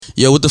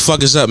Yo, what the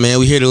fuck is up, man?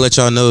 We here to let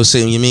y'all know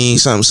something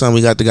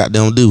we got to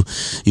goddamn do.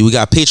 We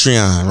got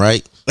Patreon,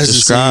 right?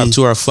 Subscribe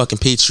to our fucking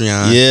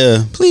Patreon.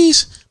 Yeah.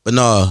 Please. But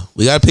no,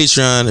 we got a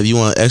Patreon. If you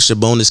want extra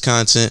bonus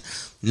content,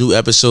 new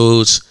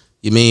episodes,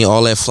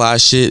 all that fly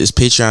shit, it's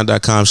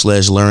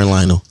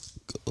patreon.com/LearnLionel.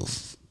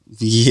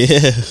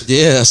 Yeah.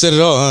 Yeah, I said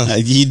it all, huh?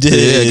 You did.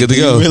 Yeah, good to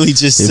go. You really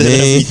just said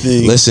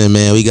everything. Listen,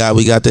 man, we got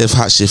that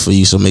hot shit for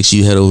you, so make sure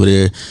you head over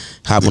there,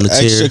 hop on the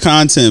tier. Extra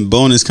content,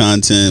 bonus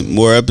content,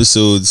 more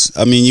episodes.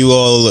 I mean, you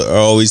all are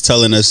always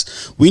telling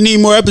us we need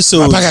more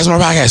episodes. More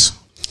podcasts.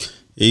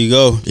 There you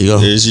go.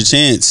 There's your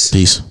chance.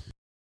 Peace.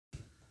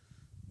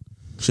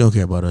 She don't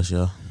care about us,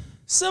 y'all.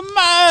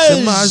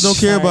 Samaj don't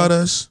care about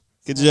us.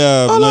 Good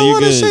job. All I you're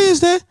want to good. say is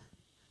that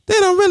they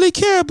don't really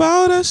care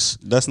about us.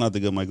 That's not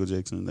the good Michael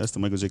Jackson. That's the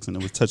Michael Jackson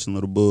that was touching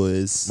little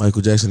boys.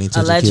 Michael Jackson ain't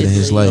touching a kid in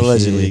his life.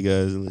 Allegedly,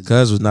 guys. Allegedly.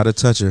 Cuz was not a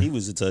toucher. He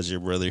was a toucher,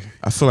 brother.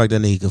 I feel like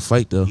that nigga could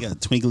fight though. He got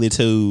twinkly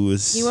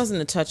toes. He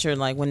wasn't a toucher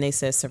like when they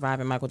said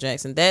surviving Michael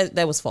Jackson.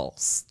 That was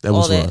false. That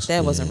was false.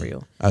 That wasn't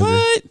real.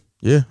 What?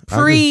 Yeah.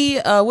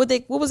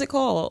 What was it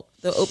called?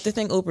 The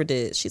thing Oprah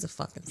did. She's a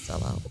fucking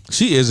sellout.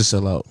 She is a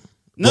sellout.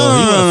 No.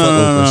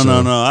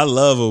 I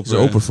love Oprah. She's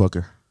an Oprah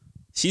fucker.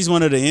 She's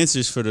one of the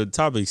answers for the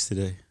topics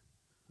today.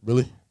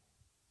 Really?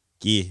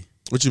 Yeah.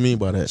 What you mean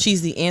by that?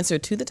 She's the answer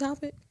to the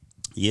topic?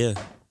 Yeah.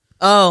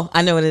 Oh,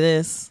 I know what it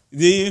is.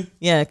 Do you?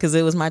 Yeah, because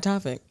it was my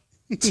topic.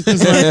 It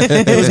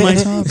was my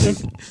topic.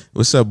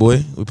 What's up,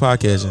 boy? We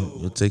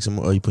podcasting. You take some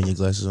more. Oh, you putting your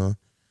glasses on?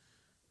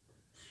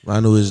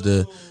 Lionel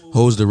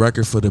holds the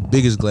record for the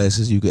biggest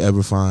glasses you could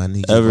ever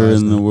find. Ever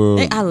in the world.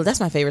 Hey, that's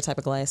my favorite type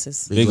of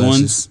glasses. Big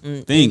ones?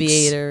 Thanks.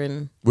 Aviator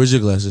and... Where's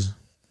your glasses?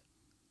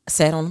 I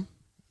sat on them.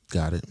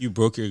 Got it. You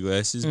broke your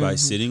glasses by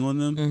sitting on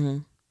them? Mm-hmm.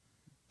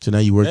 So now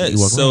you walk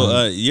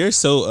around. You're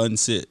so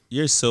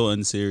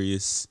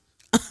unserious.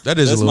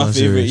 That's my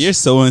favorite. Unserious. You're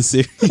so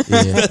unserious.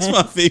 Yeah. That's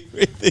my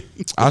favorite thing.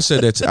 I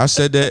said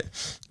that.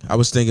 I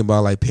was thinking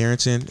about like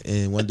parenting,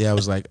 and one day I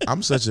was like, I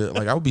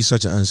would be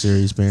such an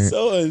unserious parent.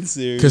 So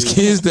unserious. Because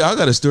kids, I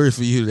got a story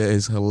for you that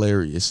is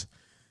hilarious.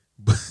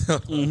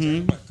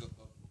 Mm-hmm.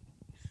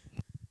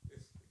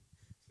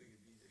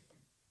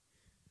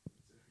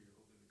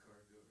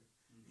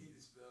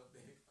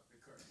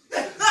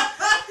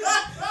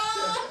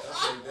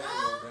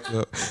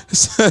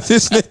 So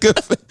this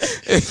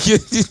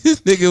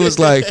nigga was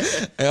like,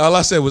 and all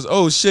I said was,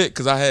 "Oh shit,"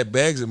 because I had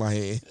bags in my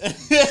hand.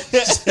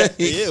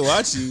 Yeah,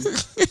 watch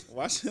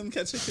him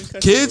catch a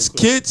concussion.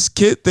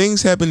 Kid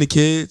things happen to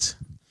kids,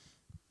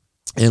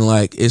 and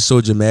like it's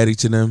so dramatic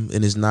to them,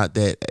 and it's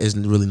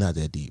really not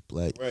that deep.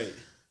 Like, right.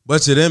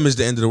 But to them, it's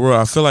the end of the world.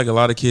 I feel like a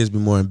lot of kids be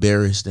more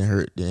embarrassed than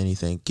hurt than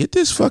anything.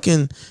 These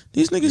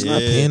niggas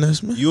not paying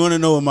us, man. You want to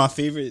know what my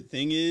favorite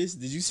thing is?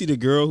 Did you see the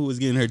girl who was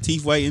getting her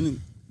teeth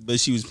whitened, but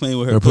she was playing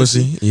with her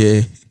pussy?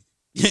 Yeah.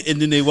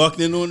 And then they walked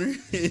in on her.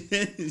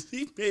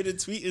 She made a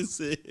tweet and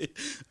said,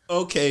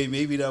 "Okay,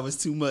 maybe that was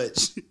too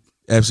much."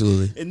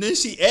 Absolutely. And then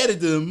she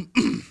added them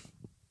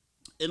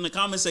in the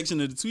comment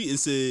section of the tweet and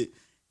said,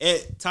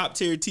 "At Top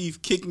Tier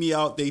Teeth kicked me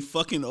out they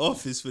fucking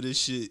office for this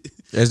shit."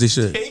 As they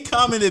should. They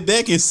commented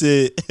back and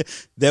said,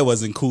 "That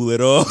wasn't cool at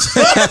all."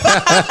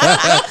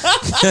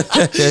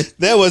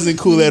 That wasn't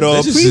cool at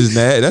all.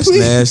 That's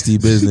nasty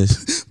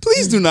business.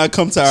 Please do not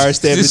come to our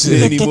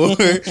establishment anymore.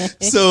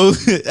 So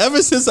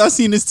ever since I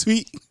seen this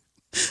tweet,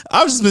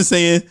 I've just been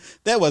saying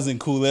that wasn't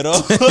cool at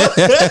all.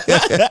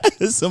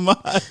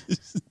 Somebody,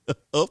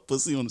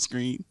 pussy on the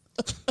screen.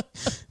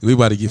 We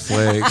about to get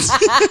flagged.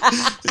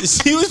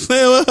 She was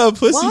playing with her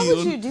pussy. Why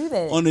would you do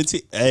that? On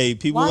the hey,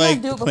 people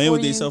like playing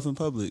with themselves in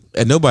public.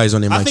 And nobody's on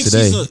their mic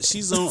today.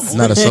 She's on.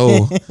 Not a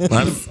soul.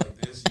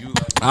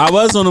 I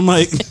was on the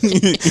mic.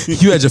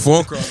 You had your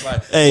phone crossed.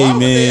 Like, hey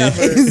man,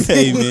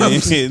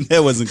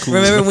 that wasn't cool.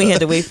 Remember we had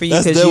to wait for you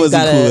because you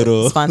got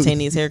a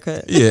spontaneous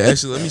haircut? Yeah,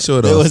 actually, let me show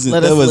it off.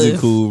 That wasn't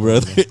cool,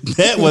 brother.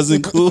 That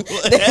wasn't cool.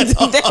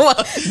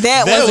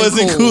 That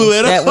wasn't cool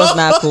at all. That was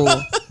not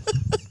cool.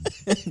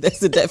 That's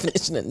the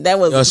definition. That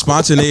was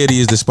spontaneity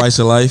is the spice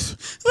of life.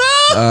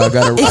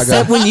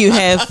 Except when you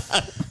have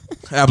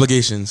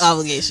obligations.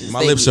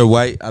 My lips are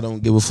white. I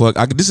don't give a fuck.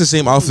 This is the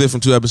same outfit from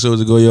 2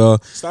 episodes ago, y'all.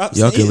 Stop.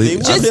 Y'all can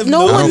leave. Just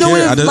no one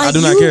I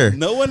do not care.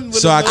 No one.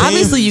 So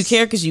obviously you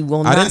care because you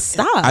will not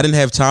stop. I didn't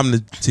have time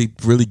to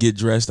really get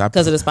dressed.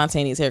 Because of the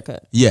spontaneous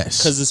haircut. Yes.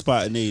 Because of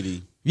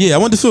spontaneity. Yeah, I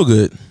wanted to feel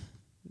good.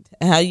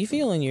 How you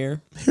feeling? Your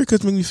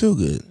haircuts make me feel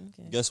good.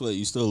 Guess what?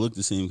 You still look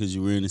the same because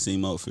you're wearing the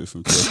same outfit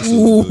from 2 episodes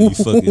ago. You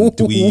fucking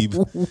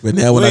dweeb. But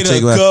now when I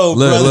take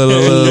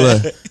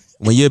look.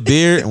 When your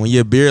beard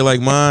like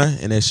mine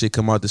and that shit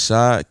come out the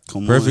side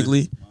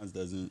perfectly. Mine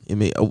doesn't.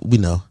 We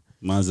know.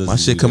 Mine doesn't. My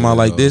shit come out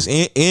like this,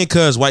 and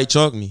cuz white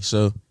chalk me.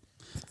 So,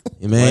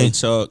 man, white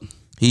chalk.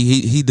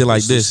 He did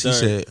like this. He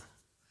said,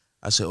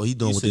 "I said, oh, he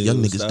doing what the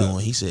young niggas doing."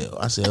 He said,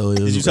 "I said, oh."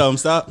 Did you tell him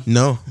stop?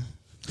 No,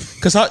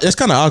 cause it's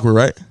kind of awkward,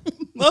 right?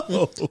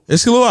 No.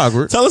 It's a little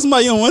awkward. Tell us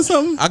somebody you don't want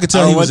something. I can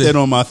tell I he don't want was that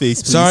on my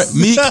face, please. Sorry,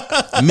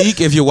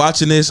 Meek, if you're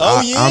watching this,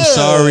 I'm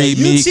sorry,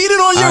 you Meek. cheated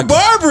on your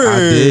barber. I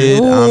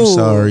did. Ooh. I'm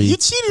sorry. You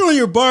cheated on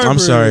your barber. I'm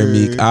sorry,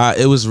 Meek.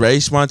 It was very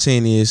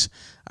spontaneous.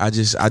 I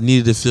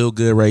needed to feel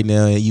good right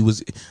now, and you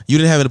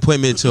didn't have an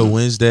appointment until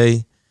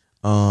Wednesday,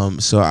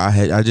 so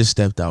I just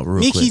stepped out real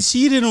Meek, quick. he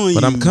cheated on you.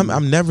 But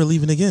I'm never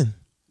leaving again.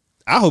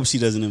 I hope she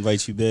doesn't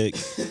invite you back.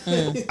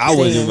 I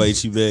wouldn't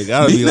invite you back.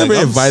 I would Meek be never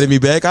like, invited me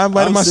back. I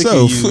invited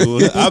myself.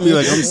 I'll be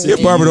like, I'm sick. Your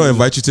barber don't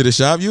invite you to the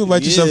shop. You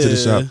invite yourself to the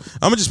shop.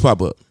 I'm gonna just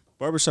pop up.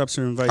 Barbershops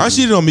are inviting. I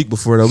cheated on Meek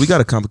before though. We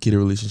got a complicated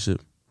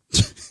relationship.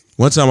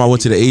 One time I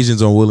went to the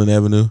Asians on Woodland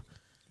Avenue.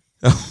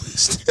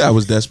 I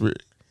was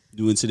desperate.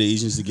 You went to the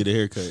Asians to get a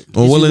haircut.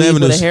 On Woodland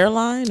Avenue. With a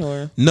hairline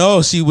or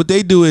no? See what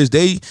they do is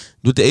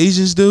what the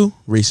Asians do.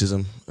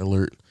 Racism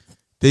alert.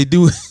 They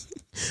do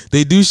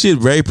shit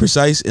very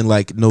precise and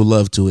like no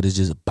love to it. It's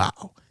just a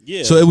bow.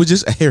 Yeah. So it was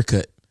just a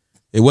haircut.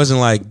 It wasn't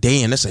like,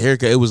 damn, that's a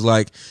haircut. It was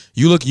like,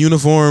 you look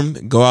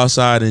uniformed, go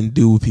outside and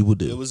do what people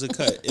do. It was a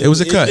cut. It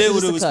was a cut. It did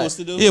what it was supposed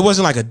to do. Yeah, it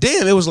wasn't like a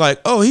damn. It was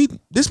like, oh,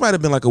 this might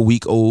have been like a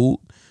week old,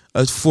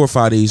 4 or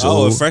 5 days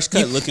old. Oh, a fresh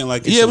cut looking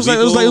like it's it was like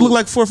it looked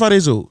like 4 or 5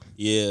 days old.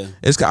 Yeah,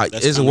 it's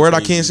a word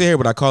crazy. I can't say here,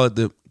 but I call it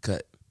the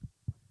cut.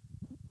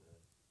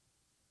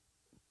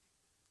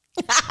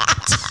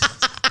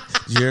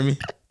 Did you hear me?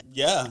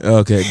 Yeah.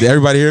 Okay. Did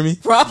everybody hear me?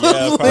 Probably.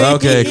 Yeah, probably.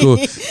 Okay, cool.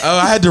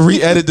 I had to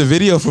re-edit the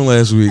video from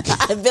last week.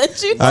 I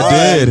bet you did.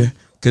 I did.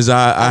 Because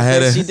I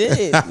had a... You did.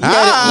 You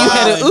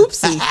had an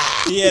oopsie.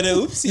 He had an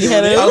oopsie.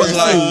 I was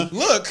like,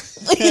 look.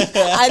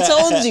 I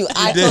told you.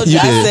 I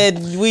said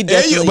we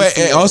definitely.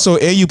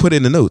 And you put it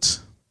in the notes.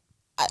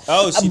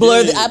 I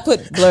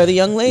put blur the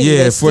young lady.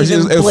 Yeah,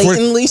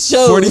 blatantly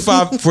showed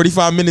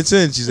 45 minutes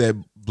in, she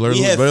said blur.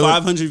 We had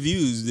 500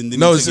 views.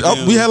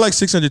 We had like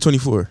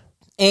 624.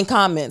 And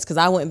comments, because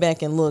I went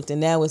back and looked, and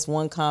now it's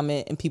one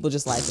comment and people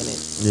just liking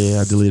it.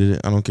 Yeah, I deleted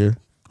it. I don't care.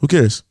 Who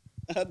cares?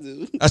 I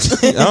do. I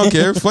don't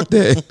care. Fuck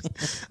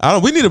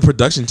that. We need a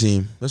production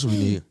team. That's what we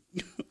need.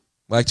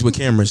 Like with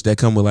cameras that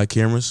come with like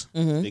cameras.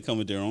 Mm-hmm. They come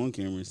with their own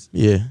cameras.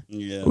 Yeah.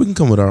 We can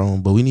come with our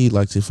own, but we need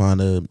like to find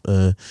a.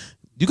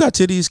 You got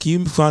titties? Can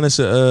you find us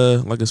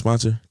like a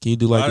sponsor? Can you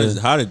do like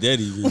how did that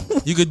even?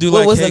 You could do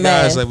like, hey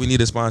guys, like we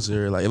need a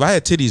sponsor. Like if I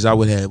had titties,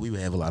 we would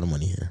have a lot of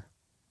money here.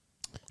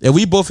 And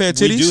we both had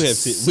titties. We do have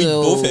titties. We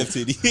both have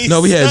titties.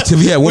 No, we had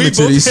women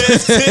titties.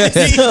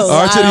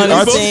 Our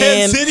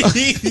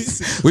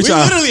titties. We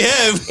literally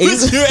have.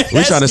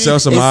 We trying to sell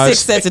some odds.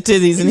 6 sets of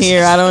titties in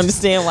here. I don't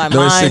understand why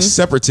mine. 6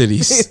 separate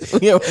titties.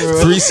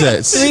 3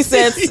 sets. 3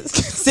 sets.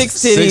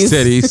 6 titties. 6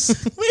 titties.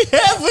 We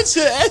have what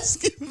you're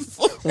asking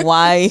for.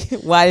 Why did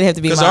it have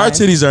to be mine? Because our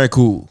titties aren't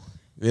cool.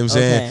 You know what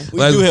I'm saying? We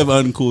do have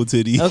uncool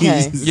titties.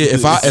 Okay. Yeah,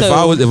 if I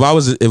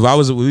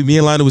was me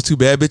and Lionel was 2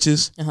 bad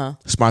bitches,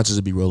 sponsors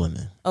would be rolling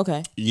in.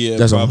 Okay. Yeah,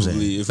 that's probably. What I'm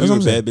saying. If we were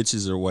bad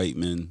bitches or white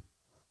men,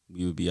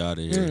 we would be out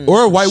of here.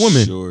 Or white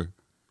women. Sure.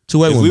 2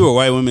 white women. If we were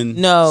white women,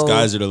 no.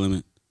 skies are the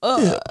limit.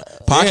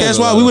 Podcast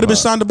wise, we would have been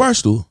signed to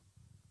Barstool.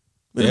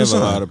 They have a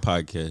lot of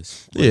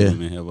podcasts. White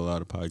women have a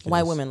lot of podcasts.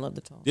 White women love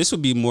to talk. This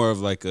would be more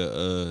of like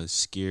a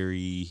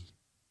scary.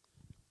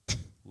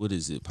 What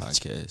is it?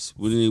 Podcast?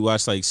 Wouldn't you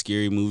watch like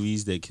scary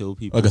movies that kill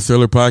people? Like a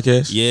thriller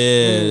podcast?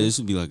 Yeah, this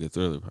would be like a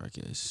thriller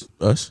podcast.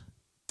 Us?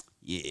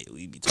 Yeah,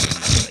 we'd be talking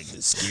about like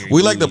the scary.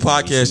 We like the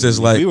podcast that's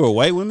like we were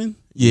white women.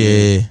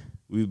 Yeah,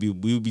 we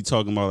would be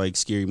talking about like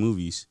scary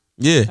movies.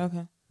 Yeah,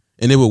 okay,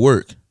 and it would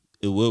work.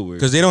 It would work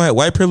because they don't have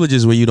white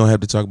privileges where you don't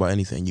have to talk about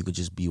anything. You could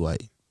just be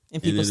white,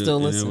 and people still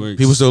listen.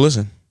 People still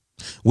listen.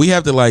 We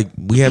have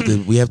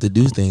to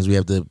do things. We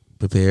have to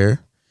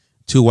prepare.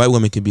 2 white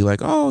women can be like,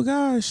 oh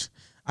gosh,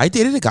 I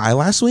dated a guy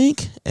last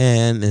week,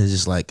 and it's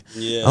just like,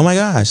 oh my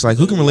gosh, like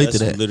who can relate to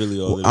that? Literally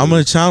all I'm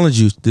going to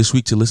challenge you this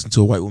week to listen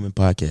to a white woman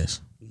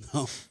podcast.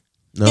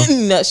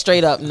 No,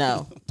 straight up,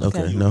 no.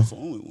 Okay, no.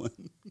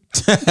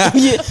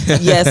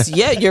 Yes,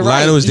 you're right.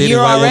 Lionel was dating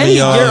white women,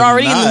 y'all. You're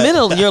already in the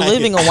middle. You're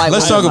living a white woman.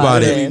 Let's talk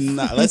about it.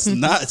 Let's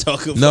not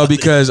talk about it. No,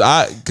 because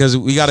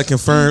we got to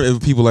confirm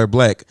if people are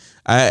black.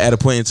 I at a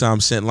point in time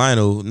sent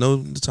Lionel,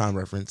 the time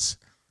reference.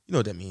 You know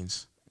what that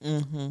means.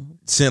 Mm-hmm.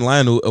 Sent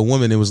Lionel a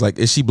woman and was like,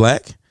 is she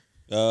black?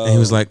 And he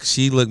was like,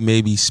 she looked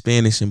maybe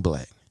Spanish and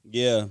black.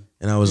 Yeah.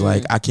 And I was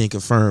like, I can't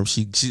confirm.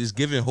 She's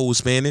giving whole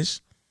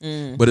Spanish,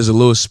 but there's a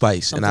little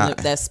spice. Something and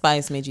that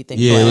spice made you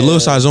think. Yeah, a little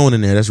sazon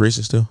in there. That's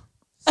racist too.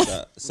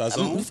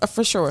 Sazon?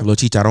 For sure. A little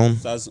chicharron.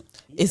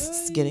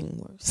 It's getting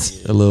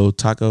worse. A little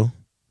taco.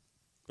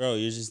 Bro,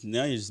 you're just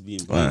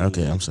being black.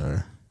 Okay, I'm sorry.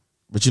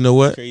 But you know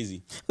what?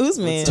 Crazy. Who's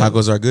man?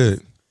 Tacos are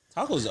good.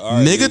 Tacos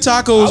are Nigga good.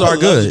 tacos are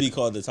good. To be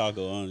called the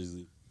taco,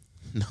 honestly.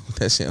 No,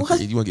 that sounds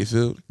crazy. You want to get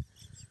filled?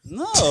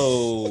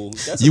 No,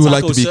 that's you a would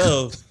taco like to be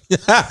shell.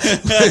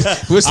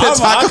 What's that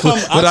taco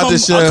without the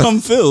shell? I come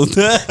filled.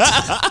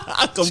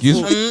 I come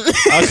Excuse full. me?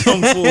 I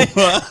come full.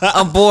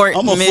 Abort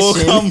I'm a mission. full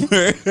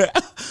comer.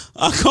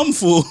 I come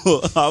full.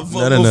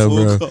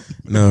 No, bro.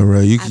 No,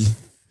 bro. You can.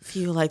 I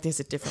feel like there's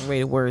a different way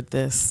to word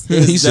this.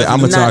 He said,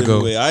 "I'm a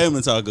taco." I am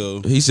a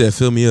taco. He said,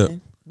 "Fill me up."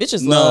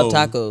 Bitches love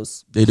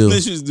tacos. They do.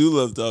 Bitches do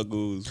love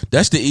tacos.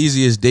 That's the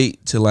easiest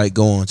date to like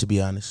go on, to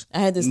be honest. I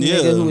had this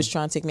nigga who was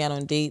trying to take me out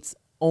on dates,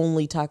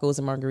 only tacos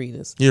and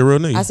margaritas. Yeah, real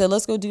nigga. I said,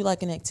 let's go do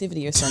like an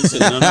activity or something.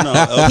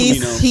 No.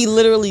 He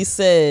literally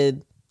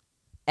said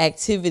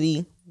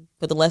activity,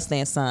 put the less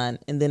than sign,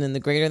 and then in the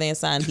greater than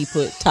sign, he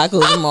put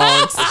tacos and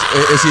margs.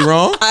 Is he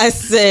wrong? I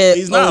said,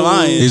 he's not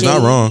lying. He's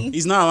not wrong.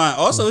 He's not lying.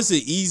 Also, it's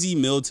an easy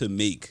meal to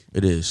make.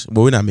 It is.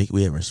 Well, we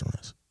have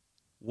restaurants.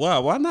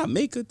 Why not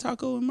make a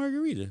taco and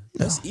margarita?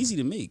 That's easy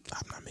to make.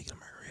 I'm not making a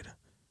margarita.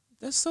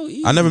 That's so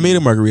easy. I never made a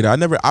margarita.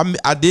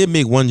 I did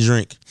make one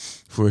drink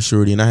for a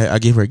shorty, and I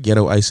gave her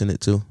ghetto ice in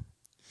it too.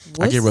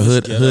 I gave her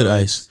hood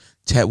ice,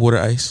 tap water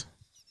ice.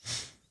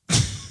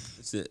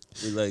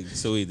 Like,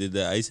 so wait, did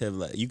the ice have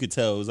like, you could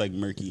tell it was like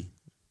murky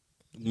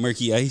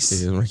ice?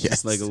 Yeah, it was murky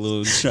ice. Like a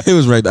little It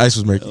was right. The ice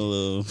was murky. A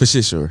little for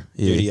shit, sure.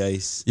 Yeah. Dirty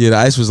ice. Yeah, the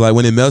ice was like,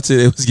 when it melted,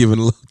 it was giving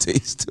a little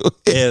taste to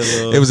it.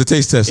 Yeah, it was a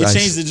taste test. It ice.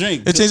 changed the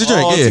drink. It changed the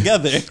drink, yeah.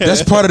 Together.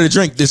 That's part of the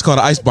drink. It's called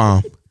an ice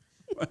bomb.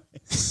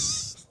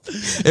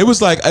 It was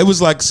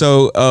like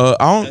so I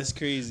don't. That's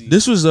crazy.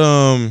 This was you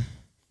know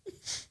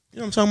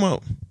what I'm talking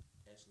about?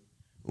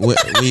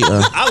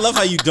 I love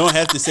how you don't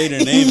have to say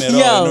their name at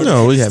all.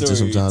 No, we have to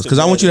sometimes because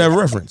I want you to have a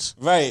reference.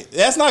 Right.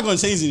 That's not going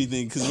to change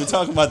anything because we're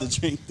talking about the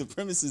drink. The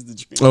premise is the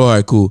drink. Oh, all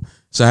right, cool.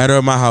 So I had her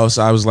at my house.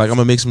 I was like, I'm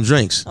gonna make some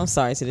drinks. I'm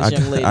sorry to this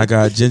young lady. I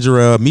got ginger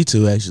ale. Me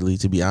too, actually.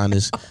 To be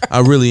honest, I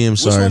really am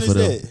sorry for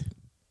that.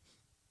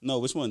 No,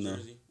 which one though?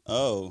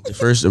 Oh, the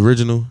first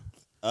original,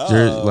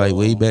 jersey, like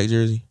way back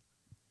jersey.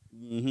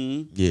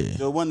 Mm-hmm. Yeah,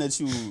 the one that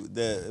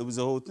it was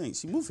the whole thing.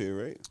 She moved here,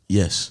 right?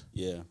 Yes.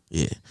 Yeah.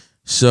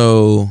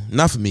 So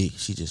not for me.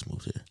 She just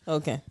moved here.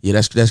 Okay. Yeah,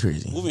 that's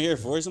crazy. Moving here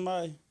for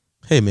somebody.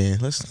 Hey man,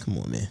 come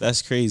on, man.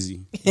 That's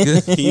crazy. Can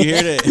you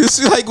hear that?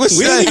 It's like, we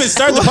didn't even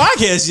start the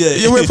podcast yet.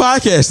 Yeah, we're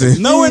podcasting.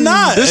 No, we're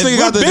not. This nigga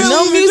got the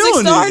music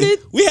started.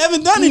 We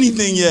haven't done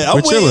anything yet.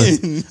 I'm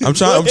waiting.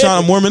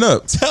 I'm warming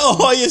up. Tell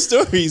all your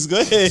stories.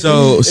 Go ahead.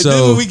 So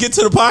then when we get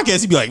to the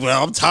podcast, you be like,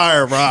 "Well, I'm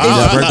tired, bro.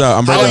 I'm burnt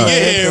out.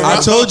 I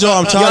told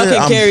y'all I'm tired. Y'all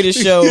can carry the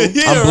show.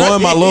 I'm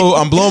blowing my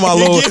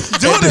load.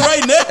 Doing it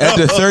right now. At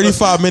the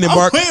 35-minute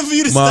mark,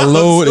 my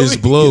load is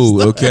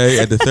blowed. Okay,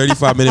 at the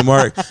 35-minute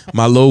mark,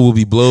 my load will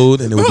be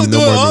blowed, and it will be no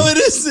more. All of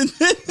this and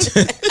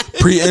then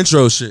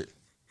pre-intro shit.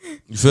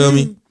 You feel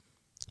me?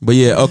 But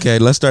yeah, okay.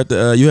 Let's start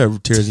the. You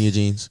have tears in your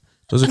jeans.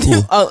 Those are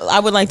cool. Oh, I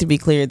would like to be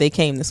clear. They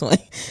came this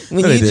way.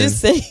 When no, you just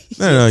say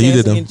no, you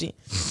did them.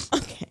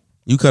 Okay.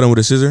 You cut them with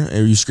a scissor,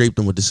 or you scraped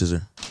them with the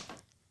scissor.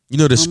 You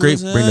know the scrape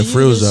bring the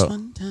frills out.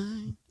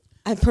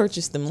 I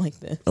purchased them like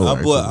this. Oh,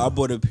 I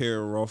bought a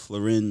pair of Ralph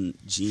Lauren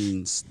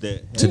jeans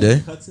that had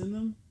today cuts in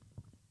them,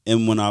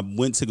 and when I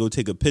went to go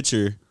take a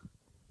picture,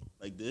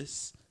 like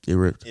this. It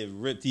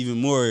ripped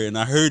even more, and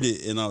I heard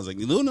it, and I was like,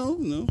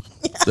 no.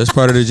 That's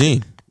part of the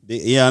gene.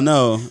 Yeah, I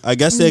know. I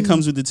guess that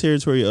comes with the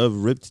territory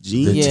of ripped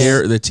jeans.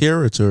 The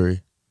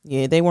territory.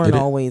 Yeah, they weren't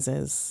always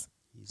as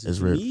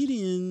ripped.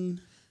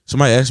 Comedian.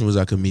 Somebody asked me, was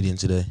I a comedian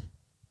today?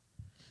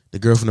 The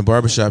girl from the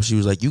barbershop, she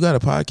was like, you got a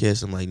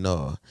podcast? I'm like,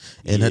 no.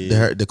 And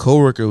the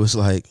coworker was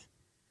like,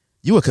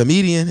 you a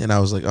comedian? And I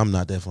was like, I'm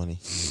not that funny.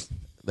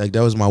 Like,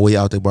 that was my way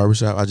out the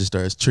barbershop. I just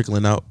started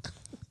trickling out.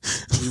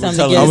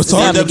 I was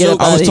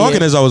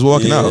talking as I was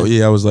walking out.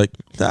 Yeah, I was like,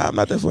 nah, I'm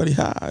not that funny.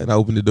 And I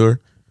opened the door.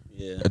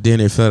 Yeah. I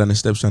then fell down the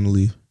steps trying to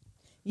leave.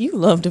 You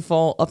love to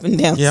fall up and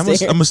down. Yeah,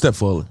 I'm a step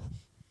faller.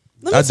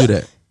 I do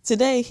that.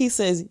 Today he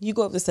says you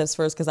go up the steps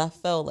first because I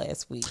fell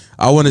last week.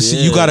 I want to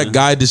see you got to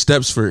guide the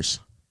steps first.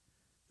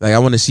 Like I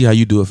want to see how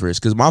you do it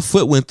first because my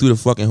foot went through the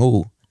fucking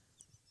hole.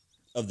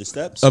 Of the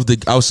steps? Of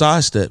the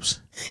outside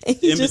steps.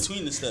 In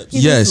between the steps.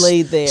 He just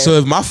laid there. So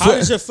if my foot... How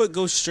does your foot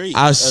go straight?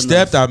 I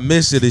stepped, I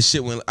missed it, and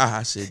shit went...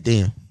 I said,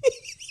 damn.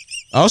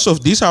 Also,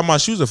 these how my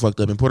shoes are fucked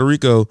up. In Puerto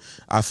Rico,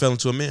 I fell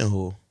into a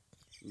manhole.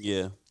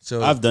 Yeah.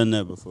 So I've done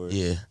that before.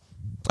 Yeah.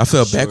 I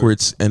fell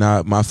backwards, and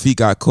my feet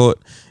got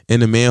caught in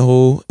the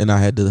manhole, and I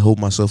had to hold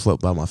myself up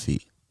by my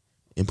feet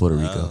in Puerto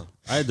Rico.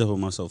 I had to hold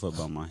myself up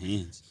by my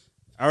hands.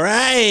 All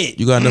right.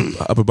 You got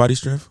enough upper body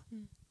strength?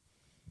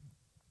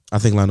 I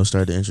think Lionel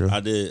started the intro.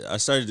 I did. I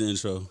started the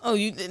intro. Oh,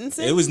 you didn't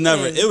say it was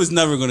never. It was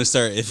never going to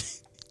start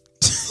if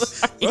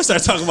we'll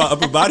start talking about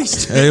upper body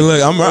strength. Hey,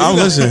 look, I'm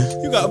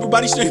listening. You got upper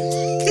body strength.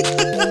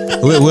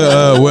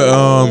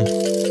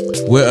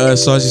 What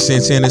Saucy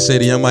Santana say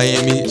to Young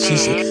Miami?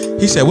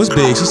 He said, "What's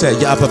big?" She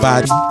said, "Your upper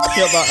body."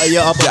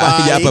 Your upper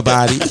body. Your upper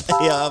body.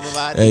 Your upper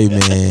body. Hey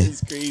man,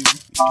 it's crazy.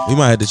 We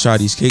might have to try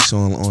these cakes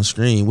on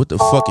screen. What the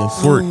fucking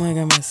fork? Oh my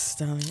god, my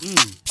stomach.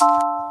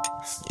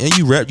 And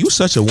you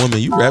such a woman.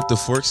 You wrap the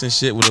forks and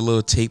shit with a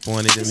little tape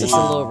on it. It's just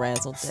a little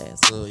razzle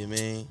dazzle. You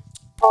mean?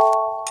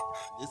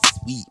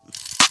 It's sweet.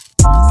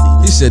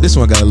 He said this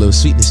one got a little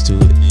sweetness to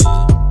it.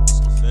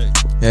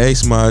 Yeah, hey,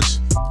 Smudge.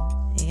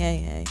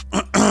 Hey.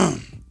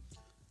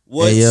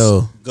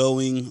 What's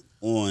going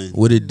on?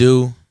 What it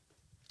do?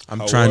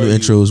 I'm trying new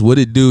intros. What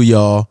it do,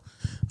 y'all?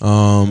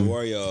 How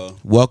are y'all?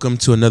 Welcome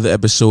to another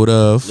episode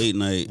of Late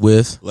Night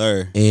with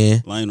Lur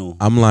and Lionel.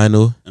 I'm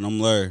Lionel, and I'm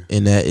Lur,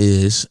 and that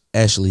is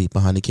Ashley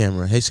behind the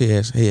camera. Hey,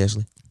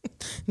 Ashley.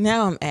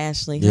 Now I'm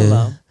Ashley. Yeah.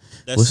 Hello.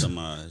 That's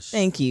Samaj.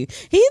 Thank you.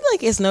 He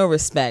like it's no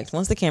respect.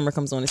 Once the camera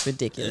comes on, it's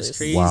ridiculous. That's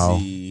crazy. Wow.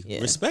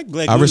 Yeah. Respect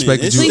black I women.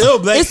 respect it's you. still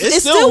black. It's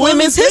still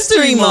Women's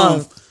History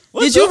Month.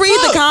 What Did you the read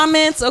fuck? the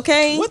comments?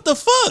 Okay. What the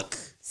fuck?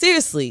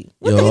 Seriously.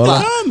 What Yo, the all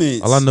fuck?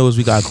 Comments. All I know is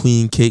we got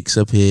Queen Cakes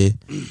up here.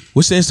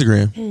 What's the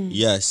Instagram?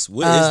 Yes.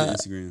 What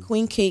is the Instagram?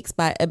 Queen Cakes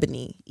by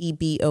Ebony.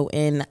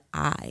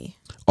 EBONI.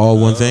 All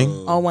one thing?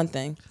 All one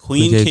thing.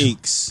 Queen Queen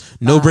Cakes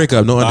No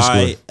breakup, no by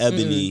underscore.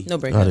 Ebony. No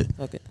Got breakup. it.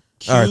 Okay.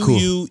 All right, cool.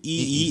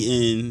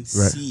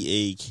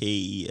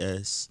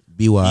 QUEENCAKES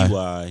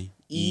BY.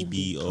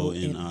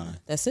 BYEBONI.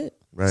 That's it.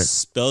 Right.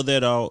 Spell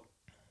that out.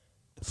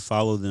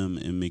 Follow them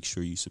and make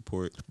sure you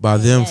support By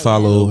them,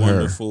 follow the her.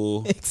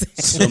 wonderful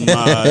Exactly.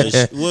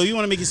 Samaj. Well, you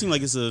want to make it seem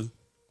like it's a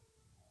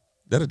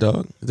That a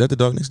dog? Is that the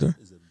dog next door?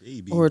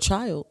 baby. Or a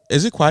child.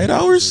 Is it quiet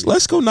hours?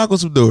 Let's go knock on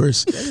some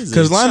doors. is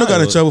Because a Lionel got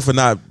in child. trouble for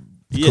not.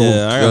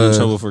 Yeah, I got in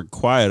trouble for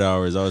quiet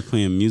hours. I was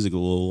playing music a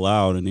little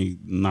loud and they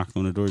knocked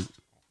on the door.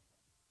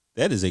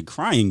 That is a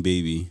crying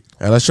baby.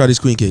 All right, let's try these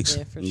Queen Cakes.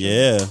 Yeah, for sure.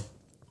 Yeah.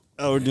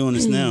 Oh, we're doing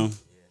this now.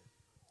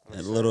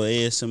 That little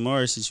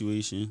ASMR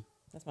situation.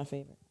 That's my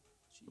favorite.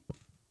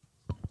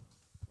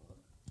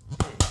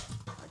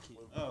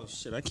 Oh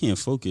shit, I can't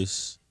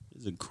focus.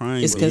 It's a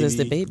crying. It's because it's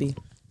the baby. baby.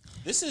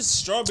 This is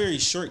strawberry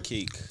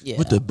shortcake Yeah.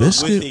 With the with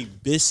biscuit? a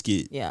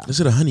biscuit. Yeah. Is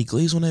it a honey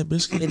glaze on that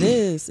biscuit? It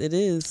is. It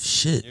is.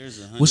 Shit. There's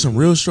a honey. With some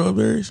real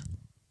strawberries?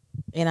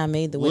 And I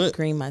made the whipped What?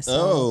 cream myself.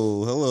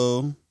 Oh,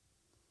 hello.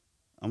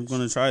 I'm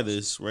gonna try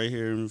this right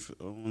here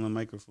on the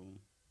microphone.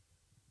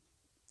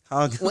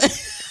 How?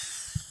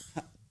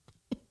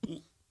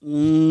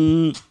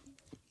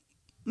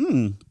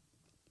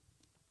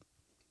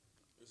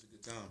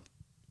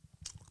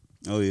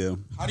 Oh yeah.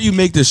 How do you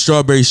make this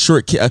strawberry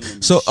shortcake?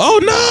 Oh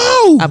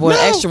no! I bought no!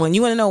 an extra one.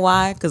 You want to know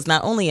why? Because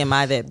not only am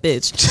I that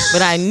bitch,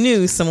 but I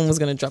knew someone was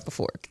going to drop a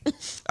fork.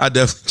 I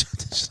definitely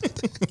tried this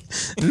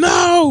shit.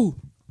 No!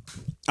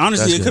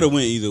 Honestly, That's it good. could have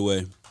went either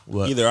way.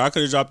 What? Either I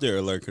could have dropped it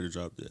or Larry could have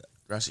dropped it.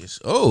 Gracias.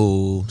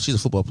 Oh, she's a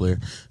football player.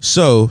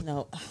 So,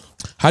 No.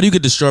 how do you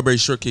get the strawberry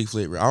shortcake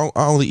flavor? I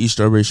only eat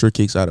strawberry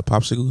shortcakes out of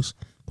popsicles.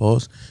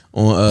 Pause.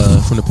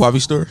 On from the Poppy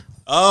store.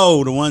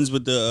 Oh, the ones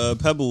with the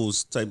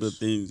pebbles type of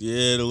things.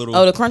 Yeah, the little.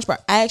 Oh, the crunch bar.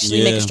 I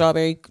actually make Yeah. a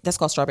strawberry. That's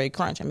called strawberry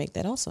crunch. I make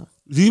that also.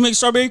 Do you make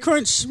strawberry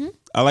crunch?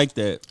 I like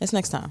that. That's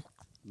next time.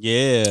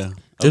 Yeah.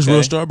 There's Okay.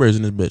 real strawberries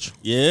in this bitch.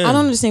 Yeah. I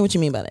don't understand what you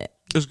mean by that.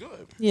 It's good.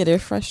 Yeah, they're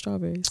fresh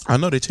strawberries. I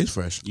know they taste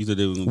fresh. You thought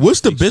they were gonna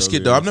What's the fake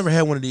biscuit though? I've strawberries. never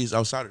had one of these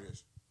outside of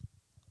this.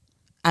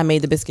 I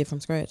made the biscuit from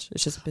scratch.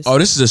 It's just a biscuit. Oh,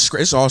 this is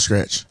it's all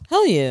scratch.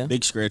 Hell yeah.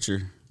 Big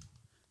scratcher.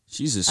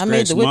 She's a I scratch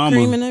made the whipped mama.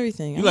 cream and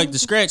everything. You like the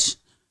scratch?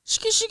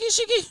 Shiki, shiki,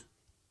 shiki.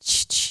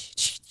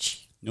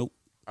 Nope.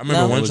 I remember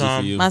No. one What was it for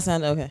time. you? My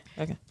son. Okay.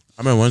 Okay.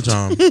 I remember one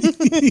time.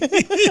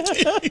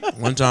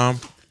 One time,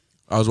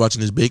 I was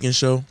watching this baking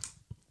show,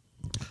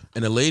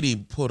 and a lady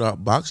pulled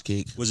out box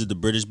cake. Was it the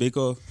British Bake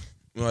Off?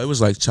 Well, it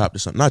was like chopped or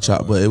something. Not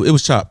chopped, but it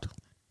was chopped.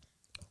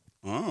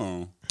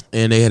 Oh.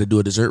 And they had to do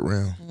a dessert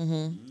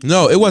round.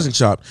 No, it wasn't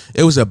chopped.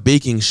 It was a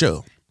baking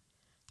show.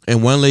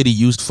 And one lady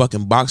used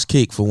fucking box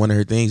cake for one of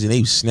her things, and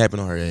they was snapping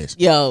on her ass.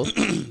 Yo,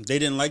 They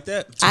didn't like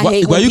that? I why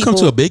hate why when you people, come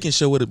to a baking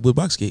show with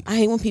box cake? I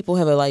hate when people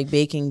have a like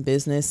baking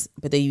business,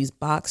 but they use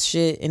box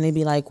shit, and they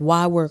be like,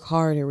 "Why work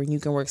harder when you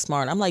can work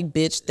smarter?" I'm like,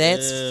 "Bitch,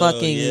 that's Ew,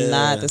 fucking yeah.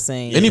 not the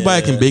same."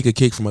 Anybody can bake a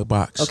cake from a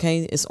box. Okay,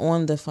 it's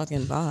on the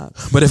fucking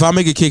box. But if I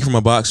make a cake from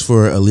a box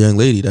for a young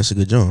lady, that's a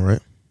good job,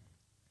 right?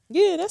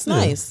 Yeah, that's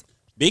nice.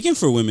 Baking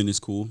for women is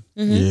cool.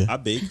 Yeah. I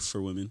bake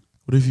for women.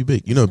 What if you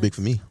bake? You know, bake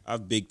for me.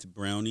 I've baked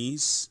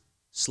brownies,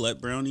 slut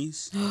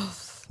brownies,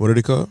 What are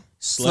they called?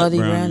 Slutty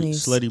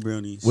brownies. slutty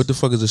brownies. What the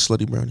fuck is a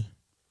slutty brownie?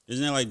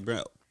 Isn't that like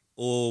brown?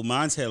 Well,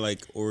 mine's had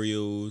like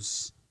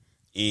Oreos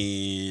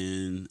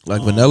and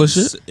Like vanilla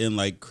shit? and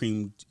like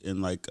cream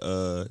and like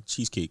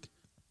cheesecake.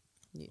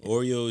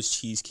 Oreos,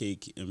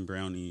 cheesecake, and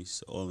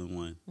brownies all in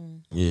one.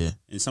 Yeah.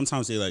 And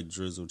sometimes they like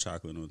drizzle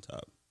chocolate on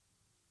top.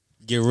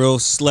 Get real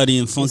slutty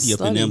and funky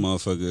It's up in that slutty.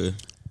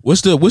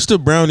 motherfucker. What's the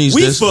brownies?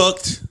 We that's-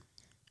 fucked.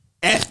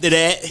 After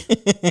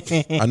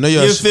that, I know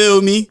y'all. you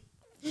feel me?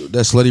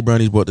 That slutty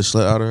brownies brought the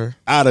slut out of her.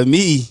 Out of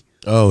me,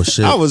 Oh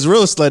shit! I was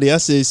real slutty. I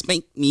said,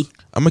 "Spank me,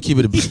 I'm gonna keep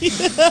it a bit.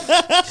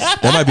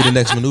 That might be the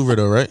next maneuver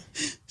though, right?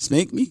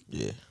 spank me."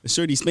 Yeah.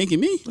 Shorty spanking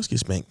me. Let's get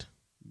spanked.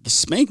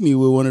 Spank me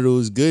with one of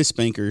those good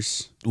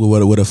spankers.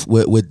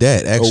 With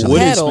that actually, wooden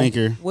Paddle.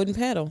 spanker. Wooden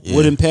paddle. Yeah.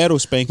 Wooden paddle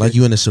spanker. like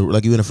you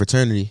in a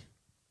fraternity.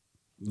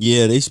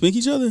 Yeah, they spank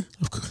each other.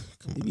 Of course.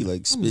 They be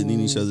like spitting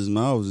in each other's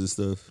mouths and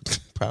stuff.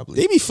 Probably.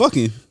 They be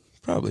fucking,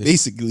 Probably.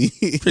 basically.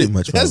 Pretty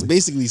much, That's probably.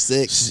 basically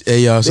sex.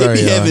 Hey y'all, sorry.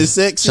 They be y'all. having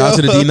sex. Shout out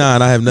to the yo.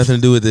 D9. I have nothing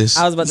to do with this.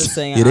 I was about to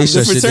say. Yeah, they The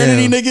shut shit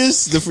fraternity down.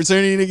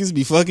 niggas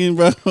be fucking,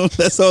 bro.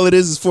 That's all it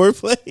is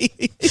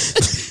foreplay.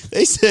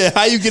 They said,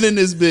 "How you get in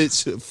this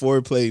bitch?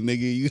 Foreplay,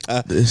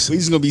 nigga. We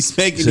just gonna be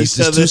spanking Just- each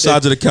just other. two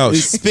sides of the couch. We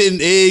spitting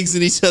eggs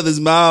in each other's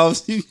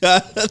mouths. You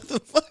got the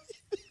fuck.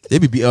 They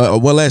be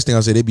one last thing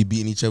I'll say. They be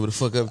beating each other the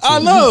fuck up. Too. I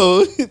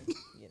know.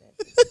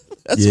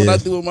 That's Yeah. what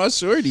I do with my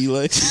shorty.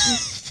 Like,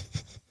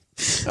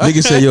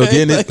 Nigga said, "Yo,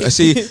 getting it."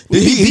 See,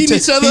 he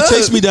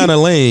takes me down a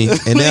lane,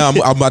 and now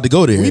I'm about to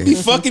go there. We be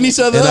fucking each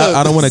other and up.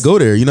 I don't want to go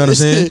there. You know what I'm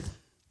saying?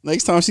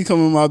 Next time she come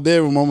in my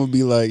bedroom, I'm gonna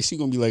be like, she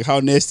gonna be like,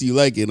 "How nasty you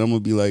like it?" And I'm gonna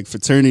be like,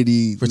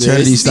 "Fraternity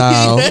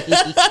style."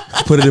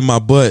 Put it in my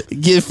butt.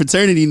 Get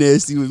fraternity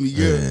nasty with me,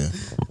 girl. Yeah.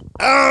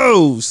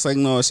 Oh, it's like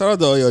no. Shout out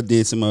to all y'all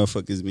dancing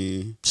motherfuckers,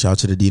 man. Shout out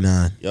to the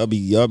D9.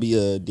 Y'all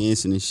be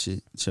dancing and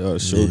shit. Y'all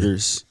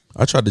shoulders.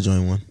 I tried to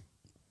join one.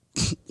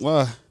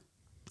 Why?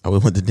 I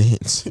would want to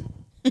dance.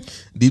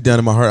 Deep down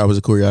in my heart, I was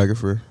a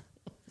choreographer.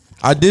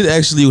 I did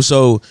actually.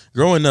 So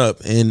growing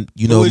up, and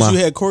you know, what you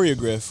had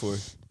choreographed for?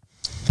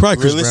 Probably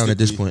Chris Brown at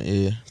this point.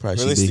 Yeah,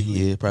 probably CB.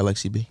 Yeah, probably like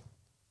CB.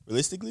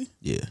 Realistically?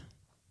 Yeah.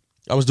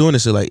 I was doing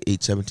this at like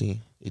 18.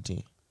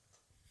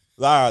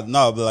 No,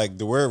 but like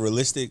the word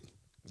realistic.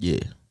 Yeah.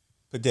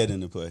 Put that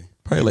into play.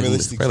 Probably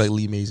like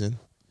Lee Mason.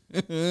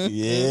 Yeah.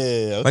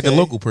 Okay. Like a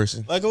local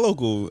person. Like a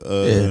local.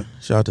 Yeah.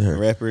 Shout out to her.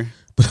 Rapper.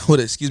 But what?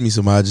 Excuse me,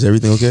 Samaj. Is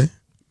everything okay?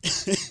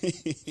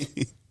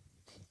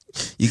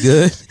 You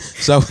good?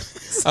 So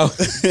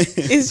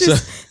it's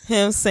just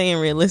him saying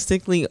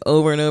realistically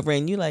over and over,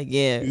 and you like,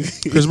 yeah,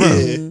 Chris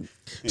Brown.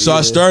 So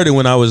I started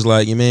when I was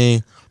like, you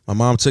mean, my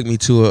mom took me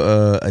to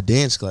a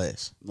dance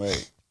class.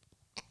 Right.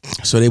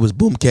 So they was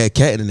boom cat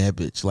catting in that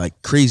bitch like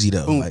crazy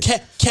though. Boom like,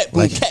 cat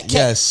boom like, cat.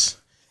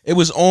 Yes, it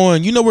was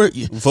on. You know where?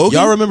 Vogue?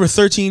 Y'all remember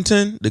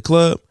 1310, the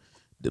club?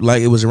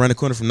 Like it was around the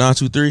corner from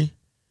 923.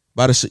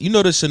 By the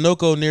the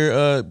Sunoco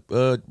near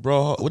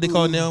bro, what they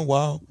call it now?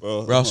 Wow,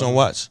 Rouse on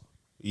Watts.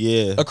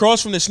 Yeah,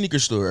 across from the sneaker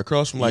store,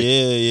 across from like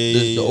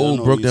the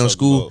old broke down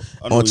school.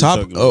 On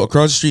top,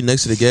 across the street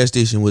next to the gas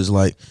station was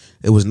like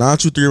it was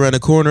 923 around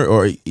the corner,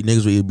 or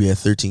niggas would be at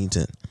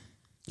 1310.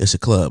 It's a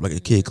club, like a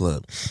kid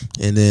club,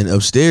 and then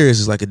upstairs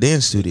is like a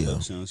dance studio.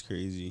 That sounds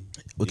crazy.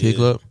 What kid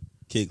club?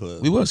 Kid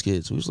club. We was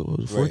kids. We was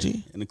 14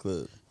 right, in the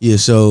club. Yeah,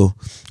 so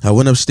I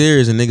went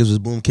upstairs and niggas was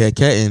boom cat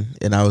catting,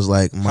 and I was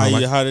like, Mom,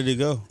 how did it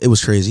go? It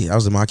was crazy. I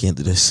was like, Mom, I can't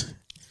do this.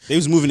 They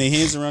was moving their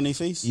hands around their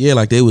face. Yeah,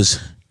 like they was.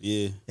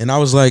 Yeah, and I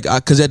was like,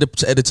 because at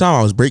the time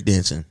I was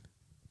breakdancing,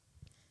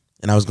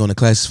 and I was going to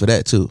classes for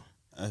that too.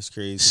 That's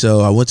crazy.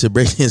 So I went to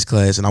breakdance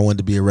class, and I wanted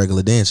to be a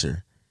regular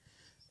dancer.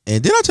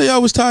 And then I tell you I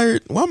was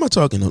tired. Why am I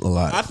talking a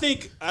lot? I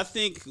think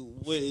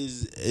what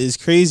is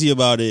crazy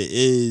about it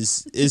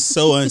is it's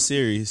so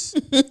unserious.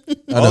 I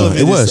know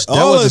it was.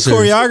 All the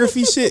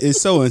choreography shit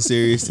is so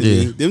unserious to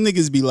me. Them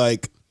niggas be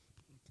like,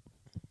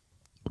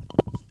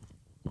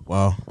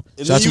 wow.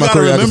 Shout out to my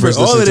choreographers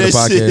listening to the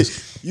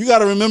podcast. You got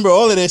to remember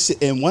all of that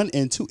shit in 1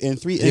 and 2 and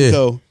 3 and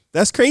go.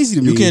 That's crazy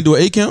to me. You can't do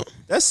an 8 count?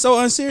 That's so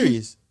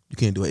unserious. You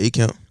can't do an 8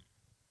 count?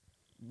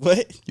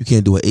 What? You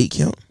can't do an 8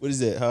 count? What is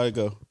that? How'd it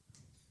go?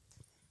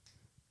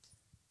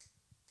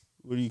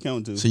 What do you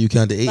count to? So you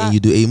count to 8 and you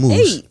do 8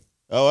 moves. 8.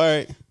 Oh, all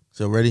right.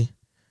 So ready?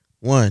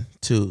 1,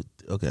 2.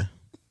 Okay.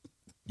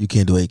 You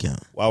can't do 8 count.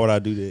 Why would I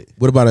do that?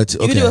 What about a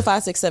You can do a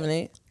 5, 6, 7,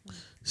 8.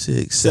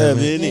 6,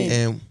 7, 8.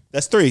 And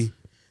that's 3.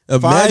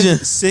 Imagine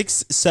 5,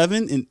 6,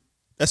 7, and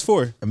that's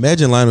 4.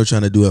 Imagine Lionel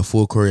trying to do a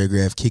full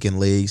choreograph, kicking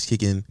legs,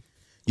 kicking.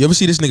 You ever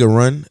see this nigga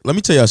run? Let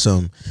me tell y'all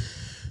something.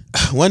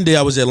 One day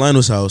I was at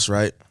Lionel's house,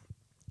 right?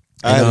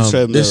 I had a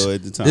treadmill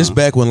at the time. This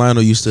back when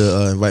Lionel used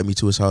to invite me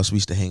to his house. We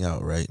used to hang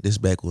out, right? This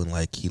back when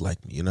like he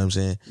liked me, you know what I'm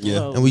saying? Yeah.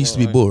 Oh, and we used to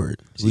be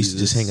bored. Jesus. We used to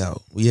just hang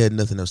out. We had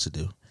nothing else to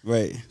do.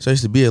 Right. So I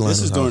used to be at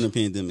Lionel's house. This is during the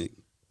pandemic.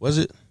 Was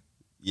it?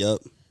 Yep.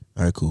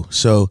 All right, cool.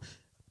 So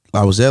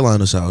I was at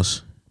Lionel's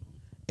house,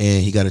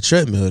 and he got a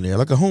treadmill in there,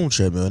 like a home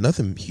treadmill,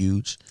 nothing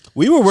huge.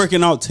 We were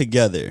working out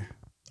together.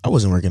 I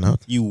wasn't working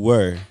out. You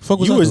were. Fuck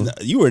was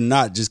you were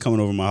not just coming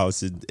over my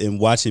house and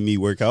watching me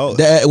work out.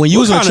 When you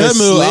was on a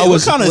treadmill, I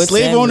was what kind of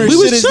slave owner we shit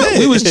was is that?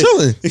 We was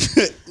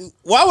chilling.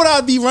 Why would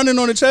I be running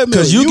on a treadmill?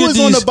 Because you was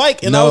on the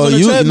bike and I was on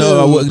the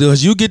treadmill. No,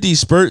 because you get these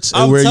spurts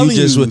where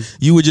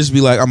you would just be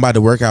like, I'm about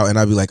to work out, and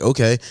I'd be like,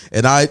 okay,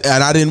 and I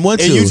didn't want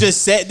to. And you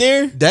just sat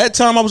there. That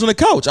time I was on the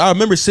couch. I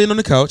remember sitting on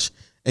the couch,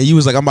 and you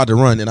was like, I'm about to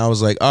run, and I was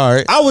like, all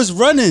right. I was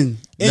running.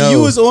 And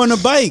you was on the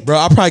bike. Bro,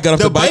 I probably got off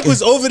the bike. The bike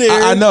was over there.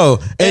 I know.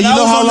 And you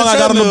know how long I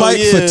got on the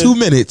bike? For 2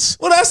 minutes.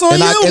 Well, that's on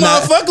you,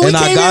 motherfucker. We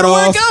came here to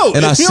work out.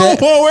 And you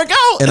don't want to work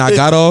out. And I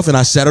got off and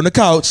I sat on the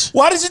couch.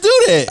 Why did you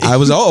do that? I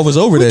was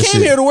over that shit. We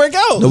came here to work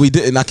out. No, we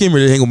didn't. I came here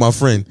to hang with my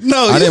friend.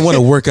 No, I didn't want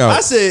to work out.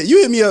 I said,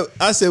 you hit me up.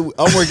 I said,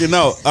 I'm working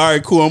out. All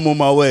right, cool. I'm on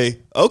my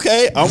way.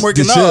 Okay, I'm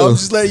working out. I'm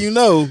just letting you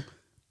know.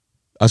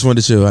 I just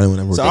wanted to chill. I didn't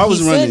want to work out. So I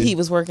was running. He said he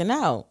was working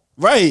out.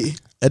 Right.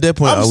 At that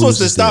point, I'm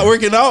supposed to stop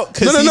working out.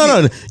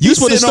 No. You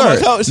supposed to start.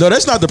 No,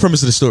 that's not the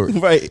premise of the story.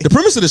 Right. The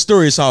premise of the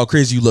story is how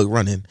crazy you look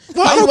running.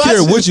 I don't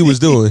care what you was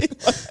doing.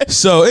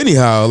 So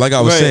anyhow, like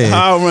I was saying,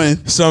 how I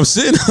run. So I'm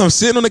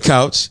sitting on the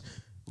couch,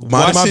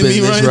 minding my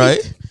business.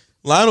 Right.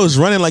 Lionel's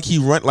running like he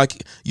run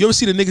like you ever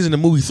see the niggas in the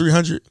movie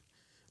 300,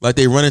 like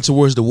they running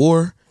towards the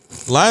war.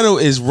 Lionel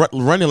is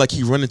running like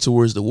he running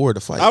towards the war to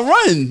fight. I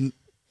run.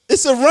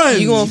 It's a run.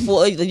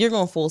 You're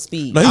going full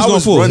speed. No, he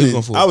was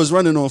going full. I was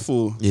running on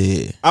full.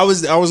 Yeah. I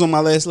was on my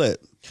last lap.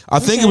 I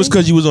think it was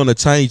because you was on a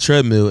tiny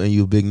treadmill and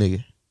you a big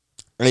nigga.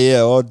 Yeah,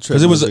 all the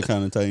treadmills it was are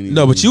kind of tiny.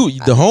 No, but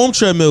the home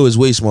treadmill is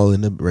way smaller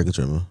than the regular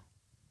treadmill.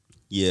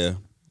 Yeah.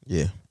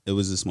 Yeah. It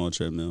was a small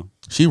treadmill.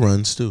 She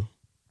runs too.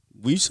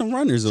 We some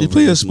runners. She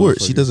plays a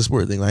sport. She does a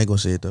sport thing. I ain't gonna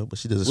say it though, but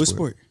she does a What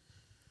sport.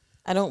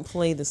 I don't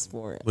play the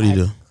sport. What do you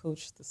do?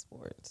 Coach the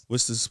sport.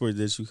 What's the sport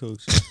that you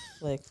coach?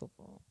 Flag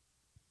football.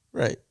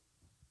 Right.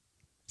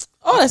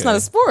 Oh, that's not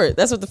a sport.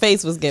 That's what the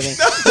face was giving. The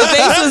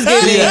face was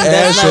giving.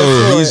 That's not a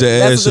Asshole. sport. He's an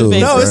That's what the asshole,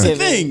 face No, was it's a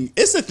giving. thing.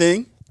 It's a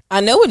thing. I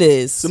know it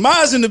is.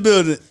 Samaj in the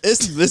building.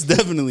 It's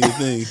definitely a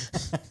thing.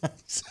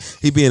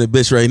 He being a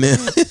bitch right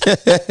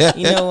now.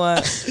 You know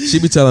what? She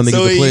be telling niggas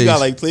So the you plays. got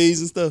like plays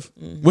and stuff.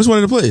 Which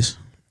one of the plays?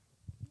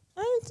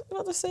 I ain't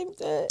about to say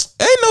that.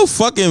 Ain't no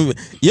fucking.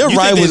 Your You think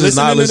rivals they is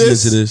not listening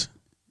listening to to this.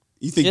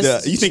 You think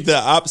Just- the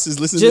ops is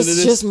listening to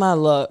this? Just my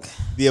luck.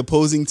 The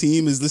opposing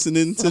team is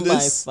listening to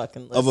Somebody's this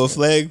fucking of a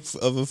listening.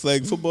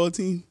 flag football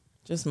team.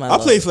 Just my I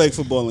luck. played flag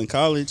football in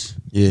college.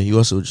 Yeah, you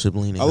also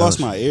sibling. I lost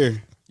my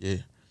ear. Yeah.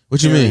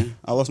 What you mean?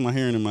 I lost my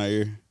hearing in my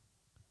ear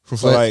For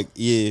for flag?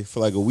 for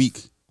like a week.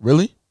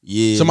 Really?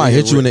 Yeah, Somebody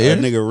hit you in the ear? A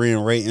nigga ran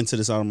right into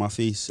the side of my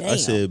face. I Damn.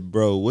 said,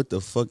 "Bro, what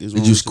the fuck is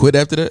wrong?" Did you with quit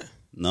after that?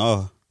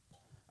 No,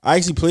 I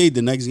actually played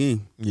the next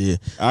game. Yeah.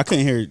 I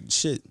couldn't hear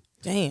shit.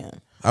 Damn.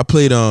 I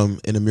played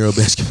intramural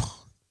basketball.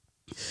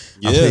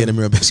 I played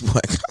intramural basketball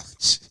at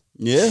college.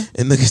 Yeah,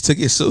 And niggas took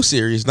it so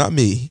serious. Not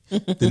me. The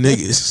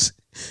niggas.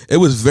 It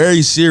was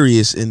very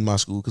serious in my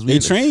school because They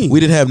trained. we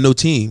didn't have no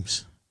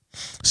teams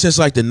since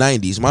like the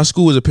 90s. My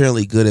school was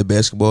apparently good at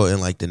basketball in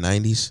like the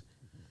 90s,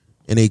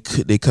 and they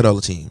cut all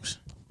the teams.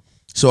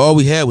 So all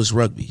we had was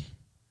rugby.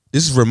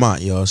 This is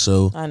Vermont, y'all.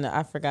 So I know.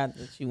 I forgot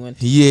that you went.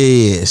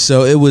 yeah.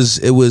 So it was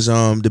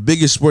the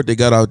biggest sport they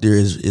got out there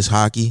is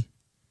hockey,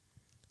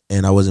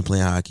 and I wasn't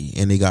playing hockey,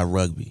 and they got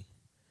rugby,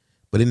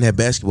 but they didn't have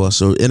basketball.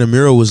 So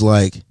intramural was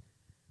like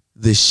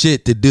the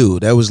shit to do.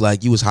 That was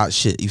like you was hot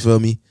shit. You feel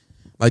me?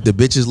 Like the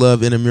bitches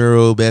love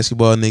intramural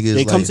basketball niggas.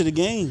 they come like, to the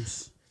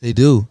games. They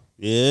do.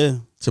 Yeah,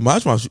 So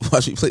watch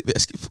me play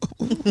basketball.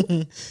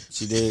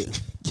 she did.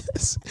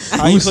 Yes.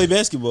 How you play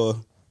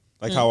basketball?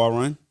 Like how I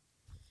run?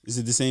 Is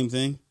it the same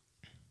thing?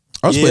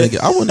 I was Yeah. playing.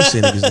 I want to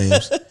say niggas'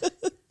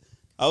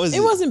 names. It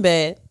wasn't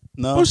bad.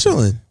 I No. was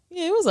chilling.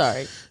 Yeah, it was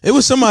alright. It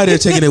was somebody that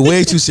taking it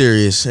way too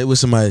serious. It was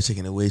somebody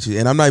taking it way too.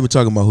 And I'm not even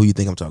talking about who you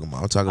think I'm talking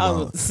about. I'm talking I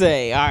about would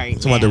say, all right.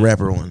 talking about the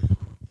rapper one,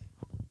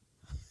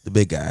 the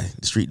big guy,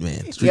 the street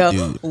man, street Yo,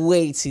 dude.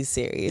 way too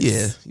serious.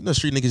 Yeah, you know,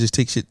 street niggas just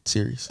take shit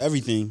serious.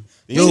 Everything.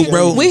 Yo,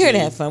 bro. We here to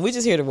have fun. We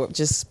just here to work.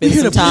 Just spend We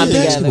here some to play time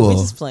together. basketball. We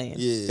just playing.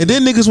 Yeah. And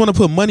then niggas want to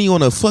put money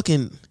on a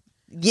fucking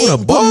Yeah, a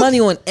put ball? money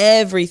on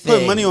everything.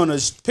 Put money on a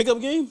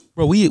pickup game?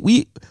 bro.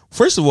 We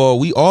first of all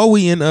we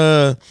in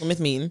Plymouth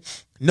meeting.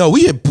 no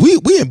we in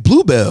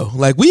Bluebell.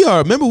 Like we are.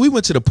 Remember we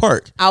went to the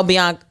park. Out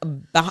beyond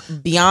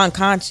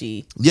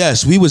Conchi.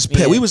 Yes, we was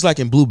Yeah. we was like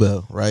in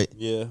Bluebell, right?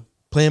 Yeah.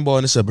 Playing ball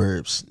in the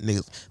suburbs.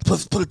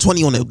 Niggas put a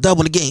 20 on the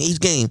double the game each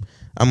game.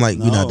 I'm like,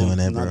 we're not doing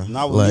that, bro.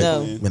 Not with Like, me.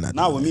 No. man. we're not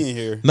Not doing with that. me in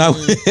here.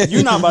 Not,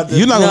 You're not about to.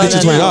 You're not gonna No,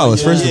 get no, your no.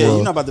 $20 first yeah, of all.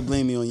 you're not about to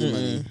blame me on your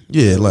money.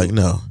 Yeah, like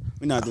no.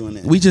 We're not doing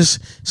that. We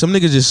just some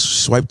niggas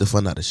just swiped the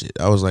fun out of shit.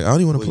 I was like, I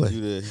don't even want to What play.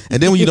 you do that?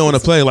 And then when you don't want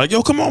to play, like,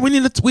 yo, come on, we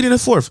need a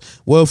fourth.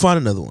 Well, find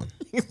another one.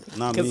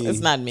 Not Because me. it's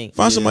not me.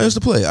 Find somebody else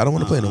to play. I don't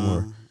want to play no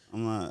more.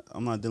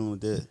 I'm not dealing with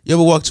that. You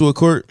ever walk to a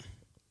court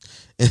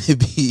and it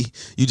be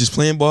you just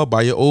playing ball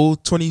by your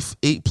old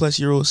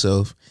 28+-year-old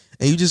self,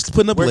 and you just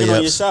putting up Working on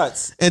your layups,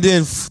 shots. and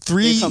then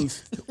three Here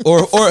comes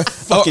or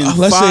fucking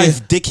let's five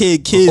say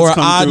dickhead kids or an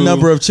come odd through.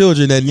 number of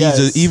children that Yes,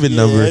 needs an even yeah,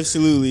 number.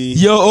 Absolutely.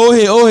 Yo,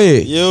 oh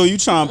hey. Yo, you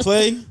trying to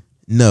play?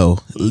 No,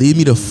 leave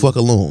me the fuck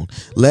alone.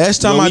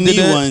 Last time No, I we did need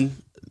that, one.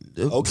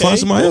 Okay, find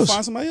somebody we'll else.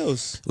 Find somebody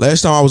else.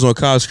 Last time I was on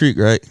Cobbs Creek,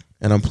 right,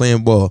 and I'm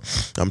playing ball.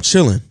 I'm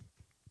chilling.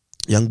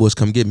 Young boys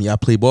come get me. I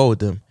play ball with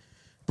them.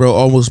 Bro,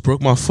 almost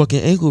broke my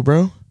fucking ankle,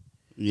 bro.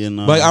 Yeah,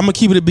 no. Like I'm gonna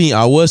keep it a bean.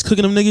 I was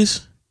cooking them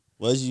niggas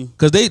Was you?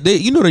 because they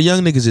you know the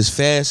young niggas is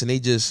fast and they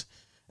just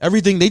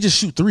everything they just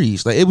shoot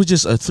threes. Like it was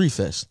just a 3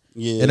 fest.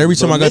 Yeah. And every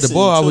time but I got the missing,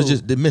 ball, I was too,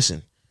 just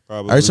missing.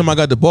 probably. Every time I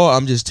got the ball,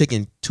 I'm just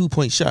taking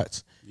 2-point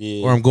shots.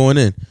 Yeah. Or I'm going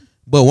in.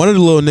 But one of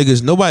the little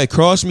niggas, nobody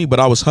crossed me, but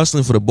I was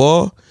hustling for the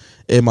ball,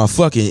 and my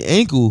fucking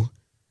ankle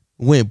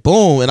went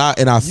boom, and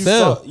I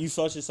fell. You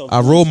felt yourself. I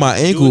rolled my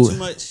doing ankle, too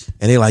much.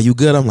 and they like, "You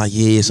good?" I'm like,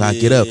 "Yeah." So I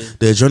get up. Yeah.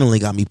 The adrenaline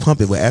got me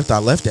pumping. But after I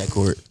left that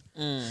court,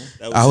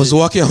 That I was it.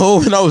 walking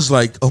home, and I was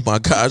like, "Oh my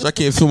gosh, I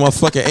can't feel my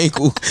fucking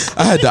ankle."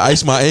 I had to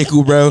ice my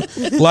ankle, bro.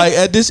 Like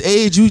at this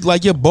age, you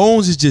like your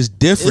bones is just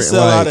different. It's a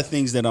like, lot of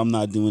things that I'm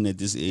not doing at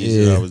this age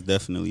Yeah. that I was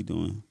definitely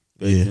doing.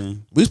 Back yeah.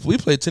 then. We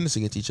played tennis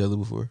against each other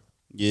before.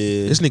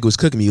 Yeah. This nigga was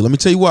cooking me. Let me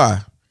tell you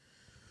why.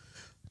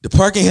 The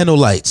park ain't had no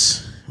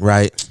lights,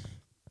 right?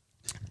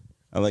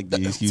 I like the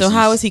excuses. So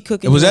how is he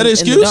cooking? Was that an in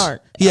the excuse?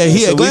 dark? Yeah, he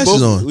So had we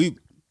glasses both- on. We,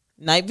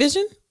 Night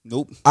vision?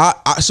 nope.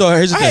 So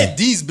here's the I thing. had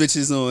these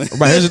bitches on.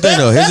 Right, here's the thing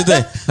though. Here's the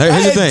thing. Here's the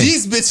had thing.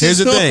 these bitches Here's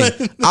the on.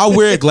 thing. I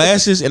wear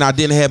glasses and I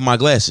didn't have my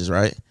glasses,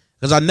 right?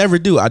 Because I never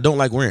do. I don't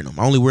like wearing them.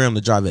 I only wear them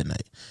to drive at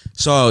night.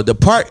 So the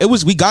park,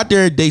 we got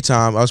there at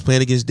daytime. I was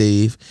playing against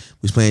Dave.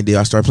 We was playing Dave.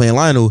 I started playing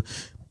Lionel.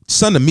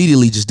 Son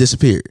immediately just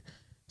disappeared.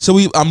 So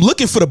I'm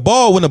looking for the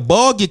ball. When the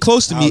ball get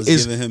close to me,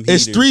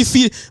 it's 3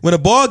 feet. When the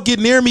ball get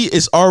near me,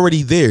 it's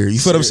already there. You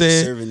feel what I'm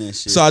saying?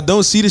 So I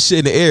don't see the shit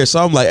in the air.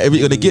 So I'm like,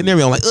 when they get near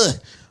me, I'm like, ugh.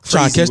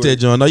 Trying to catch that,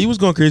 John. No, you was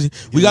going crazy.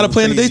 We got to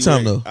play in the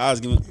daytime, though. I was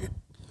giving,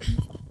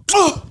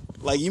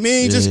 like, you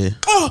mean just,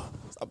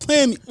 stop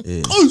playing me.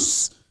 Yeah.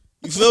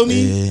 You feel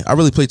me? Yeah, I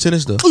really play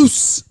tennis, though.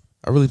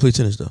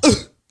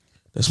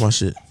 That's my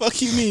shit.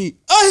 Fuck you mean?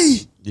 Ay!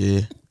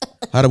 Yeah.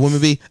 How the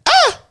women be?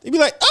 They be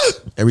like,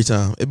 every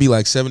time. It'd be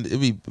like 7. It'd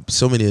be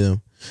so many of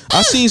them.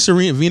 I seen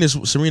Serena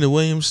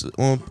Williams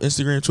on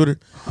Instagram, Twitter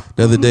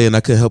the other day, and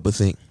I couldn't help but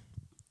think,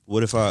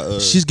 what if I?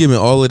 She's giving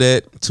all of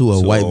that to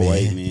a white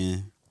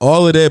man.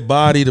 All of that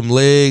body, them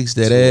legs,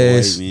 that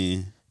ass,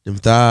 them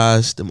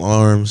thighs, them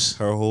arms,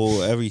 her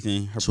whole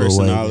everything, her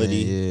personality.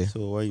 Yeah.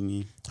 To a white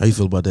man. How you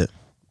feel about that?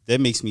 That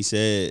makes me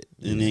sad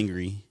and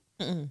angry.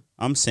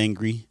 I'm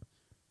sangry.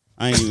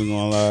 I ain't even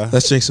gonna lie.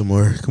 Let's drink some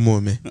more. Come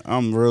on, man.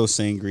 I'm real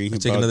sangry.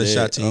 Take another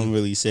shot, team. I'm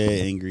really sad,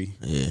 angry.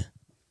 Yeah.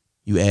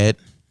 You add?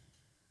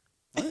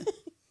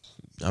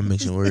 I'm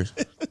mixing words.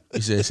 You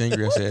said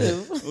sangry. I said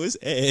what's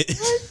add?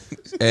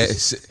 Add,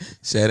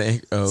 sad,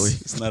 angry. Oh, wait.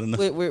 It's not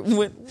enough. Wait,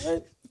 what?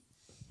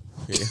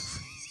 Yeah.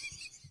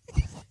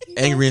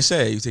 Angry and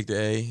sad. You take the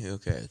A.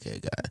 Okay,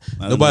 got it.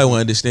 Nobody will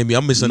understand me.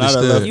 I'm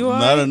misunderstood.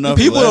 Not enough.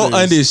 People letters. don't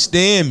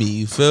understand me.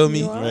 You feel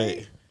me?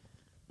 Right.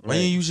 Why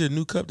you use your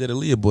new cup that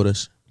Aaliyah bought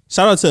us?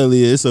 Shout out to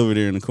Aaliyah. It's over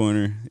there in the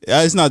corner.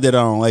 It's not that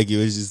I don't like you.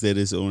 It's just that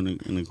it's in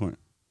the corner.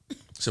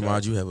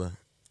 Samad, you have a.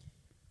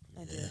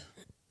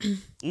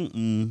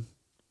 Yeah.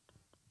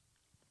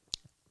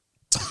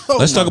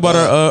 Let's talk about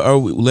our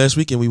last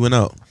weekend. We went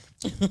out.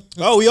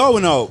 Oh, we all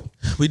went out.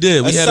 We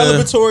did. We had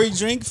celebratory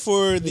drink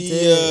for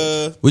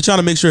the. We trying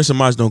to make sure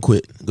Samaj don't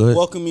quit. Go ahead.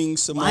 Welcoming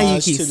Samaj. Why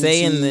you keep to the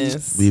saying team.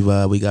 this? We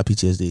got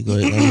PTSD. Go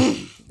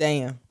ahead.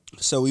 Damn.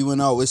 So we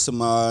went out with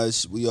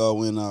Samaj. We all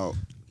went out.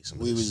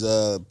 We was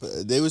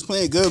they was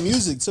playing good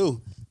music too.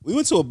 We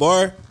went to a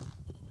bar.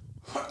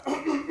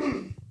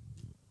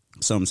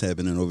 Something's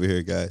happening over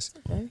here, guys.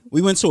 Okay.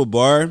 We went to a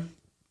bar.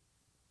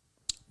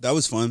 That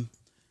was fun.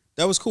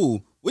 That was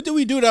cool. What did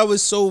we do that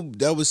was so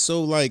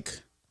like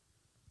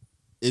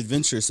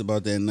adventurous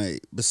about that night?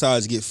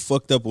 Besides get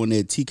fucked up on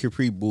that T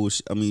Capri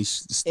bullshit. I mean,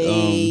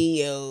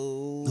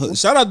 yo.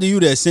 Shout out to you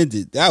that sent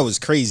it. That was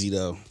crazy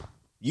though.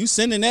 You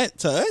sending that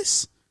to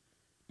us?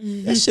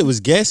 That shit was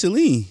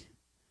gasoline.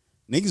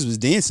 Niggas was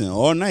dancing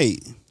all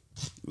night.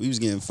 We was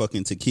getting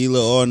fucking tequila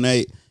all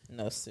night.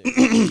 No, sir.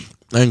 I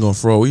ain't gonna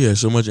fraud. We had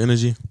so much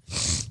energy.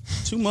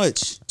 Too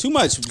much.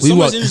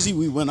 Much energy.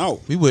 We went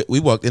out. We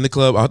walked in the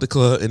club, out the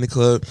club, in the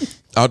club,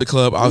 out the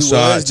club,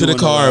 outside, to the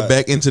car,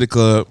 back into the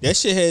club. That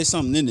shit had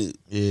something in it.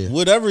 Yeah.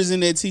 Whatever's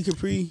in that T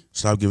Capri.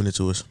 Stop giving it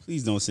to us.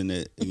 Please don't send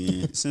that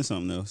again. Send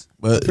something else.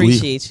 But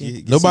appreciate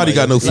you. Nobody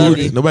got no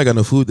food. Nobody got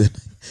no food then.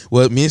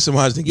 Well, me and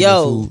Samaj didn't get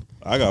no food.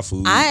 I got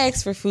food. I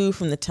asked for food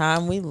from the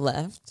time we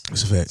left.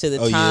 That's a fact. To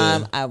the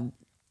time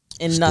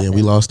and nothing. Yeah,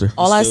 we lost her.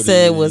 All I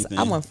said was,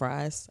 I want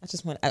fries.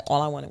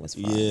 All I wanted was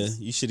fries. Yeah,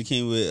 you should have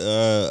came with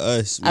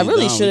us. I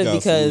really should have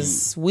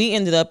because we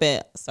ended up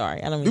at.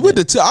 Sorry, I don't. We went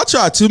to. I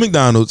tried 2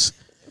 McDonald's.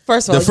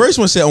 First of all, the first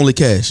one said only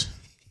cash.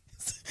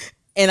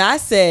 And I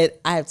said,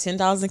 I have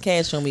 $10 in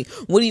cash on me.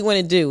 What do you want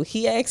to do?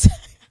 He asked,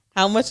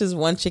 how much is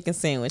one chicken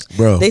sandwich?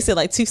 Bro, they said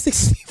like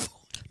 $2.64.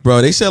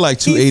 Bro, they said like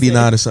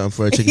 $2.89 or something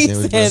for a chicken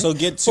sandwich. Said, so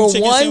get two for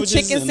chicken one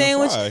sandwiches chicken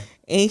sandwich,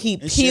 and he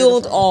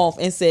peeled off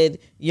and said,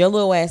 "Your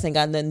little ass ain't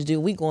got nothing to do.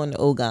 We going to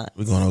Ogon.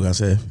 We going to Ogon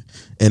Safe."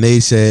 And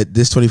they said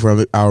this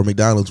 24-hour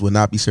McDonald's will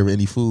not be serving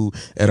any food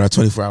at our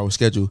 24-hour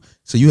schedule,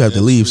 so you have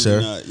to leave,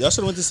 sir. Y'all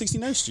should have went to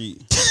 69th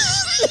Street.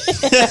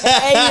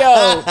 Hey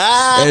yo,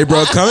 hey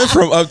bro, coming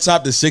from up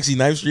top to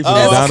 69th Street for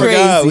McDonald's. I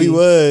forgot we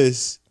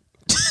was.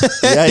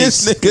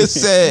 This nigga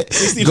said,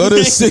 go to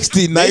 69th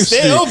Street. They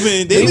stay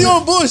open. They be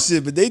on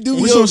bullshit, but they do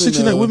be open. on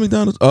 69th with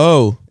McDonald's?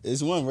 Oh.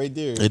 It's one right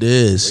there. It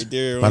is. Right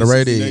there by on the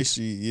right 69th edge.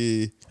 Street,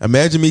 yeah.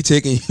 Imagine me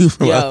taking you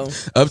from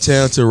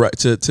uptown to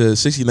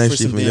 69th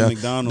Street.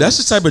 McDonald's. That's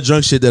the type of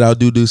drunk shit that I'll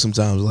do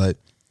sometimes. Like,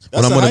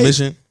 when I'm on a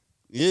mission.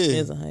 Yeah.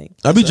 It's a hike.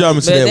 I'll be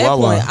driving to that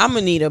Wawa. Point, I'm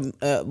going to need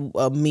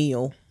a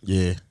meal.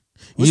 Yeah.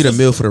 You need a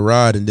meal for the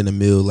ride and then a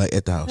meal like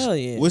at the house. Hell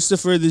yeah. What's the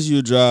furthest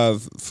you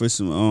drive for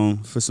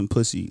some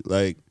pussy?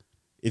 Like,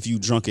 if you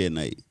drunk at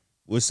night,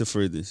 what's the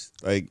furthest?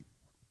 Like,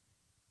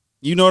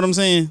 you know what I'm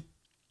saying?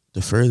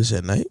 The furthest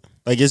at night?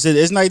 Like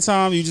it's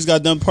nighttime. You just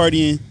got done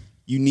partying.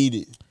 You need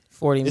it.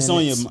 40 minutes. It's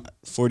on your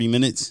 40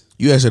 minutes.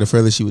 You asked her the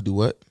furthest she would do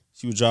what?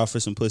 She would drive for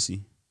some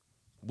pussy.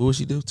 What would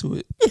she do to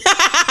it?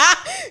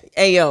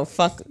 Hey yo,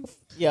 fuck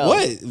yo.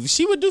 What?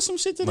 She would do some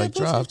shit to that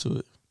pussy? Drive to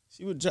it.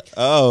 She would drive.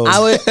 Oh.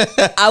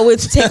 I would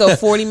take a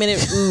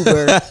 40-minute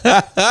Uber.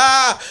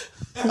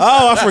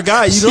 Oh, I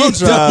forgot you don't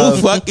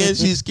drive.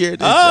 She's scared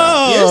to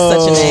drive. You're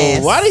such an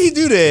ass. Why did he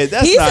do that?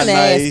 That's He's not an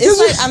nice. ass. It's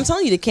like I'm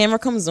telling you, the camera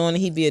comes on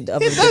and he'd be a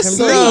different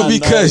No,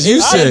 because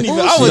you said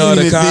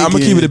I'm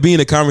gonna keep it to be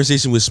in a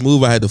conversation with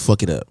Smooth. I had to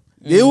fuck it up.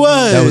 It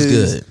was. That was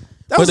good.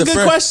 That was a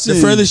good question.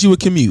 The furthest you would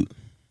commute.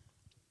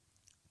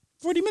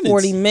 40 minutes.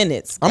 40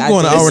 minutes. I'm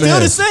going an hour and a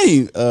half. It's still the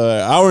same.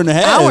 Hour and a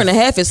half. Hour and a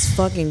half is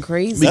fucking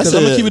crazy. Because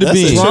I'm gonna keep it a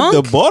bean.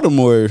 Trip to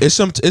Baltimore.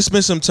 It's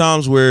been some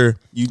times where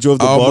you drove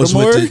to I almost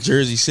Baltimore, went to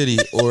Jersey City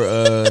or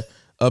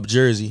up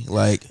Jersey,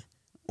 like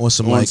on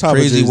some like top of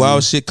crazy Jersey.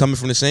 wild shit coming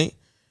from the Saint.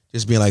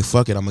 Just being like,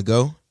 fuck it, I'm gonna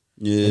go.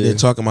 Yeah. And then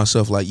talking to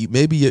myself like,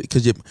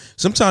 because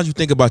sometimes you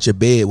think about your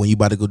bed when you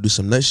about to go do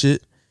some nut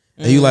shit,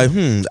 and you like,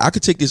 I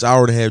could take this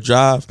hour and a half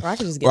drive,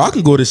 Or I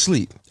can go to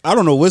sleep. I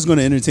don't know what's going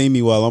to entertain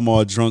me while I'm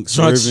all drunk,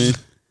 swerving,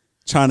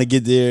 trying to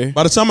get there.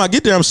 By the time I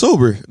get there, I'm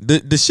sober.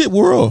 The shit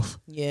wore off.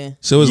 Yeah.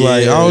 So it's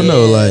like, I don't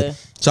know, like.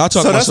 So I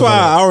talk. So that's why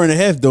an hour and a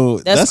half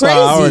don't. That's why an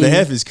hour and a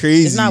half is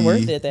crazy. It's not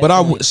worth it. At that but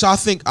point. I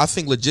think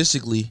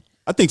logistically,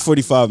 I think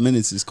 45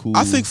 minutes is cool.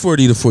 I think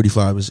 40 to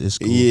 45 is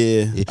cool.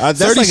 Yeah.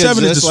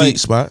 37 is the sweet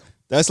spot.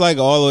 That's like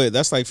all the way.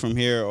 That's like from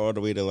here all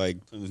the way to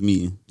like Plymouth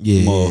Meeting.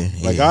 Yeah, Mall.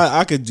 yeah. Like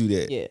I could do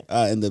that. Yeah.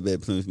 I end up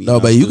at Plymouth Meeting. No,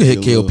 but you can hit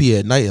KOP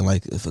at night in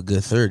like a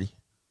good 30.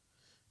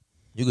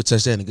 You could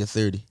touch that in a good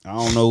 30. I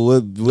don't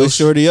know what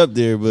shorty up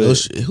there, but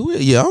I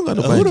don't got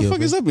nobody. who the fuck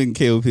is up in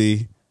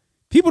KOP?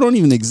 People don't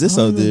even exist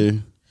out there.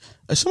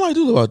 Somebody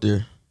do live out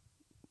there.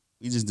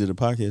 We just did a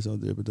podcast out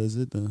there, but that's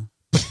it though.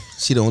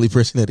 She the only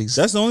person that exists.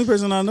 That's the only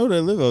person I know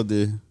that live out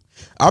there.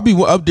 I'll be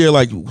up there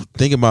like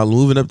thinking about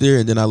moving up there,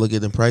 and then I look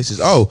at the prices.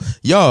 Oh,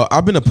 y'all,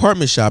 I've been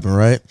apartment shopping,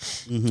 right?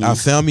 Mm-hmm. I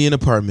found me an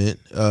apartment.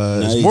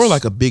 Nice. It's more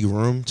like a big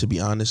room, to be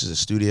honest. It's a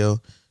studio.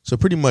 So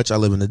pretty much I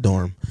live in a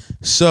dorm.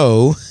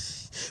 So,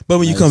 but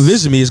when you come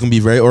visit me, it's going to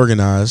be very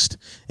organized.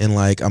 And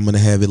like, I'm going to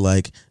have it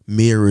like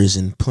mirrors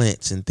and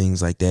plants and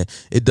things like that.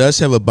 It does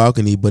have a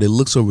balcony, but it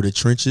looks over the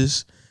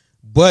trenches.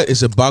 But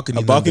it's a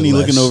balcony. A balcony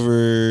looking over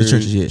the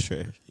trenches, yeah.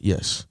 Trash.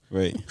 Yes.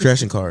 Right.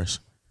 Trash and cars.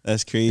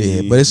 That's crazy.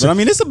 Yeah, but I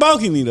mean, it's a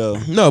balcony though.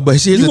 No, but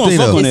here's You the gonna thing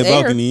fuck though. on that It's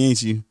air. balcony,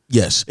 ain't you?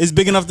 Yes. It's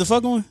big enough to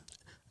fuck on.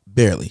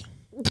 Barely.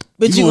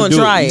 But you gonna do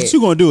try it. it.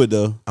 You gonna do it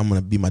though. I'm going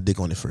to beat my dick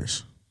on it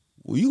first.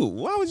 Well,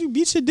 why would you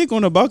beat your dick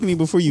on a balcony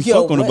before you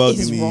fuck on a What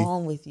balcony? is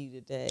wrong with you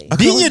today?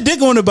 Beating your dick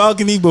on the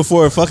balcony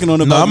before fucking on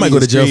the No, I balcony. might go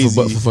to is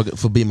jail crazy.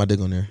 for beating my dick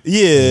on there.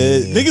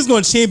 Yeah, niggas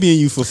gonna champion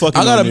you for fucking.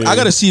 I on there.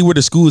 gotta see where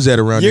the school's at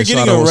around You're there.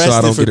 getting so I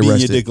arrested don't for get beating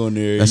arrested. your dick on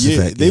there. That's a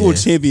fact. They will yeah.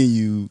 champion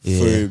you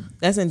for.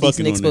 That's indecent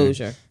fucking on there.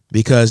 exposure.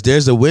 Because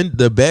there's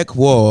the back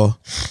wall,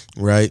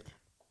 right?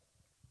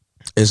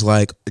 It's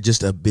like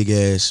just a big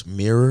ass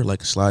mirror,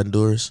 like sliding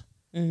doors.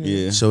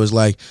 Yeah. So it's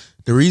like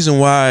the reason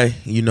why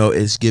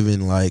it's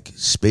given like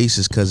space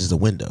is because it's a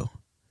window.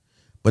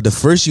 But the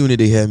first unit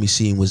they had me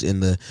seeing was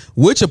in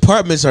which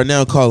apartments are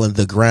now calling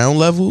the ground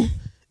level.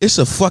 It's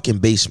a fucking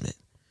basement.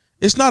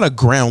 It's not a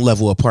ground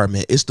level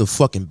apartment. It's the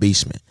fucking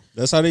basement.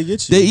 That's how they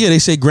get you. They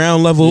say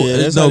ground level. Yeah,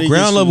 that's how they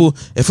ground get level.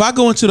 If I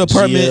go into the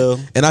apartment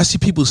GL. and I see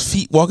people's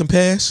feet walking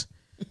past,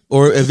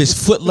 or if it's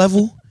foot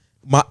level,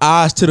 my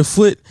eyes to the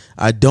foot,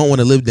 I don't want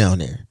to live down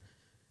there.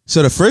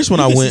 So the first one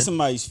You I can went, see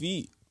somebody's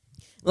feet.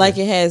 Like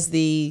it has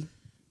the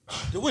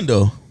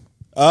window.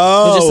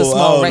 It's just a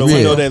small the rectangle.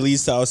 window that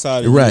leads to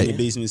outside, and Right. in the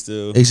basement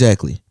still.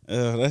 Exactly.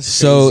 That's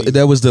So crazy.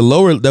 that was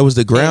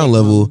the ground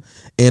level,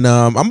 and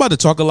I'm about to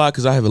talk a lot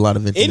because I have a lot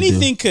of venting to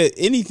do.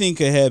 anything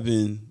could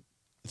happen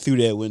through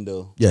that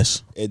window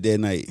Yes, at that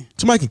night.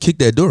 somebody can kick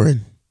that door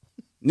in.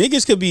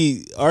 Niggas could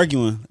be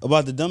arguing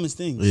about the dumbest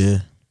things. Yeah,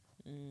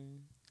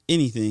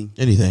 Anything.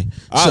 anything.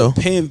 I'm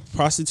paying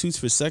prostitutes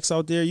for sex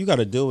out there. You got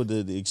to deal with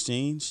the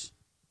exchange.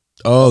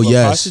 Oh of a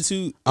yes.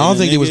 prostitute I don't and a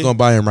think they was nigga. gonna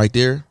buy him right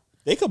there,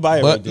 They could buy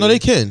it, but right there. no, they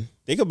can.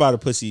 They could buy the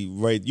pussy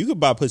right. You could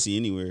buy pussy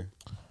anywhere.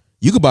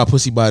 You could buy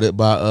pussy by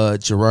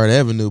Girard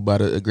Avenue by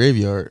the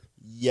graveyard.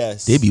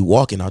 Yes, They be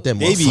walking out that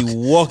They motherfucker. be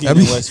walking I in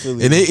mean, West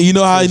Philly, and you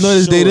know how I for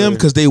notice they them sure.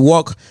 because they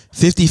walk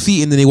 50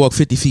 feet and then they walk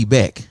 50 feet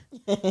back.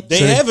 They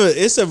have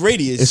it's a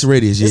radius. It's a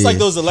radius. It's yeah. like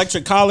those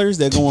electric collars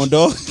that go on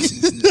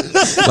dogs.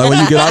 Like when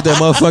you get out that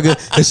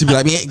motherfucker, it should be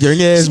like, man, turn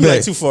your ass Be like,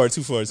 back. too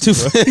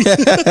far.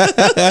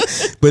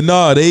 But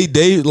no,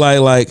 they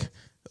like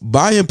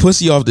buying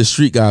pussy off the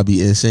street gotta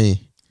be insane.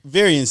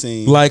 Very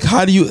insane. Like,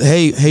 how do you?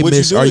 Hey, Would you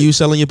miss, do are it? you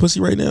selling your pussy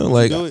right now?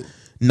 Like, do it?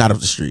 not off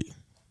the street.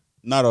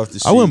 Not off the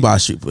street. I wouldn't buy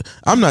street.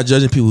 I'm not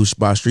judging people who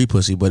buy street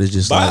pussy, but it's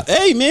just like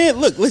Hey man,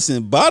 look,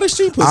 listen. Buy the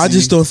street pussy. I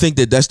just don't think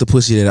that's the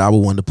pussy that I would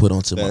want to put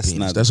onto my That's penis.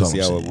 not the That's all I'm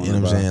pussy I saying. would You wanna know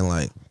what I'm buy. saying?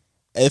 Like,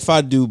 If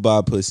I do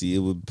buy pussy, it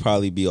would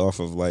probably be off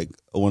of like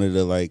one of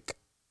the like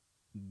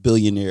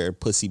billionaire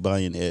pussy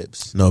buying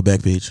apps. no,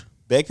 back page.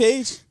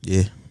 Backpage?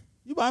 Yeah,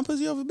 You buying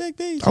pussy off of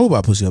Backpage? I would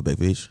buy pussy off back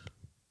page.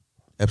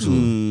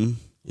 Absolutely. Hmm.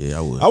 Yeah,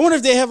 I would. I wonder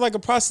if they have like a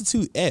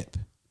prostitute app.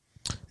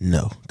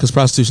 No, because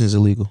prostitution is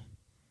illegal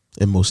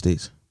in most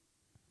states.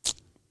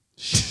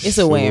 It's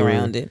a way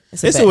around it.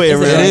 It's a way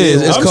around It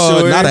is. It's I'm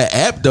called sure. not an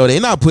app though. They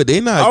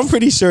not. I'm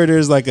pretty sure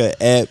there's like an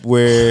app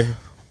where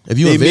If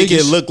you they in make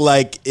Vegas, it look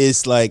like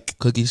it's like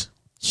cookies.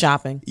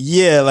 shopping.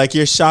 like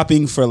you're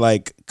shopping for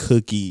like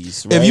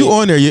cookies. Right? If you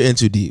on there, you're in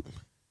too deep.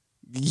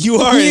 You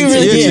are You into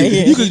really- it.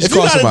 yeah. You could just If you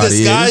call gotta somebody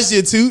disguise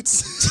your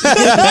toots,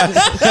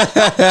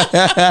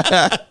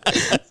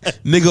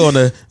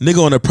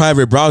 nigga on a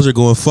private browser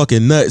going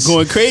fucking nuts,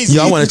 going crazy.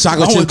 Yo, I want a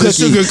chocolate chip the cookie.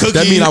 sugar cookie.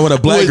 That mean I want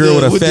a black girl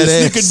with a fat the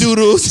ass.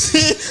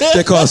 snickerdoodles.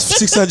 That costs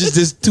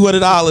 $600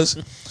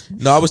 $200.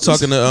 No, I was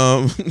talking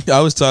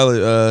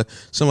to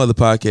some other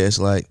podcast.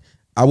 Like,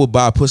 I would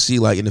buy pussy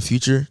like in the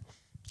future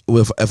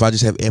if I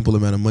just have ample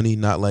amount of money,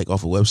 not like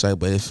off a website,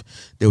 but if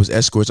there was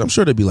escorts, I'm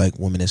sure there'd be like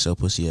women that sell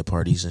pussy at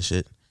parties and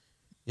shit.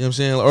 You know what I'm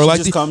saying? Or She like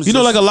just comes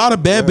like a lot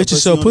of bad her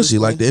bitches sell on pussy.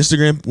 display? Like the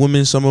Instagram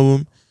women, some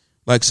of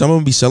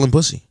them be selling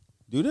pussy.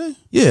 Do they?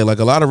 Yeah, like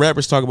a lot of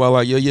rappers talk about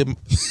like, yo, your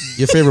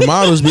favorite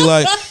models be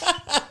like,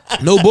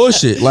 no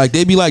bullshit. Like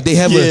they be like, they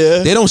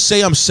they don't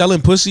say I'm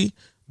selling pussy,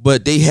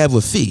 but they have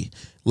a fee.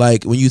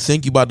 Like when you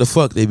think you about to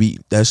fuck, they be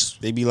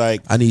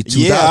like, I need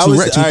 2,000.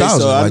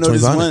 So I like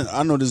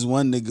know this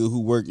one nigga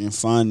who worked in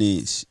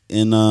finance,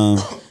 and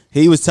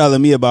he was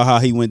telling me about how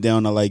he went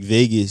down to like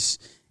Vegas,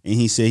 and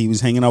he said he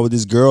was hanging out with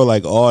this girl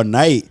like all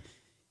night,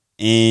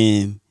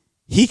 and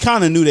he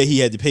kind of knew that he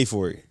had to pay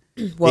for it.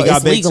 Well,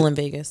 it's legal in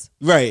Vegas,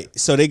 right?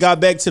 So they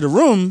got back to the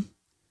room,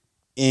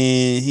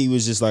 and he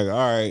was just like, "All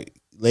right,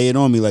 lay it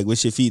on me. Like,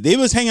 what's your feet?" They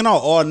was hanging out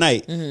all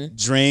night,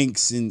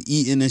 drinks and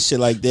eating and shit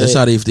like that. That's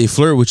how they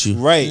flirt with you,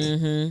 right?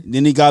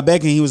 Then he got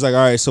back and he was like, "All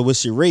right, so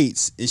what's your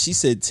rates?" And she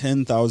said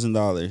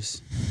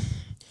 $10,000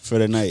 for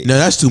the night. No,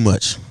 that's too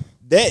much.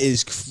 That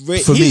is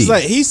crazy. For me.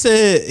 Like, he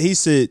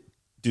said,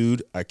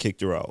 dude, I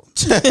kicked her out.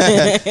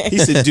 He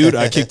said, dude,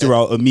 I kicked her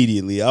out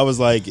immediately. I was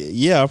like,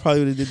 yeah, I probably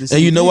would have did the same.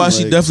 And you know thing. why like,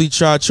 she definitely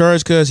tried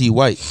charge? Cause he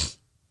white.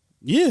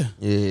 Yeah.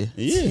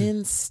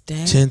 10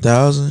 stacks.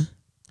 10,000.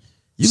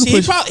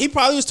 He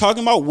probably was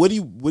talking about what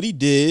he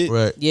did.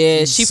 Right.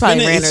 Yeah, she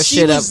probably ran her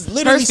shit up.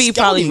 Her fee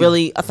probably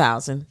really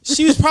 1,000.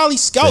 She was probably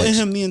scouting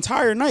him the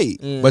entire night.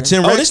 Yeah. But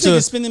 10 Oh, racks this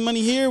nigga spending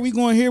money here. We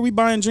going here. We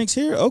buying drinks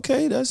here.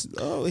 Okay, that's.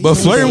 Oh, but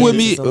flirting with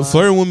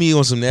a me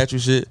on some natural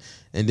shit,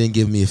 and then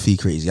give me a fee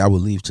crazy, I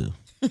would leave too.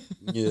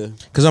 Yeah,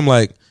 because I'm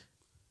like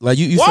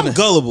you. Well, I'm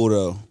gullible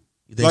though.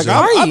 You think Like so?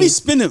 I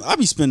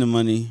be spending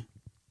money.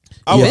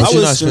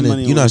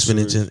 You're not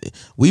spending 10.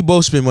 We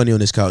both spend money on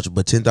this couch,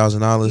 but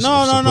 $10,000. No.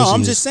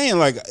 I'm just saying,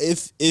 like,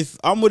 if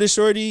I'm with a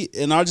shorty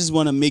and I just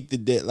want to make the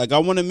debt, like I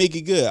want to make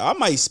it good, I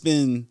might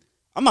spend.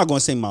 I'm not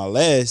gonna say my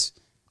last.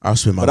 I'll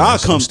spend my. But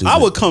last. I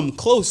would come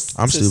close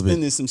to stupid.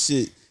 spending some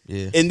shit.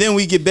 Yeah. And then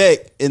we get back,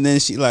 and then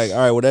she like, all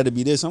right, well that'll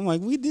be this. I'm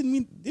like,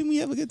 didn't we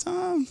have a good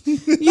time? You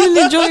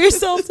didn't enjoy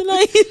yourself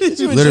tonight?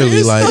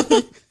 Literally,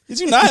 like. Did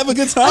you not have a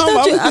good time?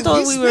 I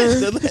thought we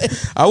were.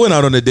 I went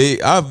out on a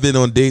date. I've been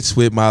on dates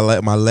with my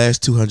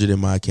last 200 in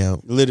my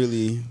account.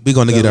 Literally, we're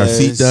gonna get our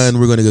feet done.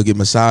 We're gonna go get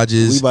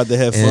massages. We about to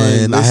have fun.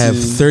 And I have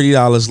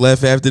 $30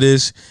 left after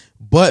this.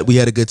 But we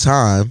had a good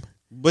time.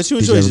 But you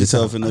enjoyed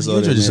yourself in this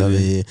order.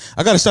 Yeah.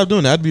 I gotta stop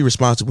doing that. I'd be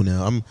responsible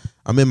now.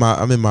 I'm in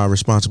my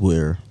responsible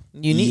era.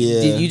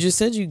 You just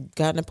said you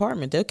got an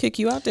apartment. They'll kick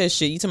you out that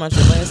shit. You talking about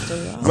your last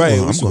 $30? Right.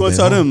 I'm going to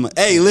tell them,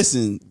 hey,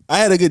 listen, I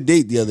had a good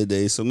date the other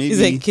day, so maybe.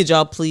 He's like, could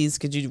y'all please,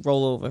 could you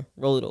roll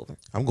it over?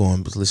 I'm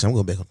going back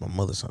up to my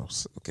mother's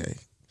house. Okay.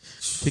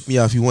 Pick me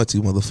out if you want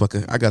to,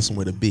 motherfucker. I got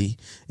somewhere to be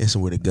and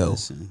somewhere to go.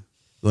 Listen.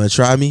 You want to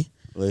try me?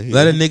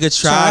 Let a nigga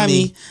try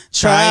me.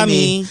 Try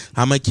me.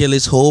 I'ma kill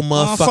his whole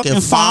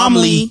motherfucking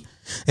family.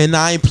 And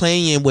I ain't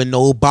playing with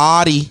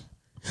nobody.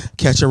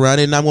 Catch a run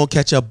and I'm gonna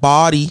catch a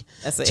body.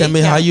 Tell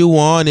me how you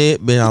want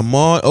it, man. I'm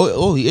on.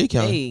 Oh, he 8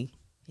 count. Hey,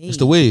 it's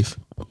the wave.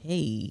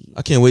 Hey,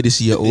 I can't wait to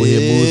see your old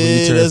head moves when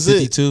you turn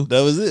 52.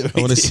 That was it. Right?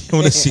 I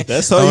want to see.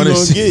 That's all you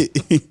gonna get.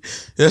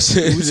 That's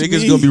it.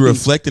 Niggas gonna be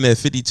reflecting at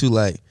 52.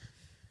 Like,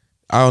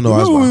 I don't know.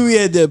 Remember when we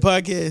had that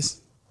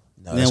podcast?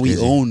 No, now we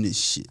crazy. own this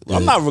shit. Yeah.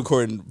 I'm not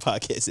recording the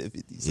podcast at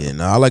 50. So. Yeah,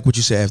 no, I like what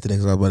you said after that.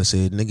 Cause I was about to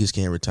say niggas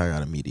can't retire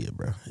out of media,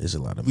 bro. There's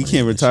a lot of. We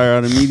can't retire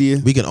out of media.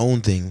 We can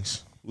own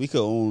things. We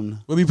could own.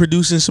 We'll be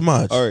producing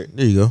Samaj. All right,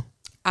 there you go.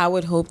 I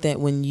would hope that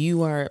when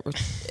you are.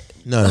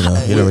 No.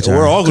 You're never retired.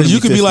 We're all going to. You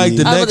could be like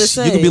the next.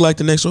 You could be like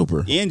the next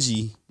Oprah.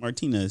 Angie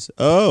Martinez.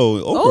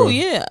 Oh, Oprah. Oh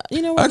yeah.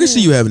 You know what? I can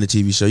see you having a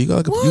TV show. You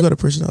got a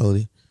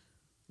personality.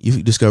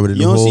 You discovered a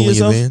new hole in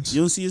your vans.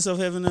 You don't see yourself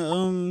having a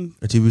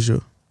TV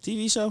show.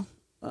 TV show.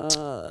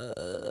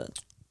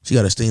 She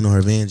got a stain on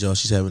her van, y'all.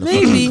 She's having a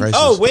Maybe. fucking crisis.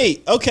 Oh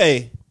wait.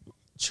 Okay.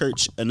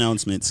 Church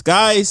announcements,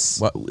 guys.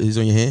 What is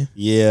on your hand?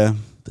 Yeah.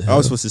 I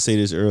was supposed to say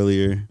this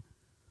earlier.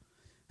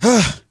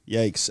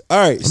 Yikes. All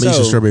right. I made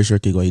some strawberry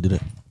shortcake while you did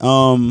it.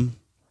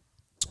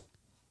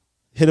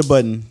 Hit a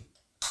button.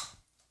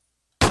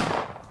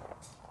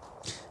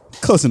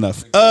 Close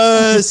enough.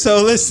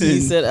 So listen.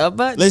 You said a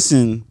button.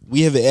 Listen,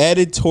 we have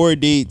added tour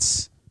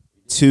dates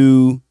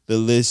to the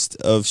list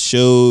of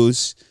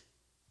shows.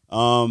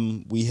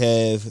 We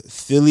have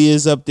Philly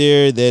is up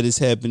there. That is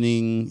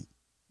happening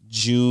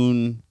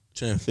June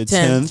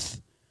 10th.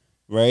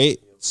 Right?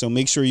 So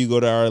make sure you go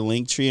to our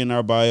link tree in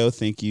our bio.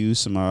 Thank you,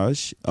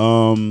 Samaj.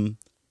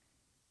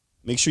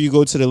 Make sure you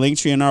go to the link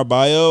tree in our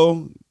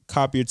bio.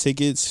 Cop your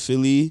tickets,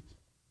 Philly.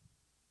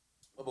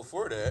 But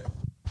before that,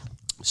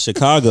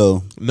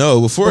 Chicago.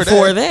 No, before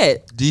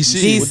that,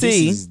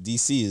 DC.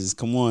 DC is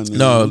come on, man.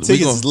 No,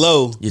 tickets is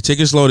low. Your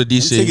tickets low to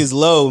DC. Tickets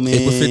low, man.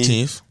 April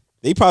 15th.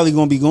 They probably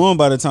gonna be going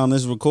by the time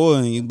this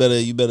recording. You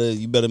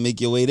better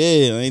make your way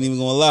there. I ain't even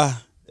gonna lie.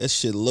 That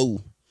shit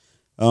low.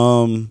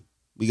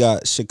 We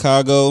got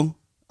Chicago.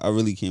 I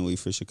really can't wait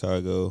for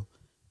Chicago.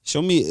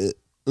 Show me.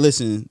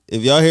 Listen,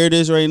 if y'all hear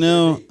this right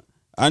now,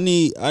 I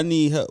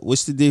need help.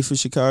 What's the date for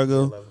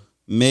Chicago?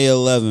 May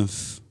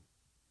 11th.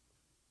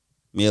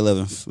 May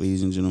 11th,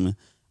 ladies and gentlemen.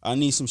 I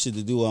need some shit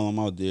to do while I'm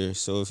out there.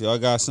 So if y'all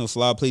got some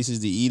fly places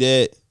to eat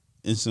at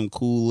and some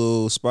cool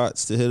little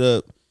spots to hit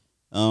up,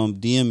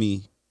 DM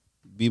me.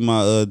 Be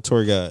my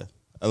tour guide.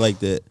 I like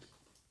that.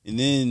 And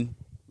then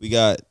we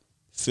got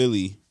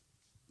Philly,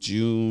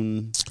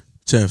 June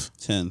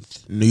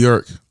 10th. New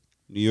York,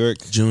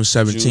 June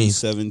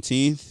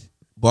 17th.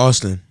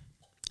 Boston,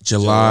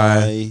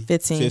 July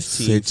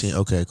 15th.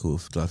 Okay, cool.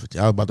 July 15th.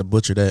 I was about to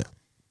butcher that.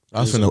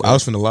 I was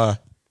finna lie.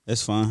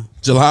 That's fine.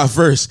 July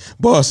 1st,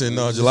 Boston.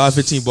 No, July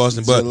 15th,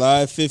 Boston. But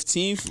July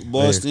 15th,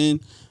 Boston.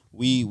 Yeah.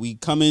 We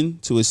coming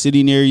to a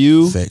city near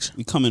you. Facts.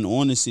 We coming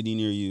on a city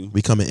near you.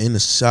 We coming in the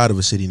side of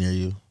a city near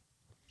you.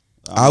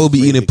 I will be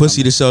eating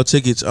pussy to sell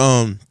tickets.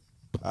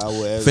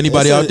 If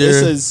anybody out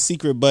there, it's a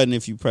secret button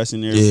if you press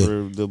in there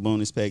for the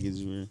bonus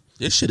package.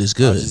 This shit is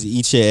good. Just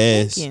eat your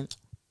ass.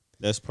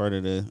 That's part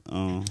of the.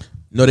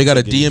 No, they got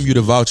to DM you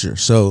the voucher.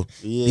 So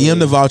DM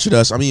the voucher to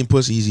us. I'm eating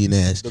pussy, he's eating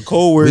ass. The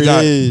code word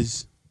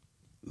is.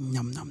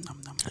 Nom, nom, nom,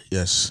 nom.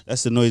 Yes,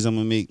 that's the noise I'm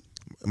gonna make.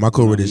 My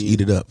code word is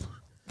eat it up.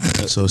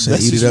 So say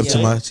eat it up to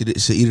my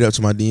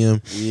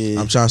DM. Yeah.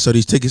 I'm trying to sell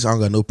these tickets. I don't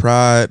got no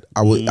pride.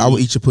 I will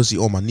eat your pussy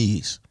on my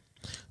knees.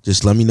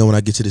 Just let me know when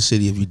I get to the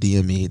city. If you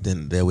DM me,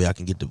 then that way I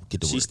can get the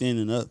She's work.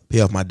 Standing up. Pay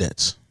off my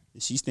debts.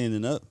 Is she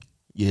standing up?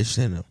 Yeah, she's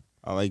standing up.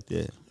 I like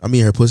that. I'm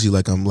eating her pussy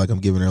like I'm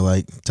giving her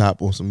like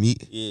top on some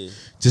meat. Yeah.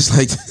 Just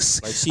like this.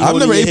 I've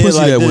never ate pussy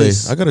like that way.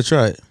 I gotta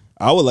try it.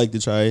 I would like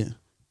to try it.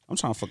 I'm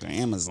trying to fuck on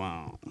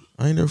Amazon.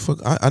 I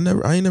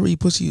ain't never eat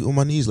pussy on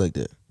my knees like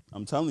that.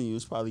 I'm telling you,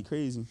 it's probably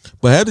crazy.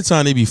 But half the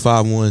time they be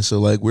 5'1",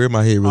 so like where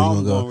my head really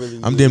gonna go?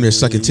 I'm damn near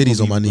sucking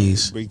titties on my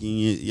knees. Breaking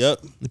it.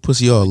 Yep. The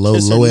pussy all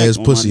low ass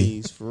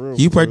pussy. Can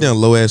you break down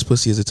low ass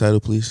pussy as a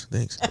title, please?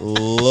 Thanks.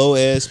 Low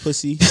ass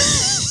pussy.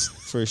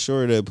 For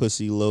sure, that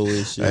pussy low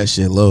as shit. That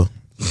shit low.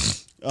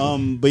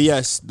 But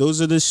yes, those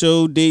are the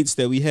show dates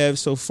that we have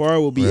so far.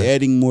 We'll be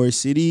adding more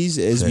cities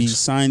as we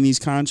sign these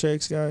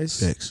contracts, guys.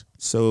 Thanks.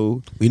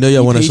 So we know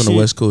y'all want us on the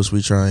West Coast.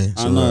 We trying.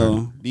 So I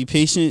know. Be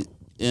patient.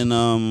 And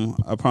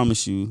I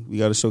promise you, we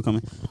got a show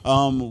coming.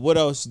 What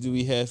else do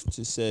we have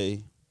to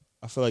say?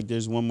 I feel like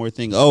there's one more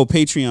thing. Oh,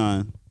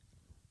 Patreon.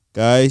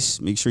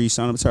 Guys, make sure you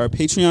sign up to our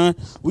Patreon.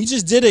 We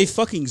just did a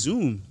fucking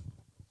Zoom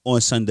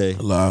on Sunday.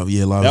 Live.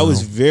 That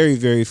was very,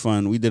 very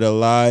fun. We did a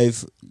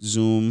live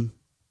Zoom,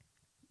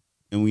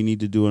 and we need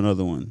to do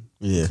another one.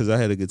 Yeah. Because I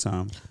had a good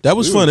time. That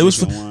was fun. It was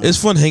fun. It's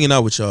fun hanging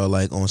out with y'all,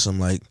 like, on some,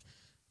 like,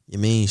 you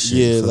mean shit.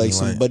 Yeah, like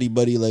some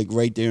buddy, like,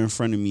 right there in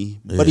front of me.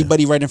 Yeah.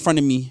 Buddy, right in front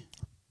of me.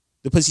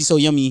 The pussy so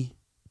yummy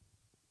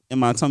in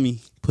my tummy.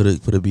 Put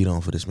a beat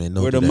on for this, man.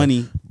 Where the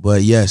money?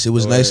 But yes, it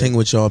was nice hanging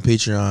with y'all on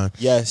Patreon.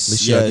 Yes,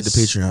 make sure y'all get the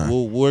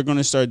Patreon. We're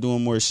gonna start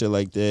doing more shit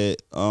like that.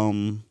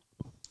 We're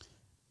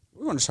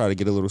gonna try to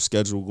get a little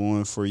schedule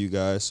going for you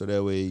guys, so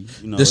that way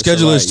the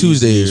schedule is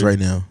Tuesdays right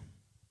now.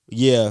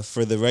 Yeah,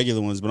 for the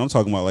regular ones, but I'm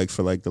talking about like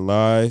for like the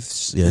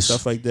lives and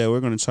stuff like that.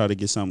 We're gonna try to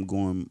get something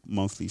going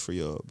monthly for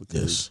y'all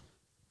because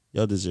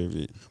y'all deserve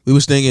it. We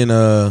was thinking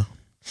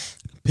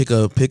pick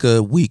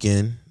a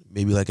weekend.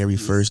 Maybe like every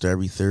first or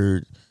every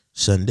third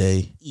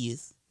Sunday.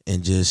 Yes.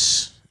 And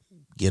just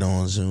get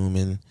on Zoom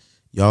and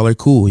y'all are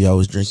cool. Y'all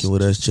was drinking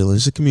with us, chilling.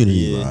 It's a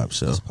community vibe.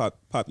 So just pop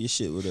your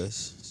shit with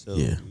us. So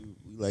we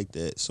like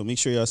that. So make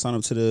sure y'all sign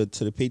up to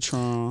the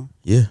Patreon.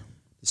 Yeah.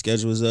 The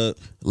schedule is up.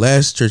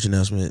 Last church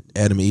announcement,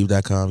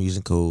 AdamandEve.com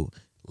using code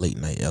late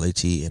night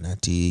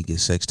LATNIT,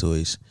 get sex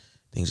toys,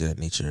 things of that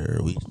nature.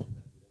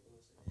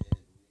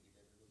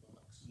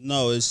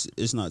 No,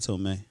 it's not till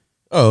May.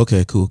 Oh,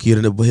 okay, cool. Can you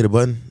hit a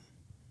button?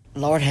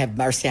 Lord have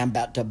mercy, I'm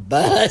about to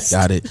bust.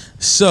 Got it.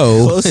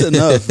 So close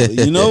enough.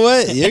 You know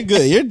what? You're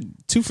good. You're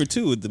 2 for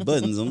 2 with the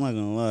buttons. I'm not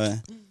gonna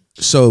lie.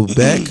 So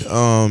back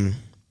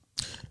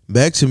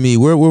to me.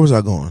 Where was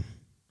I going?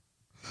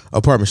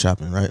 Apartment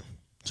shopping, right?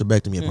 So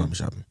back to me, apartment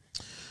shopping.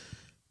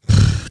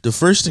 The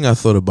first thing I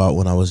thought about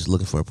when I was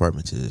looking for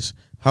apartments is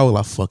how will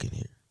I fuck in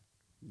here?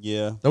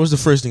 Yeah, that was the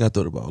first thing I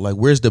thought about. Like,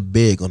 where's the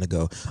bed gonna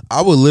go?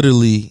 I would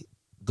literally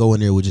go in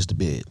there with just the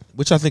bed,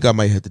 which I think I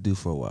might have to do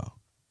for a while.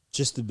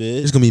 Just the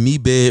bed? It's gonna be me,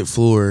 bed,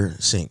 floor,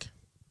 sink.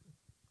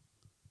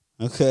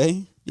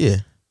 Okay. Yeah.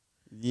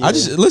 I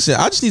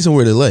just need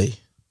somewhere to lay.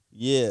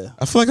 Yeah.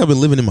 I feel like I've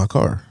been living in my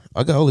car.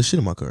 I got all this shit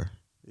in my car.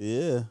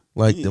 Yeah.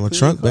 Like my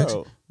trunk back.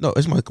 No,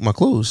 it's my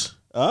clothes.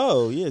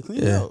 Oh, yeah,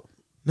 clean it out.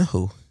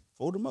 No.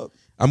 Fold them up.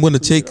 I'm gonna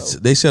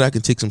they said I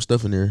can take some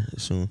stuff in there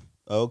soon.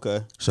 Oh,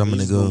 okay. So I'm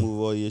gonna go move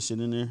all your shit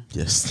in there?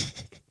 Yes.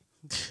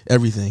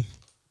 Everything.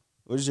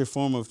 What is your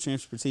form of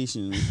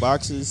transportation?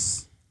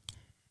 Boxes?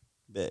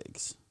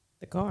 Bags?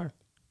 The car.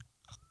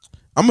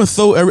 I'm gonna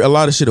throw a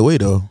lot of shit away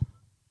though.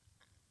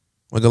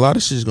 Like a lot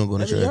of shit is gonna go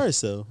in the Have a trash. yard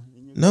sale.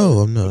 No,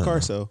 I'm not. A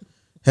car sale.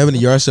 Having a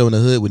yard sale in the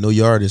hood with no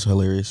yard is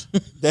hilarious.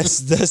 That's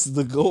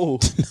the goal.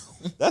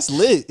 That's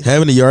lit.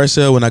 Having a yard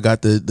sale when I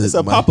got the It's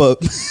a pop up.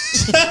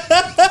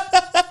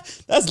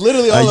 That's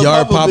literally all A a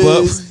yard pop-up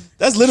pop-up? is.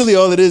 That's literally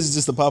all it is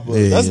just a pop up.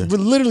 Yeah, That's yeah.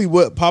 literally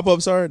what pop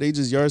ups are. They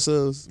just yard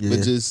sales, Yeah.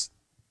 but just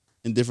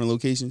in different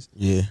locations.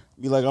 Yeah,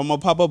 Be like, I'm gonna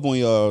pop up on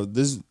y'all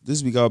this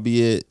week. I'll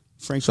be at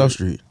Frankfurt. South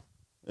Street.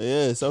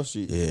 Yeah, South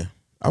Street. Yeah,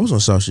 I was on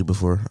South Street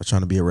before. I was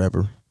trying to be a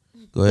rapper.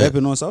 Go ahead.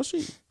 Rapping on South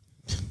Street.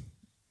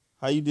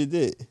 How you did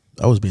that?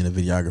 I was being a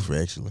videographer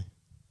actually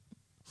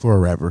for a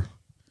rapper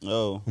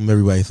Oh, whom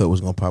everybody thought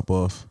was gonna pop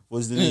off.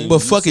 what's the name? But You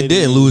fuck say it the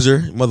didn't, name. loser,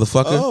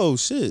 motherfucker. Oh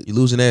shit! You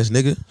losing ass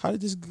nigga. How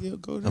did this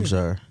go there? I'm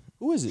sorry.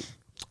 Who is it?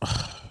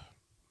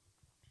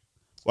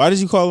 Why did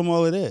you call him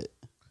all of that?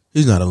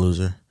 He's not a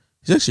loser.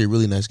 He's actually a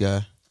really nice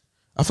guy.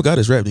 I forgot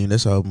his rap name.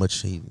 That's how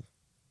much he.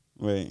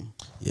 Right.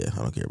 Yeah,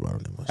 I don't care about him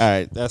that much. All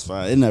right, that's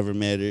fine. It never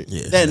mattered.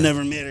 Yeah, that yeah.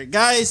 never mattered,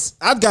 guys.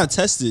 I got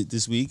tested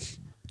this week.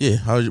 Yeah,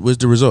 what's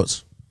the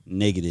results?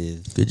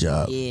 Negative. Good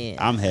job. Yeah.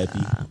 I'm happy.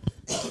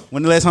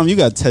 When the last time you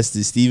got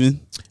tested, Steven?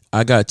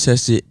 I got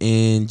tested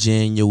in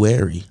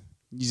January.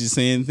 You just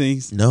saying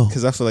things? No.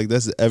 Because I feel like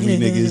that's every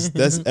nigga's.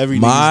 That's every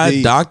My nigga's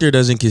date. doctor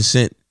doesn't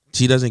consent.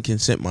 She doesn't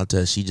consent my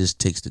test. She just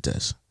takes the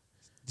test.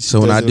 She So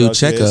when does I it do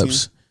without you checkups,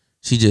 asking?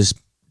 she just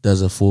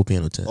does a full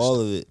panel test. All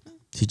of it.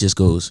 She just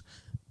goes,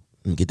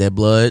 get that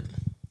blood,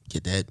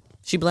 get that.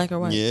 She black or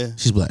white? Yeah.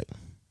 She's black.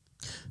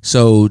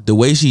 So the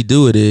way she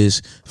do it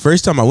is,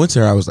 first time I went to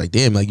her, I was like,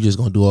 damn, like you just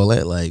gonna do all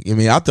that? Like, I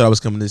mean, I thought I was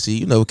coming to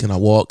see, can I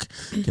walk?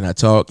 Can I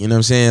talk? You know what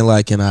I'm saying?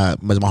 Like, is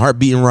my heart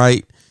beating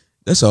right?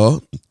 That's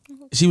all.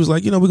 She was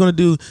like, we're gonna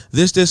do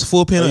this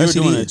full panel You were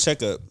STD. doing a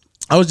checkup.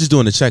 I was just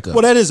doing a checkup.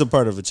 Well, that is a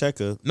part of a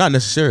checkup. Not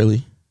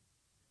necessarily.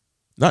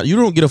 You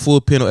don't get a full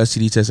panel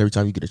STD test every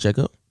time you get a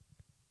checkup.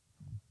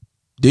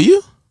 Do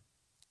you?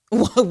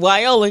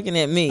 Why y'all looking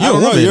at me? I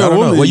don't know. Woman. You're I a don't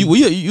know. woman. Well,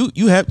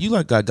 you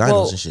like got gynos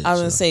Well, and shit. I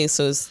was gonna so. say,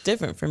 so it's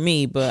different for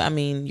me, but I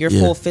mean, your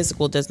Yeah. full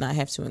physical does not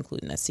have to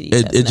include an STD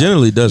test. It No.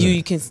 generally doesn't.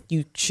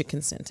 You should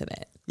consent to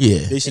that.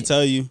 Yeah. They should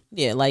tell you.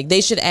 Yeah, like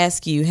they should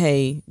ask you,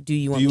 hey, do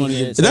you want you me wanna to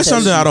get get tested? That's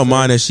something I don't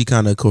mind that she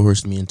kind of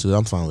coerced me into.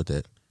 I'm fine with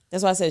that.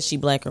 That's why I said she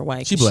black or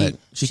white. She 'cause black.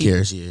 She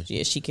cares, yeah.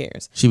 Yeah, she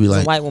cares. She be 'Cause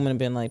like- a white woman have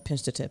been like,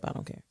 pinch the tip. I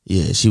don't care.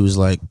 Yeah, she was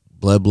like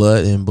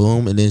blood, and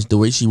boom, and then the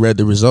way she read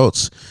the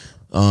results,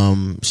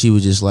 she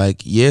was just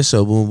like, yeah,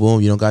 so boom,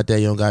 boom, you don't got that,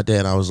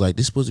 and I was like,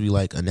 this is supposed to be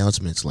like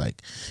announcements,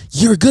 like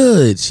you're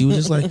good. She was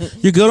just like,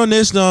 you're good on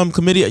this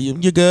committee,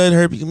 you're good,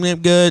 Herbie, you're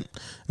good.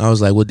 And I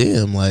was like, well,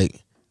 damn,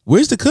 like,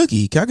 where's the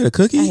cookie? Can I get a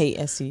cookie? I hate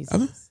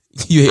STDs.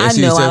 You hate I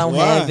STD know I test? don't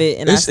Why? have it,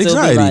 and It's I still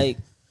anxiety. be like,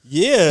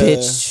 Yeah.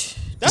 bitch,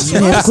 That's you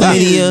what have I'm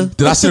saying. chlamydia.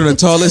 Did I sit on the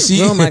toilet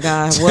seat? Oh my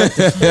god, what?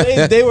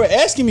 The They were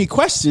asking me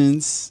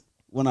questions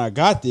when I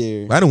got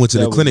there. I done went to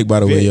the That was clinic, by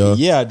the way, very- y'all.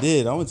 Yeah, I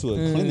did. I went to a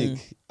clinic.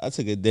 I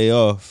took a day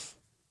off,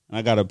 and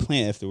I got a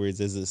plant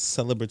afterwards as a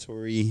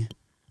celebratory.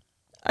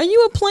 Are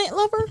you a plant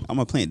lover? I'm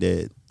a plant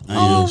dad. I am.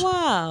 Oh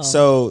wow.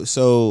 So,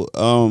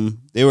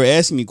 they were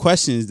asking me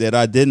questions that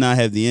I did not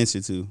have the answer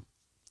to.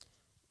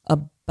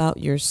 About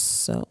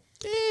yourself.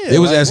 Yeah, They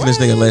was like, asking this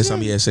why nigga is last that?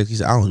 time he had sex. He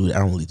said, I don't do that. I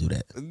don't really do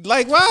that.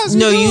 Like, why is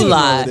No, he you doing all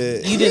lied.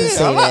 that? You didn't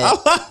say I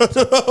that. lied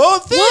the whole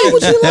thing. Why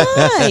would you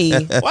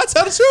lie? Why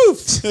tell the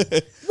truth?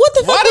 What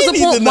the Why fuck they was the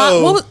need point? to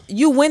know? What was,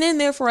 you went in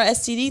there for a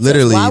STD test.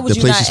 Literally, Why would the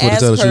you place not you're supposed to ask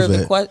tell the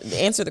her truth at.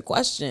 answer the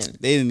question?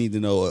 They didn't need to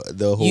know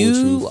the whole You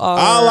truth. are-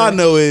 All I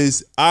know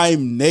is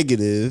I'm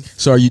negative.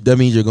 So that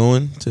means you're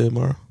going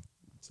tomorrow?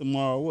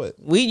 Tomorrow, what?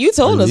 You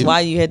told us you?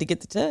 why you had to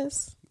get the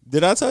test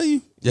Did I tell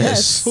you?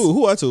 Yes.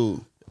 Who I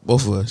told?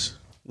 Both of us.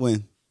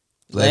 When?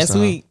 last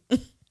time. week.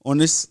 On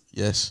this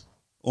Yes.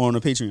 or on the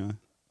Patreon?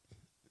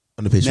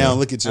 On the Patreon. Now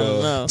look at I don't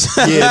y'all. know.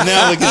 Yeah,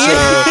 now look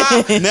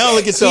at y'all. Now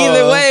look at y'all.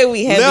 Either way,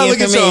 we have now the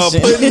look at y'all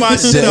information. putting my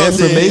shit The out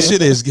information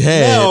there. is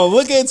had. Now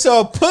look at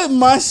y'all putting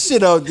my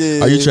shit out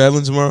there. Are you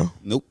traveling tomorrow?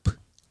 Nope.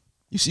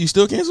 You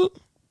still canceled?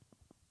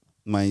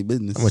 Mind your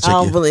business. I'm gonna check I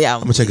don't you. believe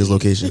I'm gonna check his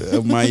location.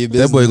 Mind your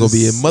business. That boy gonna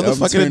be in I'm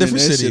motherfucking turning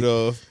different that city. shit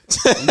off.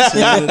 I'm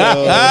turning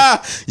it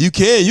off. You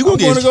can. You gonna I'm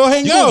get. going to go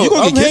hang out. You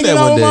gonna I'm get hanging kidnapped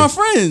out one with day. my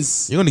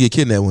friends. You're gonna get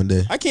kidnapped one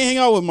day. I can't hang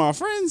out with my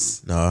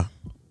friends. Nah.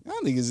 Y'all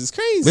niggas is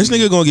crazy. This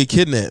nigga gonna get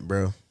kidnapped,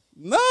 bro.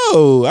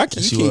 No,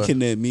 Yes, you you can't are.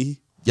 kidnap me.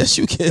 Yes,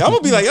 you can. I'm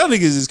gonna be like, y'all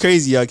niggas is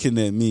crazy. Y'all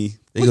kidnap me.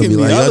 They Look gonna at be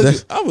me. like, I yo,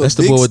 look- I'm a that's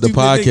the big, boy with the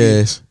stupid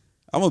nigga. podcast.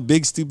 I'm a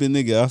big stupid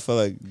nigga. I feel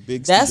like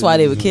big. That's stupid why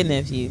they nigga. would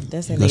kidnap you.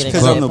 That's that That's nigga that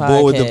because got I'm that the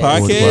boy with the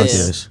Boy with the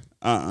podcast?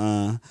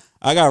 podcast.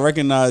 I got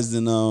recognized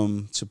in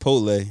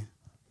Chipotle.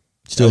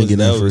 Still ain't getting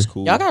that free. was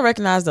cool. Y'all got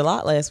recognized a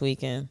lot last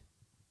weekend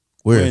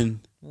Where?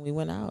 When? when we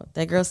went out.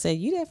 That girl said,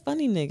 "You that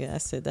funny nigga." I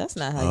said, "That's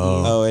not how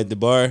Oh, at the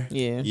bar.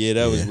 you." Yeah. Yeah,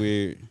 that was Yeah.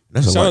 weird.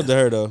 That's a Shout lot. out to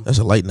her though. That's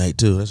a light night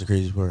too. That's the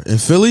crazy part. In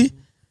Philly,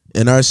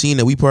 in our scene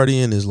that we party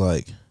in is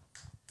like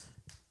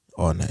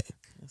all night.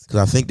 Because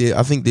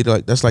I think they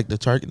like that's like the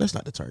target. That's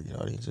not the target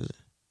audience, is it?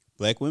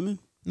 Black women.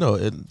 No,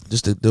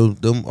 just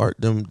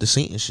the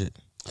Saint and shit.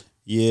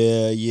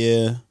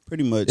 Yeah,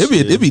 pretty much.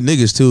 It'd be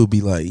niggas too.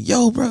 Be like,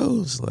 yo,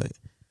 bro. It's like,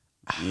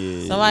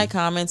 yeah. Somebody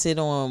commented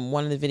on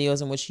one of the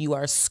videos in which you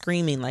are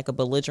screaming like a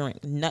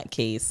belligerent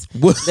nutcase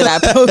What? that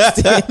I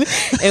posted.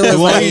 It was The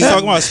one like, you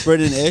talking about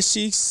spreading ass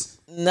cheeks?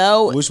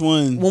 no. Which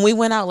one? When we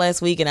went out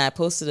last week and I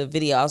posted a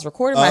video, I was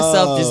recording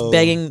myself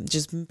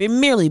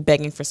merely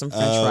begging for some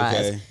French fries.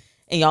 Okay.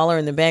 And y'all are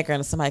in the background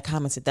and somebody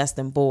commented, that's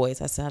them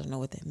boys. I said, I don't know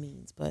what that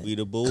means, but We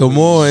the boys. come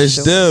on,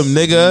 it's them,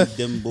 nigga.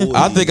 Them boys.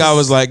 I think I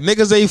was like,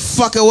 niggas ain't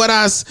fucking with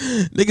us.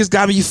 Niggas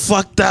got me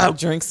fucked up.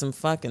 drink some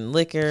fucking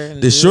liquor.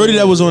 The shorty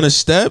that was on the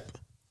step,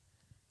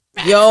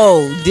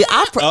 Yo,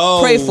 I Oh.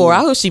 pray for her.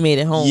 I hope she made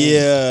it home.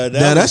 Yeah,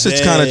 that's the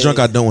kind of drunk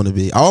I don't want to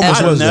be. I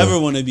almost I was. never though.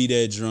 want to be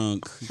that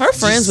drunk. Her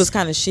friends was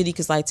kind of shitty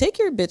because, like, take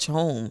your bitch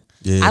home.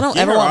 Yeah. I don't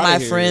Get ever her want outta my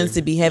here. friends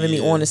to be having me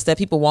Yeah. on the step.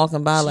 People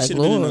walking by She like,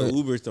 should've been in Lord. an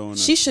Uber throwing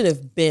She up. should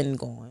have been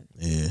gone.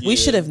 Yeah. We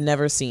should have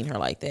never seen her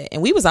like that.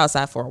 And we was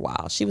outside for a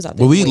while. She was out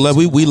there. But we way left.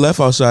 too We long. left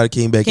outside.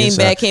 Came back. Came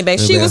inside. back.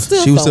 She was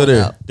still. She was still throwing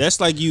there. up.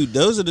 That's like you.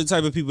 Those are the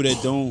type of people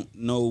that don't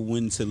know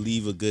when to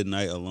leave a good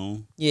night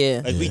alone.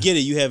 Yeah. Like we get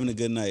it. You having a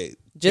good night.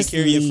 Just Take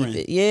care of your leave friend.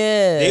 it.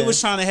 Yeah. They was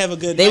trying to have a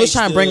good. They night was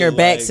trying to bring her still,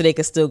 back like, so they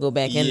could still go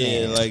back in yeah,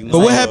 there. like. But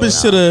what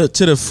happens to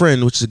the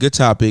friend, which is a good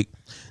topic,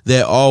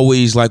 that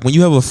always like when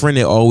you have a friend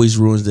that always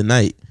ruins the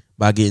night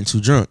by getting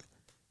too drunk.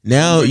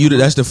 Now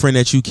that's the friend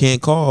that you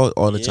can't call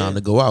all the time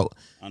to go out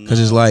because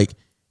it's like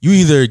you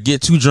either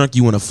get too drunk,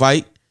 you want to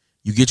fight.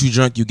 You get too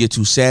drunk, you get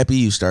too sappy,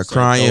 you start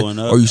crying,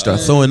 or you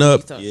start throwing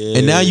up,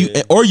 and now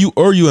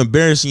you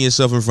embarrassing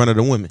yourself in front of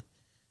the women.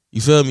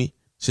 You feel me?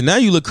 So now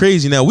you look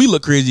crazy. Now we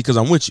look crazy because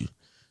I'm with you.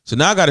 So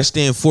now I got to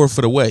stand 4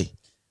 foot away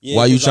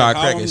while you try to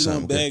crack at something. How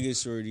am I gonna bag it,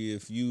 shorty,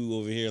 if you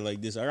over here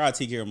like this? I gotta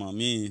take care of my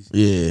man.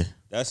 Yeah,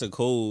 That's a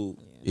code.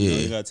 Yeah.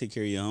 You gotta take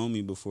care of your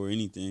homie before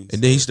anything.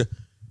 and then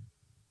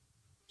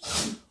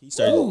He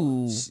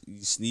started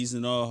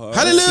sneezing all hard.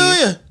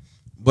 hallelujah.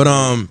 But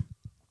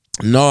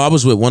no, I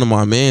was with one of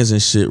my mans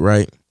and shit,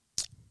 right?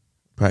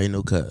 Probably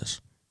no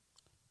cuz.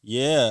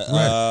 Yeah. Right.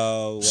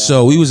 Wow.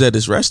 So we was at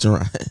this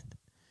restaurant,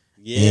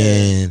 Yeah.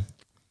 and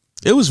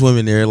it was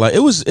women there. Like it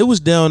was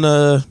down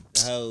The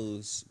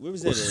house. Where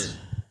was that at?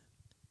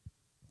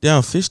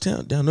 down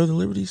Fishtown, down Northern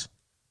Liberties.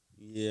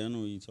 Yeah, I know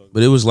what you're talking about.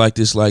 But it was like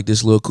this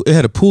little. It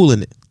had a pool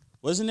in it.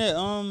 Wasn't that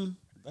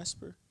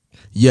Vesper?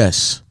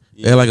 Yes,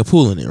 it had like a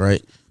pool in it,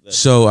 right?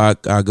 So I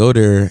go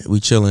there, we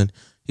chilling.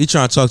 He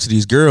trying to talk to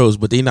these girls,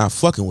 but they not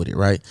fucking with it,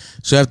 right?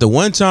 So after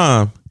one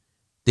time,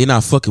 they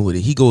not fucking with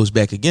it. He goes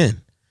back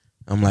again.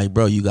 I'm like,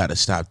 bro, you gotta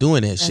stop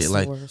doing that shit. the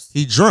Like worst.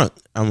 he drunk.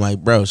 I'm like,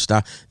 bro,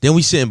 stop. Then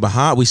we sitting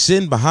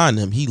behind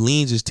him. He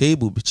leans his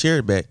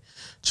chair back,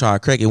 try to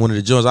crack it. One of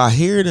the joints. I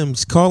hear them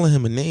calling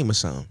him a name or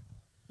something.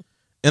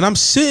 And I'm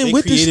sitting They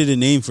with created a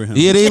name for him.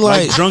 Yeah, they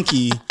like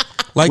drunkie.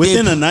 like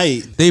within they, a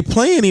night. They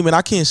playing him, and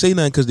I can't say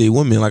nothing because they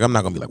women. Like I'm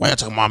not gonna be like, why y'all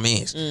talking about my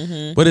mans?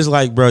 But it's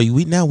like, bro,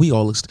 we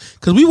all look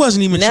because we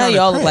wasn't even now trying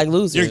y'all to look crack. like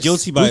losers. You're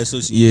guilty by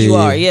association. Yeah, You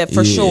are, yeah,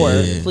 for sure.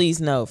 yeah. Please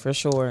no, for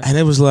sure. And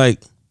it was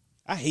like,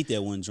 I hate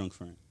that one drunk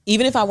friend.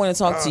 Even if I want to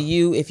talk to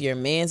you, if your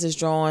man's is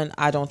drawn,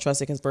 I don't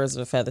trust it because birds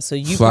of a feather. So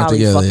you Flock probably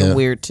together, fucking yeah.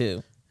 weird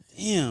too.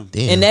 Damn.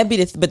 And that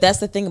be but that's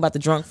the thing about the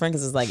drunk friend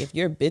because it's like if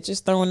your bitch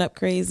is throwing up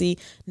crazy,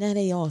 now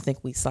they all think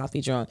we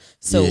sloppy drunk.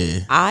 So Yeah.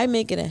 I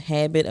make it a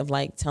habit of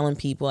like telling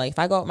people like if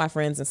I go out with my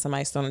friends and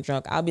somebody's throwing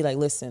drunk, I'll be like,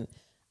 listen,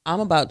 I'm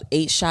about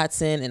 8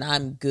 shots in and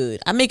I'm good.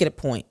 I make it a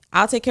point.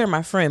 I'll take care of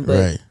my friend, but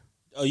right.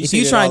 Oh, if say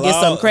you that try out and get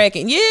loud? something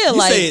cracking, yeah, You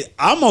like say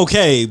I'm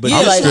okay, but yeah,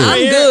 I'm like straight I'm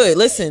here. good.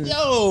 Listen,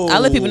 Yo, I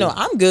let people know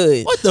I'm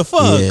good. What the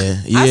fuck?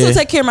 Yeah, I still yeah.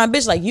 take care of my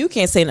bitch. Like you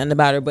can't say nothing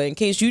about her, but in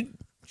case you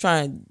try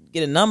and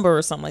get a number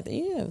or something like that,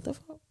 yeah, what the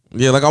fuck?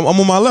 Yeah, like I'm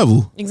on my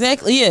level.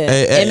 Exactly, yeah.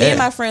 Hey, and me hey. and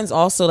my friends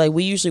also like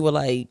we usually would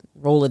like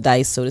roll a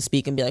dice, so to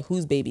speak, and be like,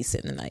 who's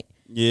babysitting tonight?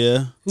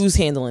 Yeah. Who's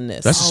handling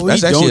this? That's We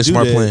actually don't a do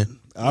smart that. plan.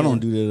 I don't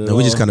do that at No, all.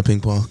 we just kind of ping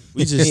pong.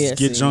 We just Yeah,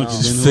 get see, drunk no.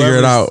 and then Figure it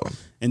whoever's- out.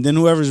 And then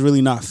whoever's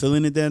really not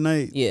feeling it that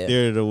night, Yeah.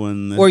 they're the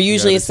one. That or you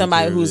usually gotta it's take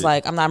somebody care of who's it.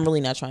 like, I'm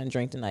really not trying to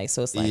drink tonight,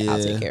 so it's like I'll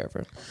Yeah. take care of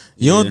her.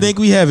 You don't Yeah. think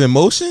we have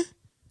emotion?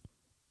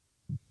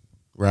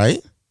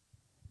 Right?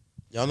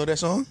 Y'all know that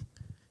song?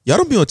 Y'all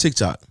don't be on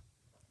TikTok.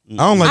 I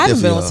don't like I that haven't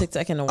for been y'all. on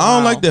TikTok in a while. I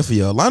don't like that for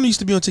y'all. Lionel used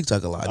to be on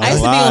TikTok a lot. I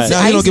used to be Now on. he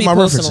I don't used to get be my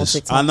posting on references.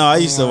 TikTok. I know. I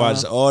used to for a while.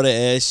 watch all the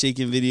ass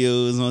shaking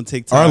videos on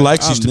TikTok. Our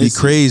likes I used to be miss it.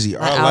 crazy.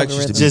 My Our likes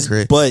used to be Just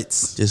crazy.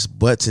 butts, Just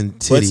butts and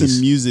titties. butts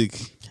and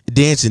music,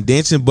 dancing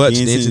butts,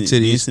 dancing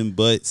titties. dancing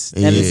butts.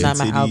 That is Yeah. not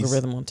my Titties.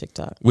 algorithm on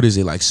TikTok. What is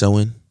it like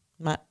sewing?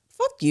 My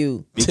fuck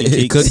you. Baking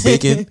cakes. Cook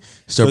bacon,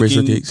 strawberry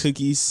Cooking shortcakes.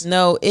 cookies.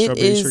 No, it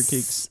Strawberry is.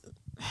 shortcakes.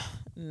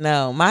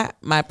 No,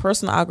 my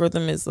personal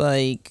algorithm is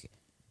like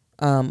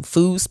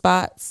food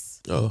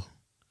spots. Oh,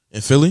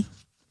 in Philly?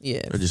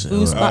 Yeah, Or just-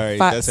 food Alright,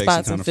 that's actually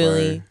spots in kinda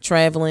Philly, fire.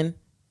 traveling,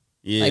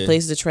 Yeah, like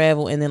places to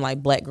travel, and then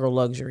like black girl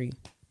luxury.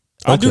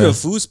 I do Okay. the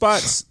food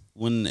spots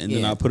and then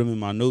Yeah. I put them in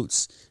my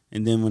notes.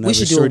 And then whenever We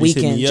should do a shorties hit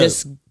weekend. me up,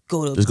 Just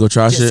go Just go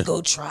try just shit?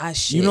 go try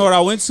shit. you know what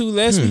I went to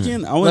last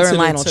weekend? I went Learn to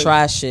Lionel the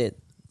try shit.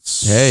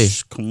 Hey,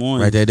 come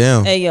on, write that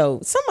down. Hey, yo,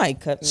 somebody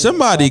cut me.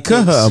 Somebody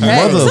cut her a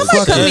Somebody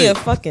motherfucker. cut me a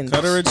fucking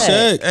cut her a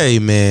check. Hey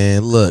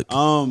man, look.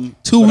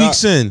 2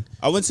 weeks in,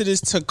 I went to this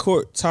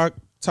taco Takira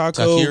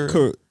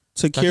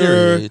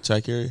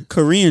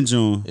Korean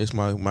joint. It's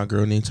my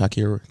girl named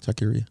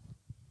Takira.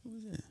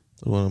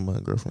 One of my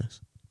girlfriends.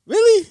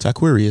 Really?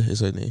 Taquiria is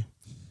her name.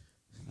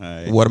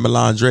 Right.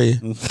 Watermelon Dre.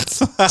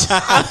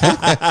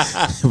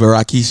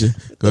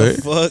 Barakisha. Go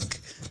ahead. Fuck.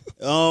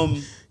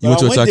 You went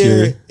to a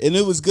taqueria and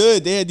it was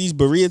good. They had these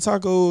burrito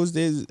tacos.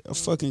 There's a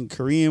fucking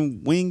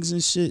Korean wings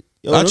and shit.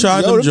 Yo, I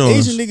tried them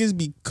joints. Asian niggas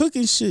be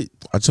cooking shit.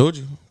 I told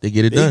you they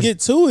get it done. They get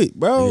to it,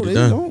 bro. They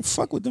done. don't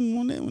fuck with them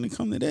on that when it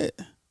come to that.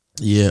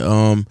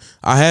 Yeah.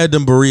 I had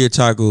them burrito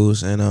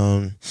tacos and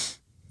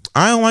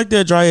I don't like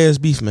that dry ass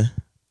beef, man.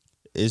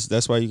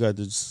 That's why you got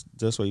the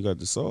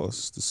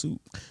sauce, the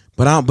soup.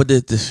 But I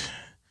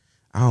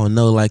don't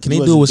know. Like, can they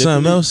do it with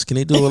something else? Can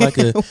they do it like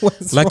a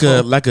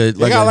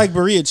They got like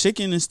burrito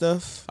chicken and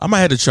stuff. I might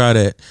have to try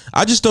that.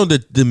 I just know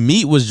that the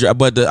meat was dry,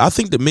 but I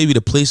think that maybe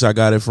the place I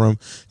got it from,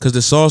 because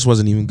the sauce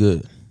wasn't even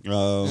good.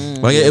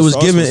 Like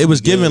it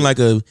was given like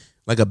a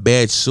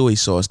bad soy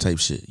sauce type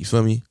shit. You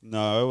feel me?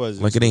 No, it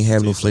wasn't. Like it ain't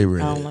have no flavor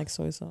in it. I don't like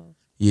soy sauce.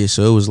 Yeah,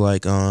 so it was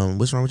like,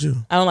 what's wrong with you?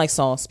 I don't like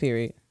sauce.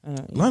 Period.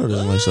 Lionel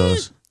doesn't like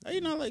sauce. How you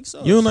not like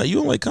sauce? You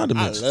don't like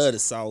condiments. I love the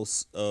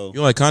sauce. You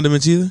don't like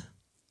condiments either?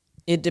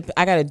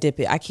 I gotta dip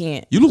it. I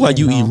can't. You look like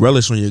you eat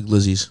relish on your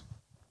glizzies.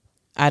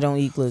 I don't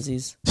eat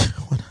glizzies.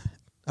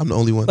 I'm the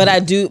only one. But I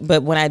do.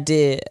 But when I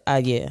did,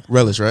 yeah.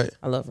 Relish, right?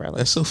 I love relish.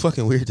 That's so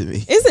fucking weird to me.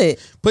 Is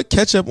it? Put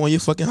ketchup on your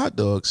fucking hot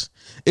dogs.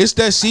 It's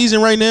that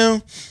season right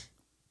now,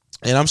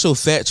 and I'm so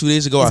fat. 2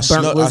 days ago, I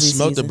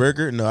smelled the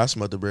burger. No, I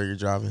smelled the burger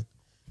driving.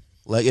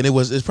 Like, and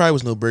it probably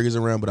was no burgers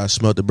around, but I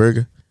smelled the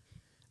burger.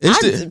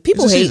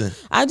 People hate.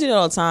 I do it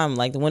all the time.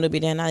 Like the window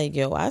be down, I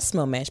go, I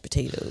smell mashed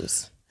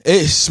potatoes.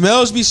 It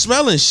smells be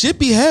smelling. Shit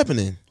be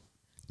happening.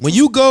 When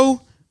you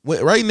go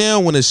right now,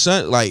 when the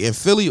sun, like in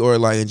Philly or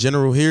like in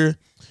general here,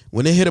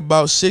 when it hit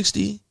about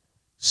 60,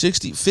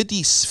 50,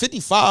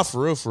 55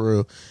 for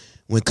real.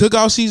 When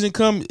cookout season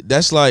come,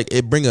 that's like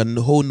it bring a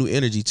whole new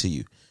energy to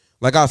you.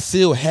 Like I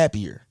feel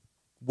happier.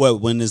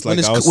 What when it's like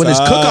outside when it's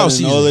cookout and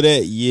season, all of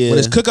that, yeah. When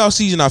it's cookout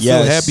season, I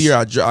feel happier.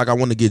 I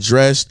want to get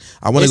dressed.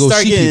 I want to go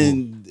see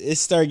people. It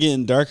start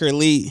getting darker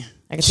late.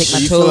 I can take my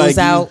toes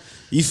out.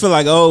 You feel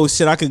like, oh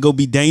shit, I could go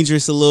be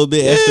dangerous a little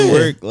bit after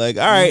work. Like,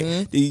 all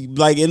right,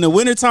 like in the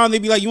wintertime, they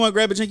be like, you want to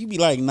grab a drink? You be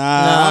like,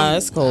 nah,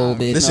 it's cold,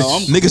 bitch. Listen,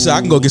 nigga said I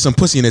can go get some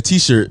pussy in a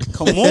t-shirt.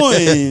 Come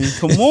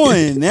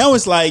on. Now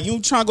it's like you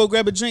trying to go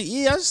grab a drink.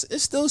 Yeah,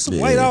 it's still some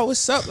white out.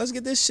 What's up? Let's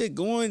get this shit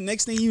going.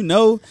 Next thing you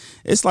know,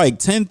 it's like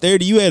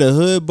 10:30. You at a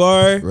hood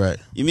bar, right?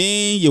 You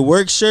mean your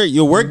work shirt,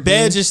 your work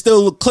badge is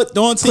still clipped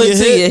onto your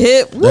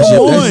hip.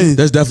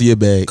 That's definitely your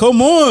bag.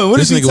 Come on, what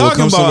is he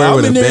talking about?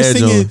 I'm in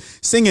there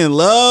singing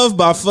 "Love"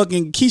 by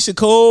fucking Keisha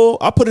Cole.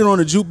 I put it on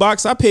the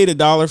jukebox. I paid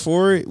 $1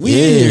 for it. We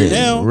in here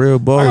now. Real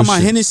boss. I got my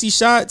Hennessy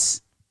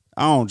shots.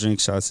 I don't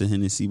drink shots of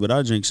Hennessy, but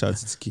I drink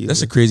shots of tequila.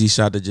 That's a crazy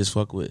shot to just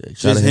fuck with.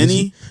 Shot of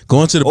Henny.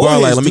 Going to the bar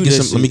like let me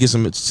get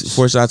some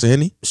 4 shots of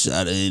Henny.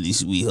 Shot of Henny,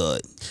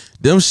 sweetheart.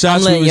 Them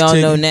shots. I'm letting y'all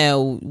know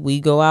now. We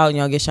go out and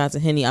y'all get shots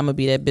of Henny. I'm gonna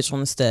be that bitch on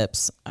the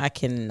steps. I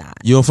cannot.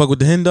 You don't fuck with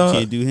the Hen dog?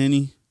 Can't do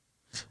Henny.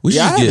 I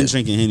haven't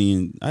drinking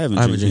Henny. I haven't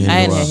drinking Henny. I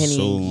hadn't had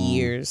Henny in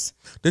years.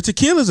 The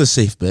tequila's a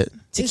safe bet.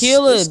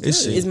 Tequila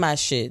is my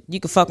shit. You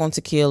can fuck on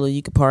tequila.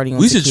 You can party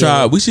on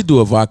tequila. We should do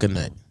a vodka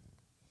night.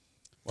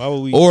 Why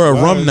would we? Or a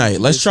rum night.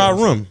 Let's try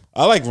rum.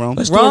 I like rum.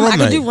 Let's do a rum I can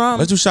night. do rum.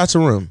 Let's do shots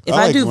of rum. If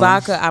I do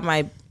vodka, I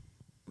might.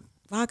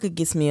 Vodka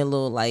gets me a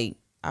little like.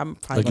 I'm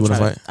probably gonna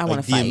try. I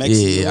want to fight.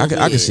 Yeah,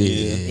 I can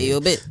see it. A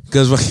little bit.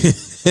 Because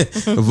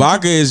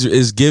vodka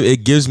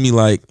it gives me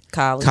like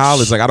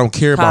college. Like I don't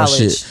care about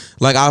shit.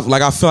 Like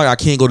I feel like I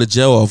can't go to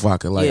jail off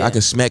vodka. Like I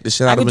can smack the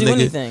shit out of a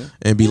nigga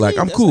and be like,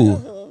 I'm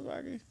cool.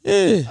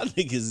 Yeah, I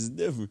think it's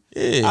different.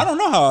 Yeah, I don't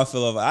know how I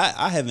feel about it.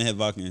 I haven't had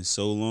vodka in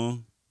so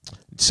long.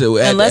 So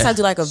unless I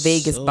do like a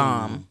Vegas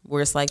bomb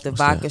where it's like the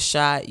vodka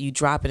shot, you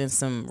drop it in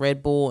some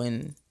Red Bull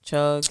and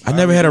chug. I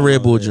never had a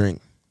Red Bull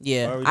drink.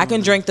 Yeah, I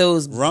can drink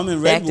those rum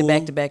and Red Bull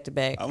back to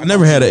back. I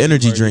never had an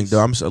energy drink though.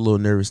 I'm just a little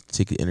nervous to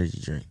take an energy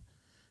drink,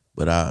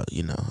 but I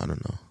don't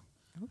know.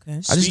 Okay.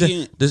 I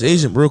just this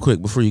Asian real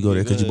quick before you go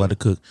there because you about to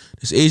cook.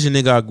 This Asian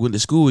nigga I went to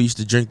school with used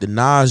to drink the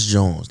Nas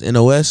Jones, the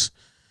NOS.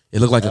 It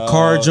looked like a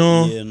car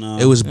Jones. Yeah, no.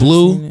 It was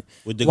blue.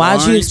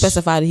 Why'd you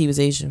specify that he was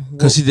Asian?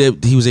 Because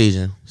he was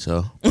Asian.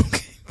 So.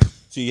 Okay.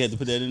 So you had to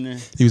put that in there.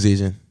 He was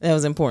Asian. That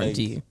was important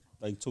to you.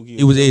 Like Tokyo.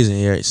 He was Asian,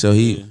 yeah. Right? So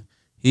he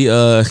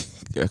yeah,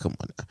 come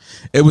on now.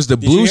 It was the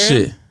blue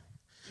shit.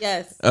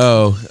 Yes.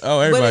 Oh,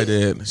 everybody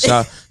did.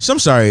 So I'm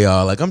sorry,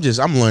 y'all. Like I'm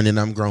learning.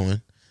 I'm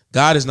growing.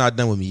 God is not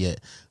done with me yet.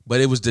 But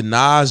it was the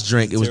Nas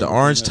drink. It was the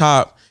orange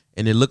top,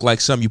 and it looked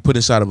like something you put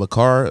inside of a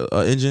car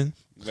engine.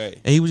 Right.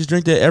 And he would just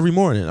drink that every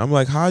morning. I'm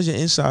like, how's your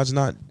insides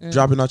not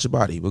dropping out your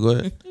body? But go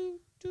ahead.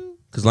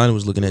 Because Lionel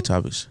was looking at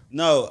topics.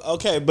 No,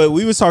 okay, but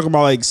we was talking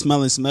about like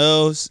smelling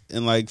smells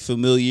and like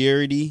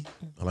familiarity.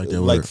 I like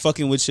that word. Like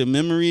fucking with your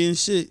memory and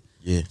shit.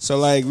 Yeah. So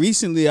like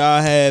recently,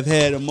 I have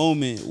had a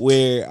moment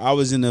where I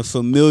was in a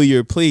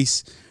familiar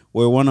place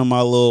where one of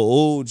my little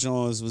old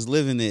Johns was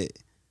living at.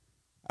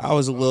 I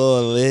was a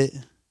little lit,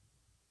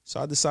 so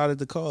I decided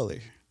to call her.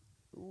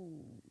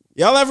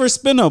 Y'all ever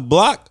spin a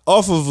block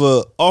off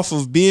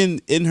of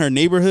being in her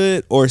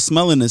neighborhood or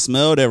smelling the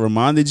smell that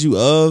reminded you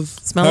of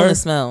Smelling her? the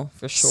smell,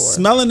 for sure.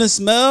 Smelling the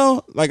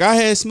smell? Like I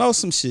had smelled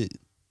some shit.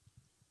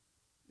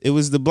 It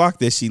was the block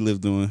that she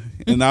lived on.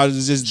 And I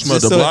was just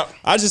Smelled the block?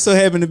 I just so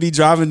happened to be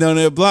driving down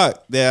that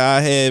block that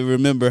I had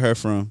remember her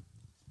from.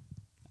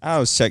 I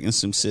was checking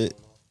some shit.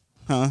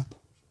 Huh?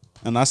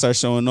 And I started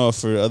showing off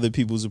for other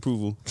people's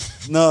approval.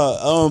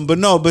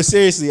 But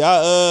seriously,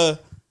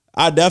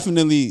 I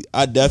definitely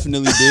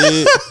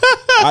did.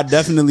 I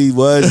definitely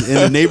was in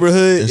the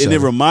neighborhood, and it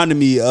reminded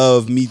me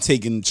of me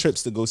taking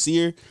trips to go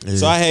see her. Yeah.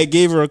 So I had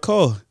gave her a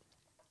call,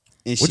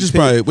 and which is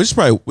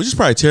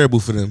probably terrible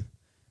for them.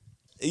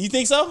 You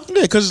think so?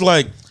 Yeah, because it's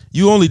like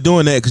you only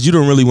doing that because you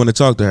don't really want to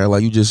talk to her.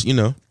 Like you just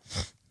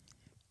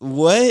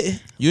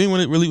what you ain't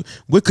want to really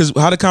because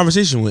how the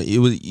conversation went. It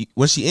was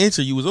when she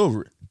answered, you was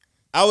over it.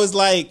 I was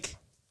like,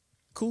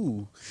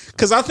 cool.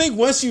 Cause I think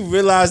once you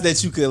realize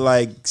that you could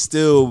like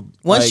still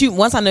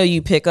once I know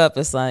you pick up,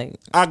 it's like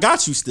I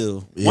got you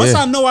still. Yeah. Once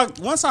I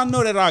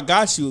know that I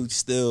got you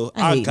still,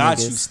 I got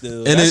you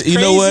still. And you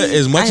know what?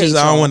 As much as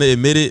I don't want to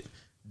admit it,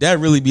 that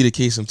really be the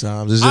case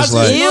sometimes. It's just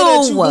like I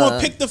know that you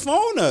gonna pick the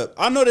phone up.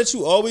 I know that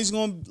you always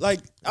gonna like.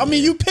 I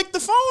mean, you pick the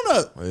phone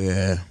up.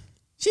 Yeah.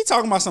 She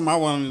talking about something I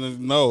wanted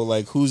to know,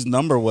 like whose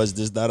number was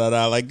this? Da da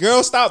da. Like,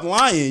 girl, stop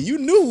lying. You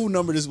knew who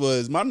number this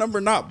was. My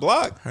number not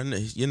blocked.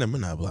 Your number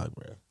not blocked,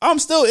 bro. I'm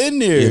still in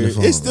there. The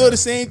phone, it's still the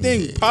same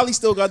thing. Yeah. Probably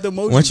still got the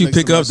emoji. Once you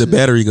pick up, the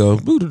battery go. All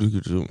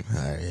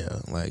right, yeah,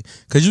 like,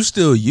 cause you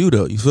still you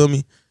though. You feel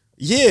me?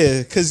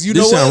 Yeah, cause you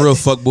this know what? Sound real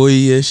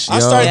fuckboy-ish. I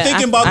started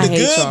thinking about the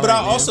good, but I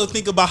also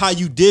think about how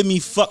you did me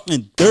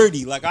fucking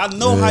dirty. Like I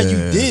know how you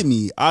did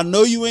me. I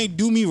know you ain't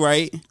do me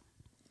right.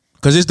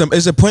 Cause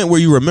it's a point where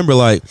you remember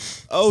like,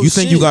 you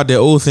think you got that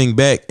old thing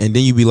back, and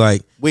then you be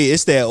like, wait,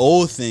 it's that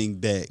old thing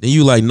back. Then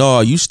you like,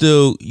 nah, you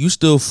still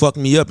fucked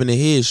me up in the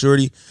head,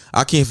 shorty.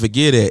 I can't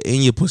forget that.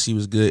 And your pussy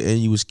was good, and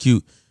you was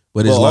cute.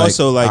 But it's like,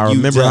 also like I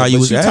remember how you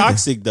was acting.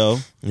 Toxic though.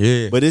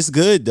 Yeah, but it's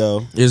good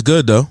though. It's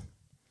good though.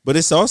 But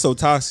it's also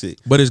toxic.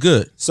 But it's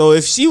good. So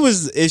if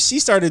she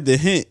started to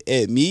hint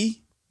at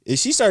me, if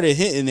she started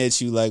hinting at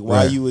you like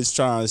while you was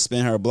trying to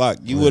spin her block,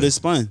 you would have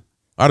spun.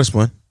 I'd have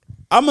spun.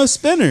 I'm a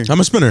spinner. I'm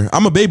a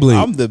Beyblade.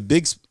 I'm the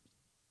big.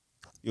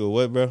 You a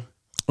what, bro?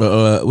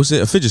 What's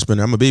it? A fidget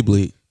spinner. I'm a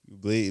Beyblade.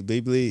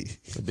 Beyblade.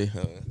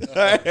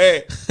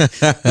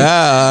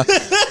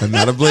 I'm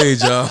not a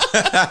blade, y'all.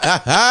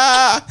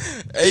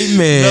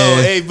 Amen.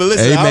 No, hey, but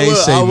listen,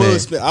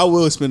 Amen, I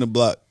will spin a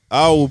block.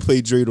 I will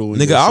play Dreidel.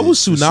 Nigga, I will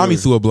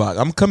tsunami through a block.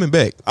 I'm coming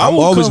back. I'm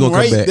always gonna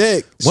come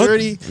back.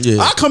 Shorty.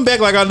 Yeah. I'll come back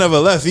like I never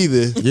left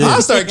either. Yeah.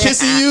 I'll start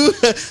kissing you.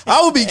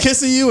 I will be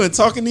kissing you and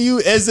talking to you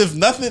as if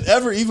nothing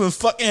ever even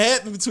fucking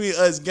happened between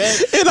us, gang.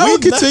 And I will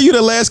continue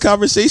the last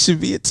conversation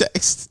via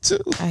text too.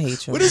 I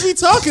hate you. What is we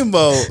talking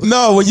about?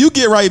 No, when you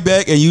get right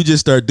back and you just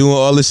start doing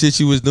all the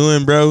shit you was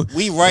doing, bro.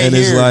 We right and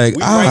here. It's like,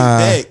 we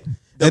right back.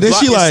 And then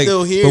she like,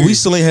 still here. But we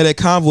still ain't had that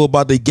convo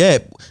about the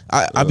gap.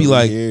 I be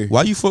like,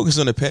 why you focus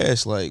on the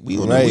past? Like we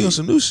on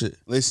some new shit.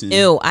 Listen,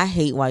 ew, I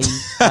hate why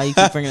you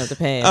keep bringing up the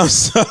past. I'm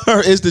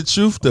sorry, it's the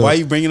truth though. Why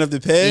you bringing up the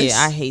past? Yeah,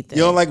 I hate that.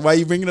 You don't like why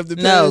you bringing up the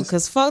past? No,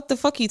 because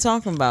fuck you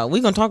talking about.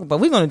 We gonna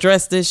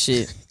address this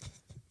shit.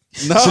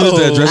 No, I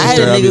had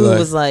a nigga who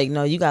was like,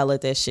 no, you gotta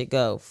let that shit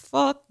go.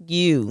 Fuck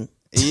you.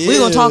 Yeah. We're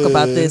gonna talk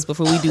about this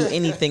before we do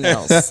anything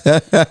else.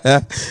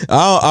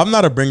 I'm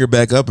not a bringer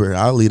back upper.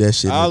 I'll leave that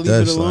shit. I'll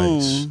leave it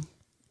alone.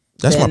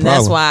 That's my problem.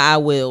 That's why I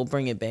will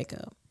bring it back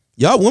up.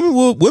 Y'all, women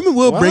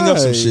will bring up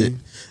some shit.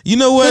 You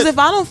know what? Because if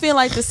I don't feel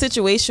like the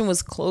situation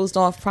was closed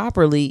off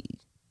properly,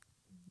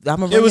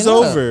 I'm gonna. It was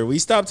over. We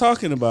stopped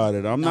talking about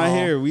it. I'm not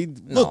here. We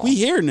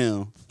here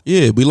now.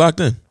 Yeah, we locked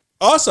in.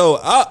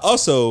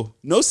 Also,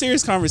 no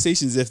serious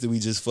conversations after we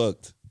just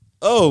fucked.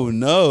 Oh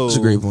no, that's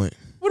a great point.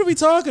 What are we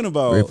talking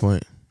about? Great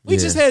point. We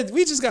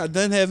just got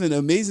done having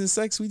amazing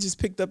sex. We just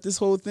picked up this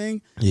whole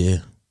thing. Yeah.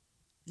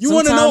 You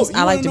want to know?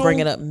 I like to bring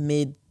it up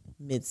mid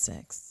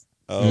sex.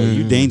 Oh,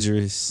 you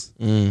dangerous.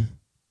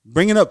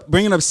 Bringing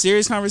up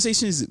serious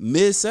conversations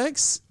mid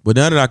sex. But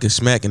now that I can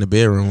smack in the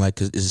bedroom, like,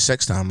 cause it's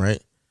sex time,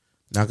 right?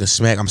 Now I can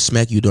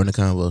smack you during the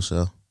convo.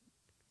 So.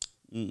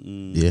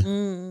 Yeah.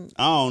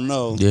 I don't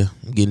know. Yeah,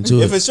 I'm getting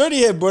to it. If a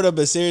shorty had brought up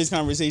a serious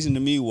conversation to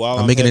me while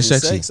I'm making it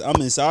sexy, sex, I'm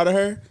inside of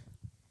her.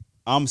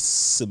 I'm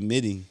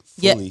submitting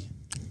fully.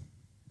 Yeah.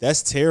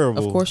 That's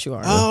terrible. Of course you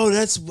are.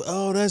 That's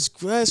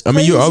crazy. I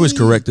mean, you're always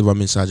correct if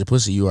I'm inside your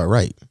pussy. You are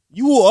right.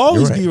 You will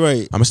always be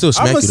right. I'ma still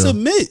smack you though. I'ma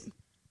submit.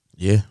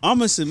 Yeah.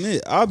 I'ma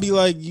submit. I'll be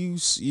like, you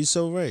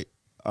so right.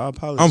 I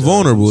apologize. I'm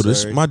vulnerable.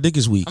 My dick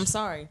is weak. I'm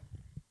sorry.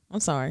 I'm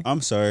sorry.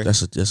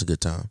 That's a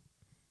good time.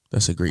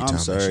 That's a great time. I'm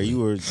sorry. Actually.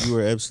 You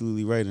were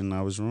absolutely right and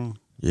I was wrong.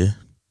 Yeah.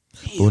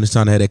 But when it's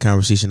time to have that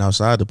conversation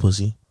outside the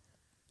pussy,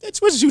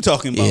 Bitch, what you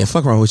talking about? Yeah,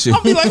 fuck wrong with you.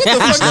 I'll be like, what the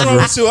fuck is wrong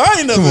with you? I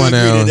ain't never Come on agreed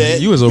now. to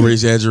that. You was over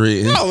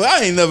exaggerating. No, I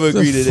ain't never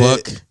agreed to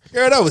fuck? that.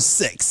 Girl, that was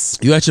sex.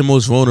 You at your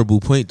most vulnerable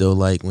point though,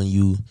 like when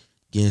you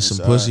getting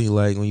some pussy,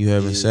 like when you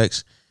having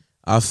sex.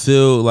 I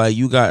feel like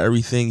you got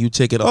everything. You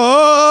take it.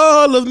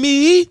 All of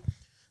me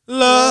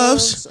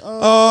loves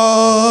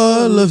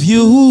all of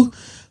you.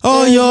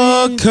 All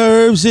your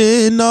curves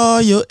and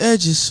all your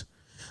edges.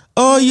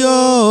 All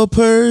your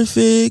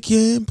perfect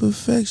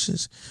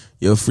imperfections.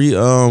 Yo, free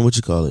what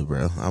you call it,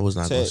 bro? I was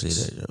not gonna say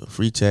that, yo.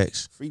 Free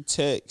text. Free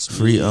text.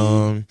 Free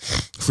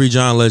free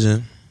John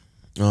Legend.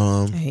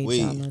 I hate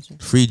John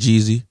Legend. Free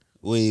Jeezy.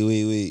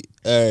 Wait.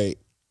 All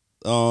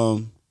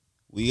right.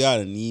 We got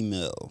an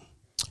email.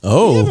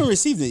 Oh. We haven't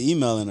received an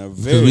email in a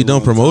very Because we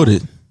don't promote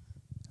it.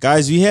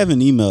 Guys, we have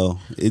an email.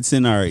 It's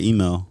in our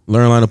email.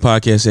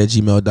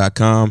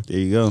 LearnLineOfPodcast@gmail.com. There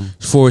you go.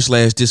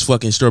 / this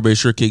fucking strawberry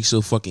shortcake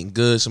so fucking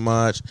good,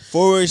 Samaj. /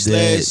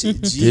 This shit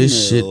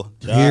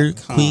here,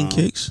 gmail.com. Queen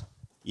Cakes.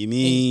 You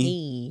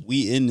mean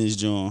we in this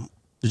joint?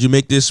 Did you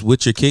make this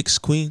with your cakes,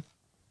 Queen?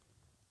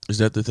 Is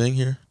that the thing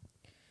here?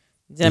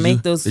 Did I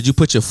make those? Did you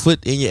put your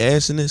foot in your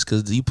ass in this?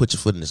 Because you put your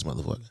foot in this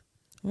motherfucker.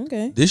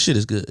 Okay. This shit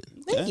is good.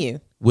 Thank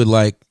you. With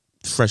like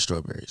fresh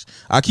strawberries.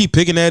 I keep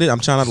picking at it. I'm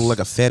trying not to look like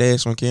a fat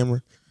ass on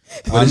camera.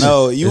 I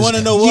know. You want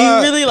to know why?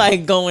 You really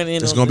like going in.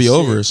 It's on gonna be shit.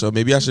 over. So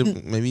maybe I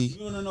should. Maybe.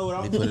 You want to know what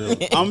I'm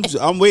doing?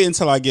 I'm waiting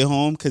until I get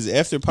home because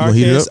after heat it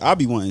podcast, up? I'll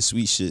be wanting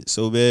sweet shit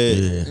so bad.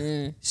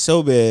 Yeah.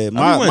 So bad. You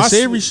want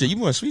savory sweet- shit?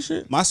 You want sweet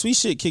shit? My sweet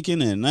shit kick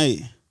in at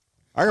night.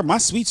 I got my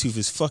sweet tooth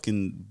is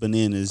fucking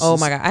bananas. Oh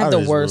It's my god, I have out the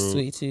of this worst world.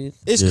 sweet tooth.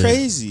 It's Yeah.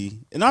 crazy,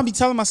 and I'll be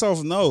telling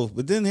myself no,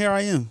 but then here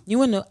I am. You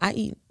wanna know? I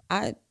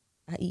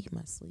eat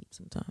my sleep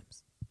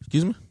sometimes.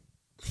 Excuse me.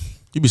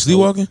 You be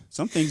sleepwalking?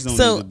 Some things don't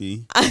So need to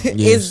be.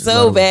 it's a lot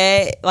so of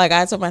bad. Like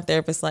I told my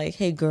therapist, like,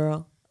 "Hey,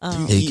 girl,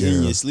 You Hey, eat in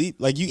girl. your sleep,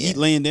 like you eat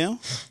laying down.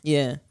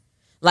 yeah."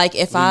 Like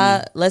if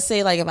let's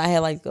say like if I had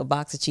like a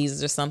box of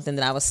cheeses or something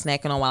that I was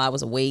snacking on while I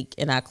was awake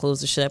and I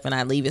close the shit up and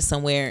I leave it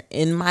somewhere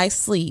in my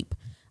sleep,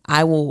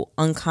 I will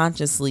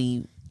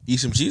unconsciously Eat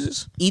some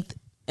cheeses? eat,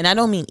 and I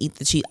don't mean eat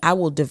the cheese. I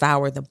will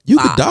devour the You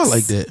box could die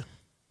like that.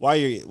 While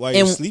you're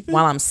and sleeping.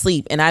 while I'm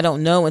asleep, and I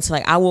don't know until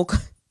like I woke.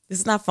 This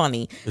is not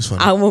funny. It's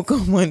funny. I woke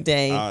up one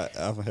day, I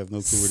have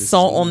no clue where this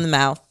salt is on going. the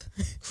mouth.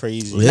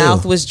 Crazy. Yeah.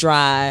 Mouth was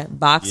dry,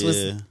 box was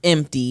Yeah.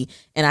 empty,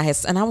 and I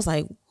was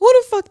like, "Who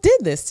the fuck did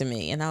this to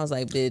me?" And I was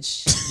like,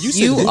 "Bitch, You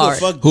said who are the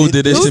fuck Who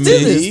did this who to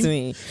did me? this to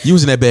me?" You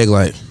was in that bag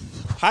like,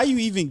 How you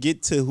even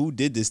get to who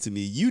did this to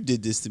me? You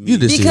did this to me. You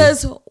did.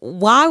 Because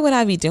why would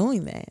I be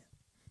doing that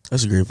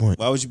that's a great point.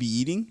 Why would you be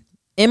eating?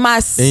 in my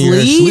And sleep? you're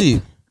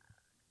asleep.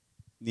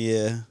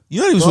 Yeah.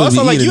 You're not even Well, supposed to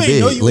also, be like, eating you in ain't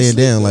know bed, you was laying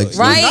asleep, down though. like. You're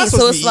Right, not so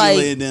supposed to it's be like-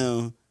 laying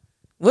down.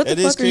 What the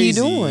That is fuck are you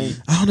crazy. doing?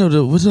 I don't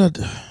know. What's that?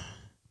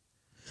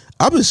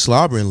 I've been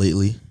slobbering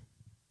lately.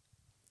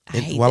 I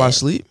hate while I that.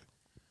 sleep.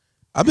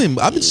 I've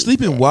been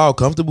sleeping while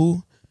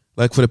comfortable.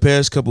 Like for the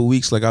past couple of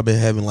weeks, like I've been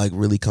having like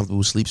really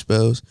comfortable sleep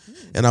spells,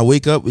 and I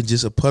wake up with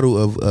just a puddle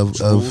of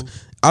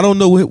I don't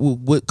know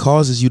what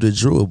causes you to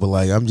drool, but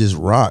like I'm just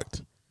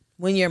rocked.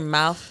 When your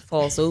mouth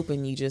falls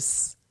open, you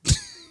just.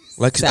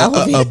 Like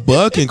Salivate. a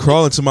bug can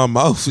crawl into my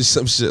mouth or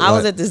some shit. I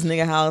was like, at this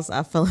nigga house.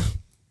 I fell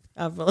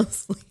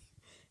asleep,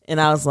 and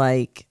I was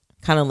like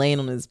kind of laying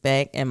on his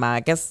back, and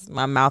I guess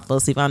my mouth fell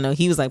asleep. I don't know.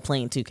 He was like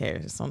playing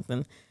 2K or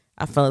something.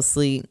 I fell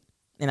asleep,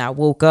 and I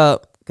woke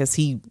up because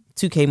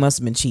 2K must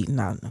have been cheating.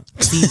 I don't know.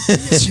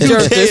 He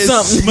jerked or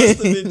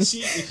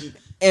something.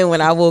 And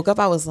when I woke up,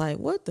 I was like,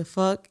 "What the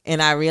fuck?"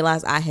 And I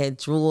realized I had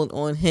drooled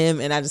on him,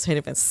 and I just hit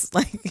him and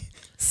like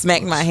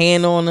smacked my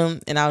hand on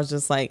him, and I was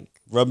just like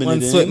Rubbing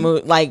one it swift in?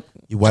 move, like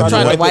You wipe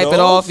trying it to off? wipe it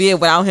off, yeah,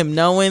 without him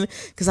knowing,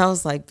 because I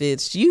was like,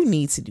 "Bitch, you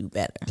need to do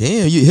better."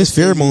 damn, his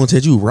pheromones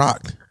had you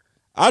rocked.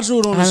 I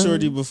drooled on a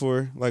shorty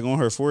before, like on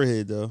her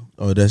forehead though.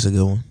 Oh, that's a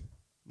good one.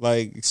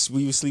 Like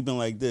we was sleeping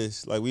like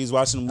this, like we was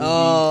watching a movie,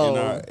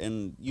 Oh.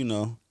 and you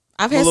know,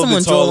 I've a had little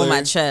someone bit drool on taller.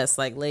 my chest,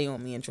 like lay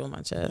on me and drool on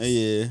my chest.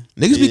 yeah,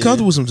 Niggas be Yeah.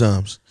 comfortable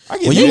sometimes. I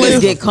get When you very lay-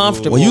 get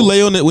comfortable. When you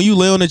lay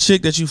on the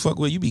chick that you fuck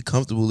with, you be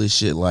comfortable as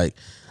shit. Like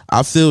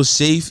I feel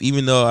safe,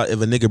 even though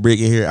if a nigga break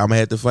in here, I'm gonna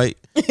have to fight.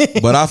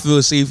 But I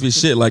feel safe as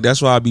shit. Like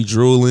that's why I be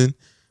drooling.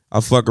 I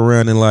fuck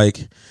around and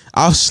like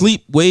I'll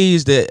sleep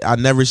ways that I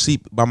never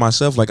sleep by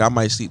myself. Like I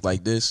might sleep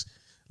like this,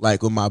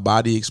 like with my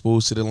body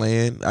exposed to the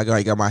land. I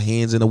got my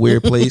hands in a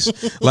weird place.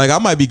 Like I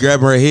might be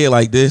grabbing her head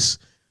like this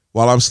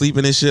while I'm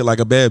sleeping and shit, like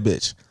a bad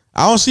bitch.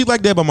 I don't sleep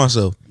like that by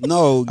myself.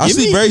 No, I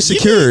sleep very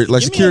secured,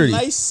 like give security. Me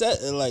a nice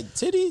set of like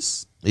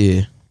titties.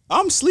 Yeah,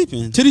 I'm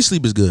sleeping. titty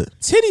sleep is good.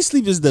 Titty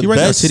sleep is the You right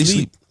now, best titty sleep.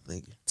 sleep.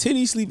 Thank you.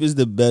 Titty sleep is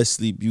the best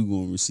sleep you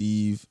gonna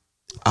receive.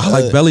 I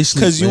like belly sleep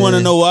Because you want to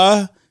man. know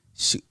why?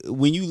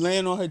 When you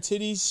land on her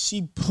titties,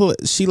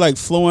 she like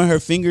flowing her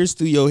fingers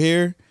through your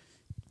hair,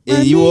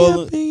 and you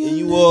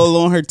all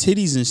on her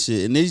titties and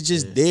shit, and it's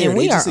just there. And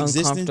we they are just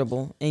existing.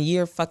 uncomfortable, and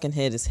your fucking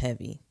head is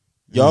heavy.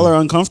 Y'all are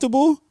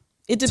uncomfortable.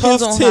 It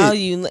depends on how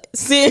you.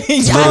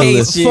 Literally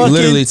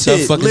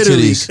tough fucking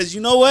titties. Because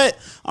you know what?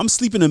 I'm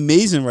sleeping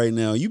amazing right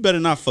now. You better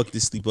not fuck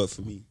this sleep up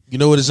for me. You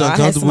know what is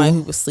uncomfortable? I had somebody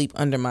who would sleep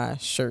under my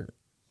shirt,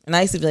 and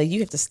I used to be like,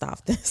 "You have to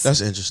stop this."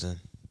 That's interesting.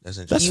 That's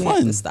you fun.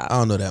 Have to stop. I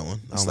don't know that one.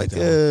 I don't like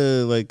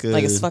that one.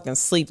 Like it's fucking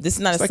sleep. This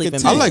is not a sleep.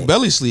 I like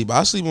belly sleep.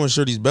 I sleep on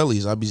shorty's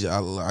bellies. I get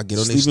on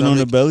their stomach, on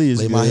the belly is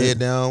lay good. my head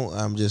down.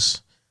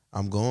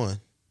 I'm going.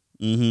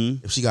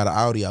 Mm-hmm. If she got an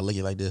Audi, I lay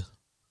it like this.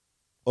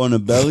 On the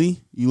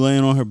belly? You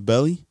laying on her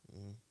belly?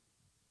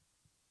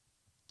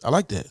 I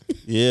like that.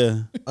 Yeah.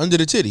 Under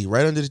the titty,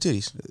 right under the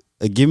titties.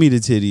 Give me the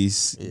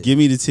titties. Yeah. Give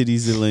me the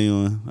titties to lay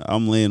on.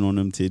 I'm laying on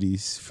them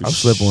titties. I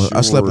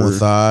slept on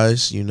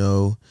thighs, you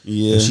know.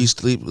 Yeah. If she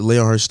lay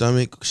on her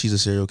stomach, she's a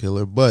serial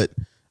killer. But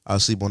I'll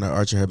sleep on her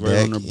arch of her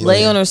back.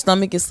 Lay on her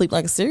stomach and sleep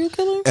like a serial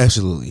killer?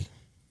 Absolutely.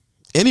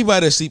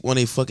 Anybody that sleep on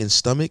a fucking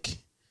stomach,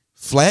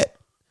 flat,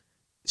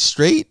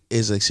 straight,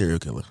 is a serial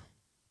killer.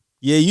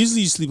 Yeah,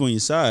 usually you sleep on your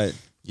side.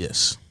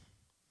 Yes.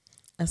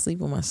 I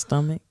sleep on my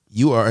stomach.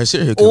 You are a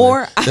serial killer.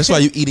 Or that's why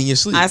you eat in your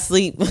sleep. I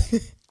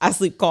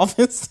sleep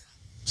coughing.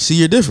 See,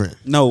 you're different.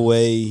 No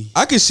way.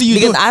 I can see you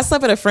because I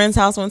slept at a friend's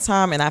house one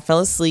time and I fell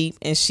asleep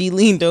and she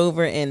leaned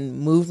over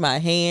and moved my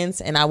hands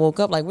and I woke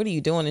up like, "What are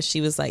you doing?" And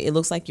she was like, "It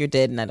looks like you're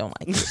dead and I don't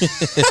like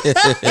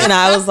it." And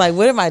I was like,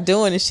 "What am I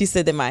doing?" And she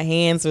said that my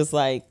hands was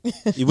like,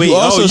 wait, you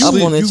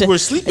were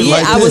sleeping? Yeah,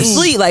 like I would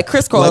sleep like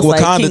crisscross,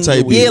 like Wakanda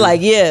type. Yeah,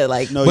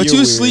 like. No, but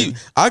you sleep.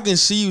 I can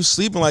see you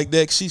sleeping like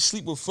that. She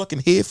sleep with fucking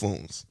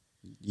headphones.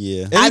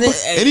 Yeah.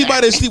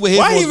 Anybody that sleep with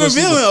headphones. Why are you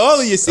revealing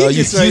all of your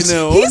secrets right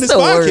now? He's the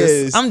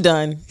worst. I'm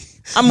done.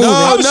 I'm moving.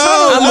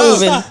 I'm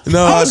moving.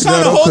 I was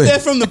trying to hold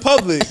that from the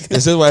public.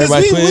 This is why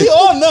everybody we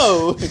all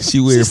know she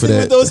weird for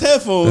that. With those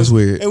headphones. That's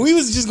weird. And we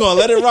was just gonna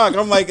let it rock.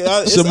 I'm like,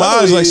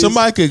 Samaj, like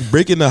somebody could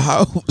break in the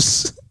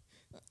house.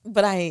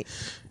 But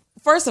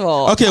first of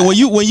all, okay,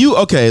 when you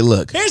okay,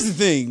 look. Here's the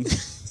thing.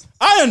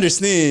 I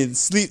understand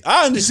sleep.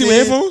 I understand. You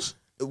see headphones?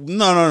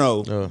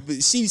 No.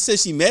 But she said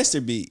she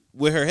masturbate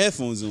with her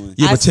headphones on.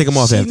 Yeah, but take them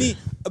off after.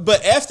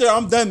 But after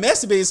I'm done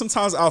masturbating,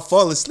 sometimes I'll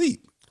fall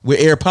asleep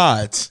with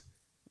AirPods.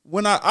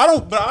 When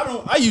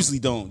I usually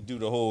don't do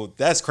the whole.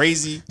 That's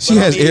crazy. She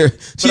has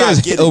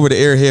over the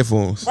air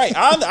headphones. Right,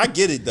 I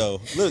get it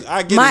though. Look,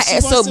 I get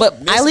it.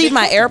 But I leave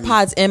my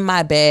AirPods in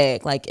my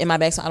bag,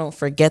 so I don't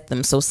forget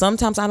them. So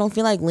sometimes I don't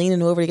feel like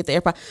leaning over to get the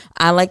AirPods.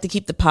 I like to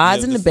keep the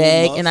pods in the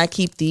bag, and I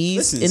keep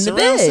these in the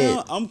bed.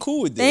 Sound, I'm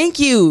cool with that. Thank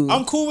you.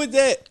 I'm cool with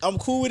that. I'm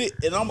cool with it,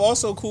 and I'm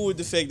also cool with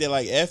the fact that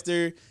like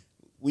after.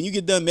 When you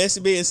get done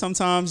masturbating,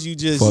 sometimes you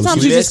just KO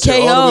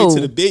all the way to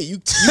the bait. You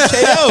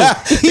KO.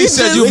 He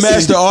said you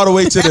master all the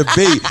way to the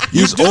bait.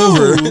 You's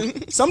over.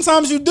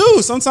 Sometimes you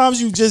do. Sometimes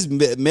you just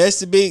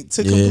masturbate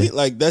to complete.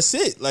 Like that's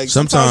it. Like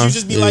sometimes you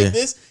just be like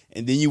this,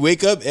 and then you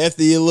wake up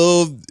after your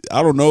little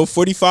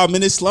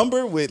 45-minute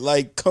slumber with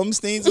like cum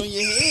stains on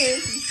your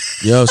hand.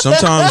 Yo,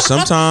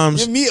 sometimes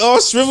your meat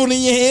all shriveled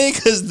in your hand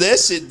because that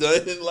shit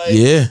done. Like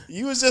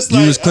you was just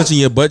you was clenching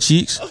your butt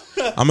cheeks.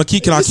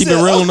 Can I keep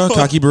it real enough?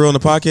 Can I keep it real on the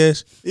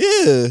podcast?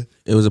 Yeah.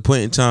 It was a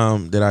point in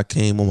time that I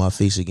came on my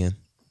face again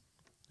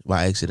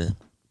by accident.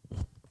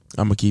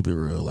 I'm gonna keep it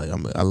real. Like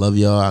I love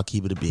y'all. I'll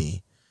keep it a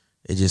bean.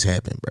 It just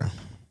happened, bro.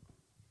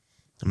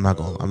 I'm not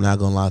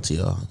gonna lie to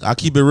y'all. I'll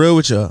keep it real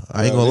with y'all.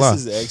 I ain't gonna lie.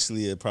 This is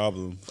actually a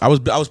problem. I was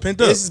pent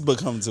up. This has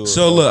become to.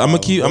 So look, I'm gonna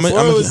keep. It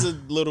was a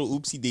little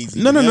oopsie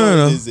daisy. No.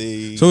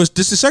 So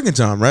this the second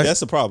time, right?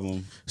 That's a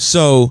problem.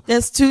 So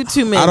that's too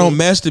many. I don't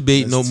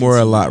masturbate no more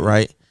a lot,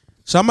 right?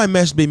 So I might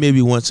masturbate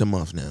maybe once a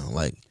month now,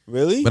 like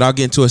really. But I'll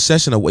get into a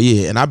session of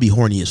and I'll be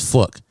horny as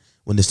fuck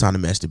when it's time to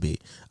masturbate.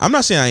 I'm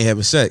not saying I ain't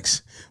having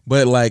sex,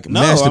 but like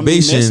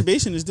masturbation is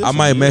different. I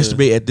might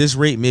masturbate at this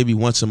rate maybe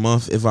once a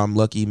month if I'm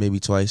lucky, maybe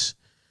twice.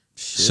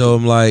 Shit. So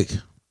I'm like,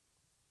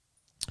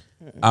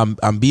 I'm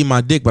beating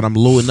my dick, but I'm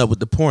loading up with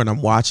the porn.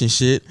 I'm watching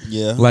shit.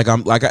 Yeah,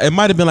 it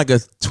might have been like a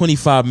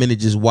 25-minute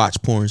just watch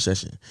porn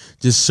session,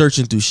 just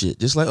searching through shit,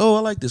 just like I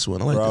like this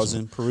one. I like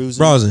browsing, this one.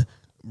 Browsing.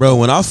 Bro,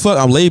 when I fuck,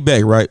 I'm laid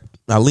back, right?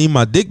 I lean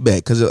my dick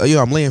back because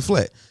I'm laying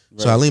flat,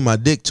 right. So I lean my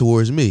dick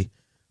towards me.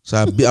 So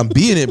I'm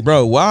beating it,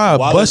 bro. Why?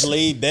 While it's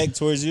laid back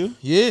towards you?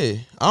 Yeah,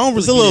 I don't really.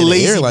 It's a little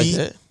lazy beat, like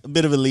that. A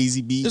bit of a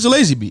lazy beat. It's a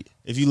lazy beat.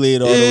 If you lay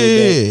it all the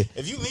way back.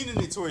 If you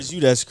leaning it towards you,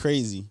 that's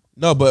crazy.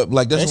 No, but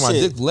like that's where my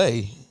dick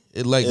lay.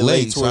 It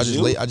lays, so I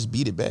just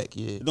beat it back.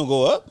 Yeah, it don't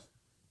go up.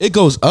 It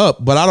goes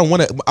up, but I don't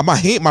want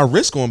to. My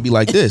wrist gonna be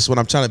like this when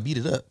I'm trying to beat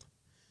it up.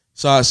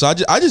 So I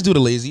just do the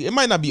lazy. It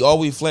might not be all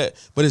the way flat,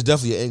 but it's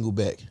definitely an angle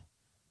back.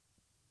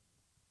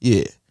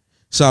 Yeah.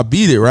 So I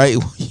beat it, right?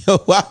 Yo,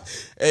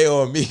 hey,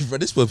 on me, bro.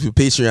 This was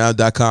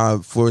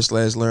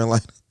patreon.com/learn.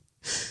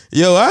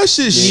 Yo, I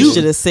should shoot. You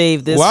should have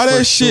saved this. Why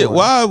that shit? Sure.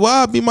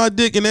 Why I beat my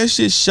dick and that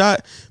shit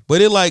shot?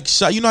 But it like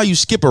shot. You know how you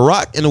skip a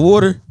rock in the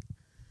water,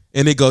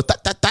 and it go ta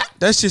ta ta.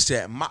 That's just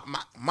that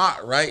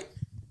right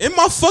in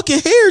my fucking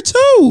hair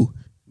too.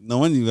 No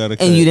wonder you got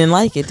to. And you didn't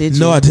like it, did you?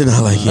 No, I did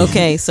not like it.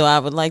 Okay, so I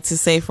would like to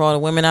say for all the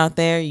women out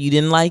there, you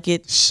didn't like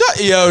it. No. It's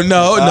a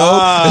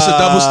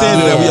double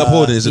standard that we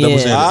uphold. It's a double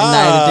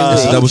standard.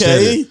 It's a double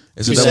standard.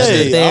 And You so said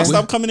that was there. I'll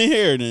stop coming in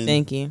here then.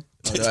 Thank you.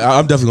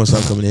 I'm definitely gonna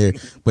stop coming here.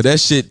 But that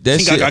shit.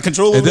 I got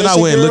control And over then that I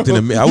shit, went and girl. looked in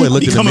the mirror. I went and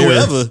looked in the Coming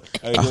mirror.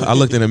 wherever. I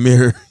looked in the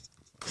mirror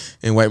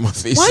and wiped my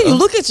face. Why off. you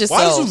look at yourself?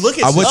 Why did you look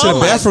at I went to the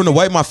yourself? bathroom to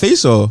wipe my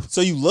face off.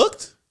 So you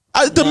looked?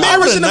 The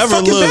mirror's in the never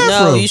fucking looked.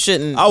 bathroom. No, you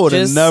shouldn't. I would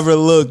have Just- never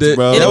looked, bro. It'd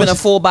have That been a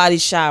was- full body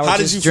shower. How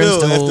did just you drenched feel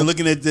the after whole-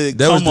 looking at the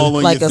That was cum the- all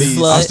on Like your a face?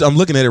 slut. I'm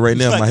looking at it right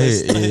now in my Like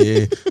a head.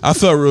 Yeah. I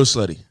felt real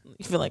slutty.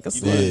 You feel like a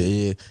Yeah,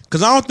 slut. yeah.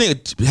 Because I don't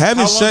think having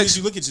How long sex did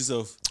you look at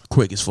yourself?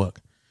 quick as fuck.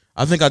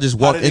 I think I just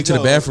How walked did it into the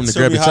go? bathroom to Show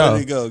grab me the how towel.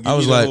 did it go? Give I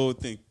was me the like, whole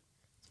thing.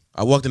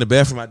 I walked in the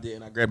bathroom, I did,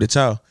 and I grabbed the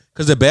towel.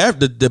 Because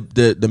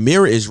the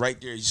mirror is right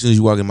there as soon as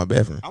you walk in my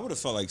bathroom. I would have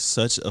felt like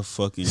such a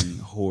fucking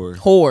whore.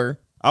 Whore.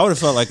 I would have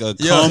felt like a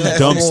Yo, cum that's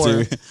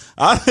dumpster.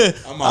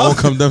 I'm my own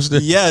cum dumpster.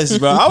 Yes,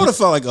 bro. I would have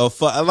felt like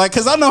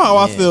because I know how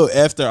I feel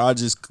after I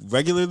just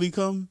regularly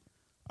come.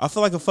 I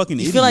feel like a fucking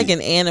You idiot. feel like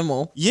an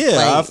animal. Yeah,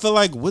 Like, I feel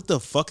like what the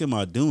fuck am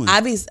I doing? I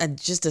be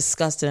just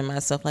disgusted in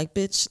myself. Like,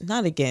 bitch,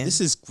 not again.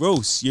 This is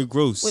gross. You're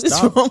gross. What is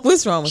Stop. wrong?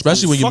 What's wrong with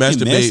Especially when you Fucking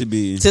masturbate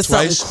masturbating. to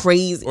twice something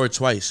crazy? or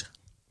twice.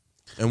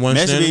 And one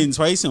standing. Masturbating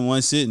twice in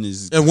one sitting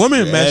is And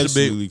women masturbate-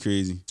 absolutely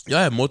crazy. Y'all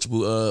have multiple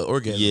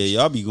orgasms. Yeah,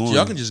 y'all be going. So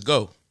y'all can just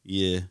go.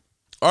 Yeah,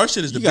 Our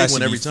shit is the you guys big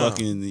one should every be time.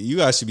 fucking. You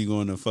guys should be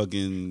going to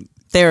fucking.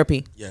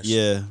 Therapy. Yes.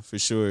 Yeah, for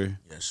sure.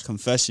 Yes.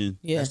 Confession.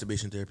 Yeah.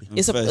 Masturbation therapy.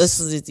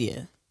 It's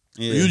yeah.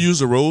 Yeah. You use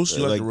the rose.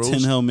 You like the rose. 10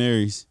 Hail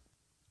Marys.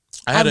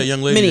 I had a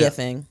young lady. Many a That,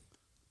 thing.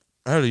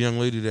 I had a young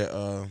lady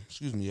that.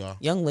 Excuse me, y'all.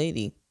 Young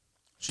lady.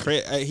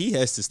 He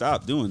has to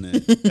stop doing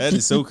that. That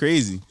is so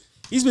crazy.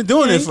 He's been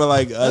doing it for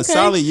like a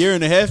solid year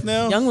and a half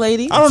now. Young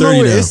lady. I don't know 30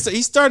 where now.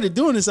 he started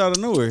doing this out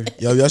of nowhere.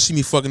 Yo, y'all see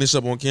me fucking this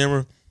up on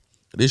camera?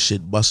 This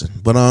shit busting.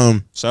 But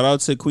Shout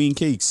out to Queen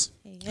Cakes.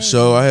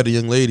 so I had a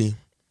young lady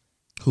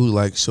who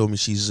like showed me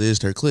she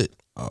zizzed her clit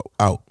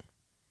out.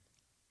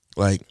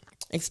 Like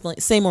Explain.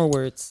 Say more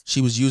words.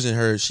 she was using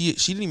her. She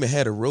didn't even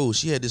have a rose.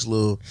 She had this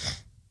little.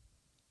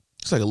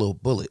 It's like a little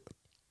bullet.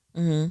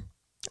 Mm-hmm.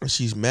 And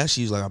she's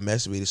like I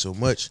masturbated so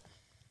much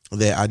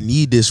that I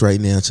need this right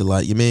now to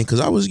like you man because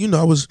I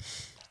was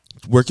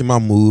working my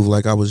move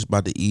like I was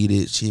about to eat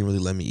it. She didn't really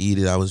let me eat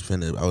it. I was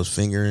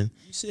fingering.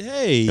 You said,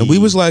 hey. And we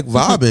was like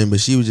vibing, but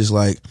she was just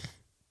like,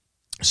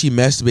 she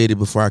masturbated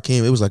before I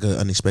came. It was like an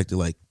unexpected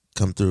like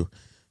come through.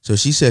 So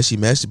she said she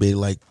masturbated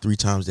like 3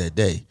 times that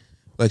day.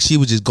 Like she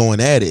was just going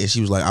at it, and she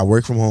was like, I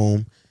work from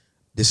home.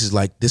 This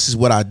is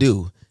what I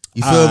do.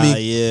 You feel me?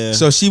 Yeah.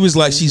 So she was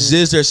like, she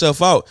zizzed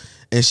herself out,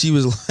 and she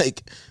was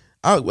like,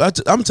 I'm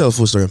gonna tell a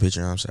full story on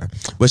Patreon. I'm sorry,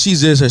 but she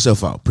zizzed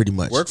herself out pretty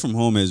much. Work from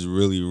home has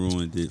really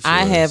ruined it. For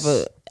I us. have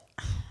a.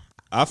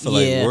 I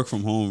feel Yeah. like work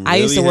from home. Really I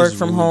used to has work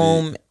from ruined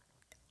home,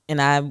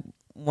 and I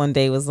one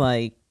day was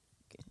like,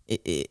 Yeah,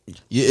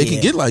 it can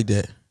get like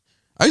that.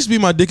 I used to be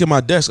my dick at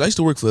my desk. I used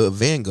to work for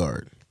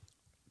Vanguard,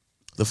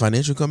 the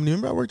financial company.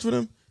 Remember I worked for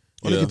them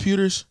on the Yeah.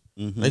 computers?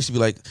 Mhm. I used to be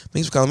like,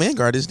 thanks for calling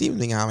Vanguard this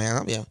evening. How may I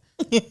help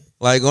you?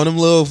 Like on them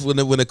little,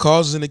 when the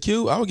calls was in the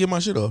queue, I would get my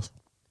shit off.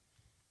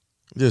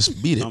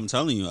 Just beat it. I'm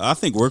telling you, I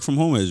think work from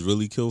home has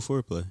really killed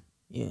foreplay.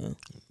 yeah.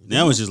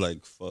 Now it's just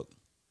like, fuck.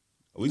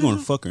 Are we going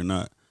to fuck or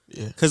not?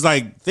 Yeah. Because,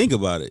 like, think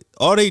about it.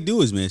 All they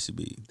do is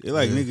masturbate. They're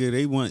like, nigga,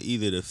 they want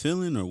either the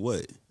feeling or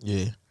what?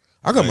 Yeah.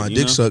 I got Like, my you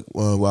dick know? sucked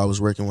while I was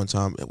working one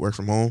time at work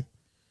from home.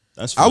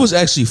 That's I was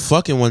actually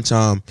fucking one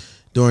time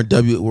during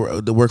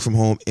the work from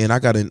home, and I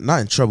got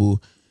not in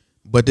trouble,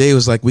 but they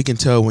was like, we can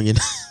tell when you're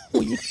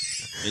not.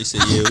 They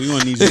said, yeah, we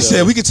want to need you. They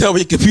said we can tell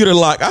when your computer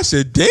locked. I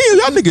said, damn,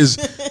 y'all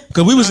niggas,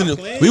 because we was in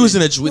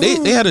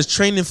they had us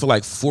training for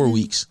like 4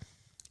 weeks,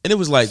 and it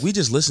was like we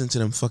just listened to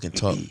them fucking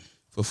talk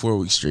for 4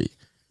 weeks straight.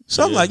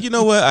 So I'm like, you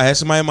know what? I had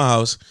somebody in my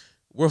house.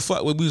 We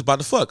was about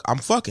to fuck. I'm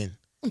fucking.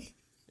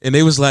 And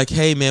they was like,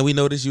 hey, man, we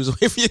noticed you was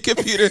away from your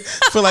computer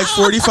for like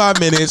 45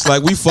 minutes.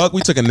 Like, we fucked.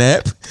 We took a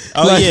nap.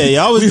 Oh, like, yeah,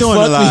 y'all was doing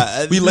a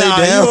lot. We laid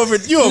down. You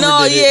overdid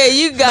No, it. yeah,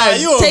 you got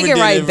you take it overdid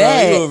right bro.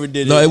 back. You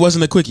overdid No, it. it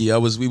wasn't a quickie.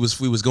 We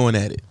was going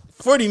at it.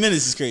 40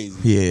 minutes is crazy.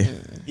 Yeah.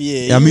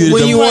 Yeah. I muted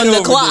When the- you might on the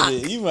have clock.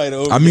 overdid it. You might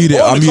have I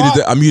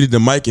muted the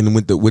mic and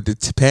went with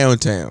the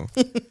pound town.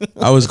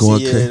 I was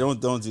going Yeah, crazy.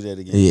 don't do that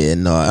again. Yeah,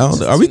 no. I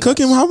don't, are we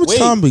cooking? How much Wait,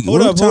 time?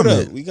 hold up.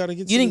 At? We gotta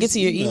get. You didn't this get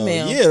to your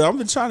email. Yeah, I've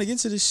been trying to get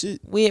to this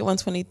shit. We at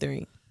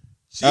 123.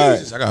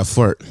 Jesus, I got a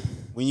fart.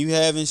 When you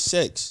having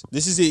sex,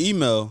 this is your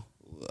email.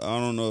 I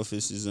don't know if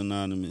this is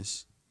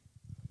anonymous.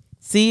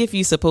 See if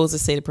you supposed to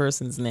say the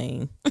person's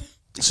name.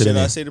 Should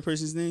I say the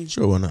person's name?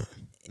 Sure, why not?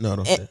 No,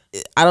 don't say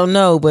it. I don't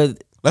know,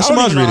 but Let I don't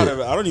somebody even know read how it.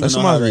 to- I don't even Let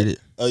know how somebody to- read it.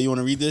 Oh, you want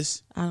to read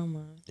this? I don't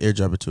mind.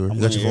 Airdrop it to her. I'm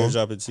You going got to your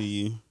phone? airdrop it to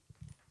you.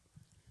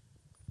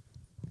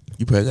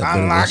 You probably got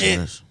better Unlock voice than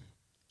it. us.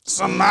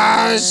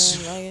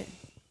 Samaj. Like it?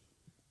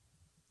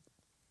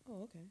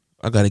 Oh, okay.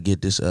 I gotta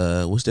get this.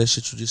 What's that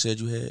shit you just said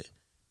you had?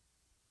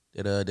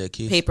 That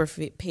key Paper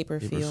feel.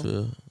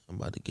 fill. I'm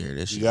about to get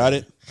that shit. You got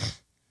it?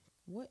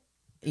 What?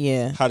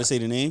 Yeah. How to say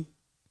the name?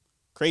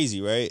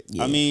 Crazy, right?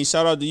 Yeah. I mean,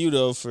 shout out to you,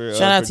 though, for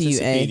Shout out to you,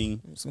 A.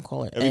 participating. I'm just gonna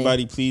call it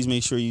Everybody, please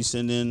make sure you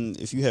send in,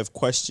 if you have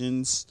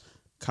questions,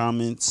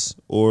 comments,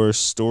 or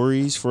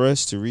stories for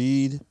us to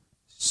read,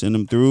 Send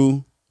them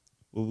through.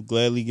 We'll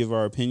gladly give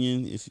our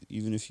opinion,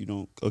 even if you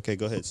don't. Okay,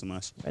 go ahead,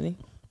 Samash. Ready?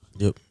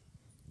 Yep.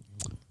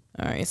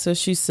 All right. So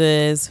she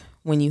says,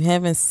 when you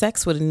having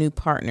sex with a new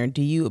partner,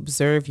 do you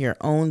observe your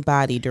own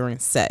body during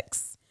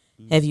sex?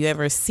 Have you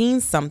ever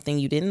seen something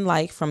you didn't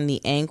like from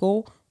the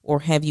angle, or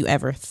have you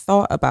ever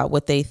thought about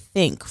what they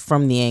think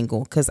from the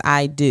angle? Because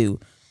I do.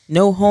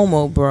 No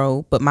homo,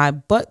 bro, but my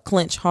butt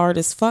clench hard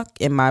as fuck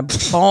and my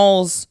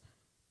balls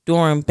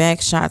during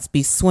back shots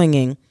be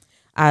swinging.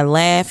 I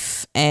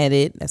laugh at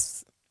it,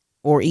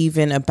 or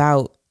even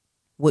about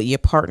what your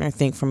partner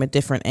think from a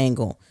different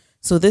angle.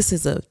 So this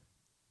is a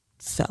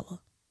fella.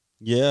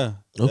 Yeah.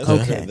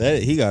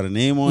 Okay. He got a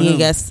name on him.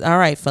 All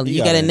right, fella.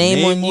 You got a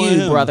name on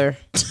you, brother.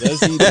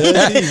 Does he?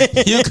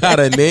 You got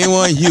a name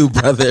on you,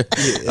 brother.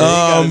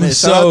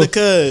 Shout out to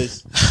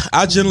Cuz.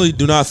 I generally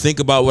do not think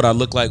about what I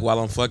look like while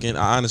I'm fucking.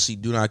 I honestly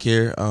do not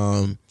care.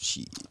 I'm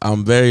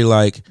very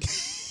like,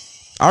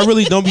 I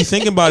really don't be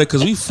thinking about it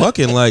because we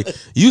fucking like,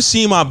 you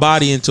see my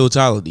body in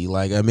totality.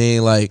 Like, I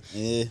mean, like,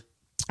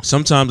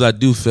 sometimes I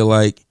do feel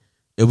like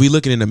if we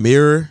looking in the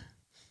mirror,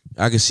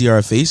 I can see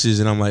our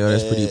faces and I'm like, oh,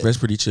 that's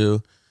pretty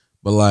chill.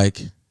 But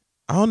like,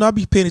 I don't know, I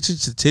be paying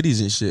attention to titties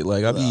and shit.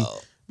 Like, I be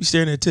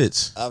staring at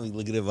tits. I be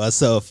looking at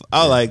myself.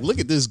 I like, look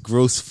at this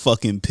gross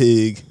fucking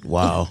pig.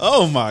 Wow.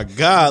 Oh my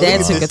God.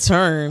 That took a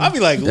turn. I be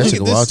like, look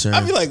at this. Turn.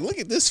 I be like, look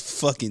at this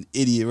fucking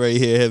idiot right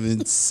here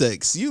having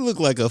sex. You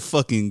look like a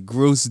fucking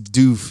gross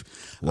doof.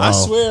 Wow. I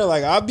swear,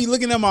 like, I be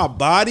looking at my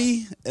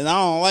body and I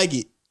don't like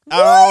it.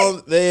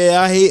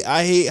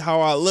 I hate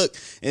how I look.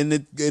 And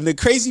the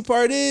crazy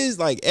part is,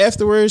 like,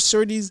 afterwards,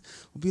 shorties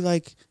will be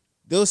like,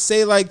 they'll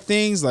say like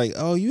things like,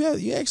 "Oh, you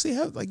actually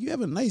have like, you have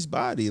a nice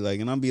body,"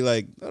 like, and I'll be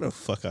like, "No, the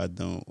fuck I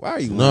don't. Why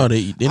are you?" No,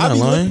 they're not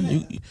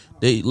lying.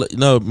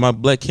 No, my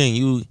Black King,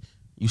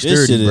 you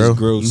sturdy, bro.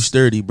 Gross. You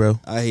sturdy, bro.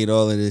 I hate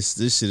all of this.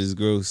 This shit is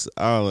gross.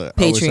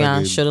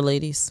 Patreon, shoulda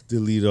ladies.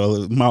 Delete all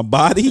of my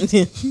body.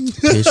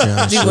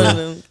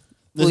 Patreon.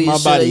 This is my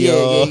body,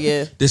 y'all.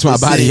 Yeah. This my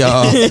body,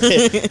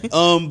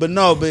 y'all.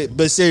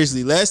 But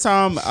seriously, last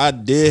time I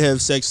did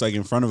have sex like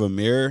in front of a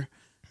mirror,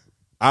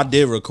 I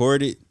did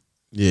record it.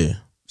 Yeah.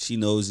 She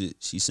knows it.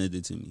 She sent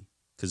it to me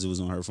because it was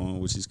on her phone,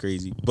 which is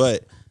crazy.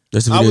 But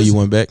that's the video you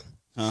want back?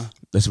 Huh?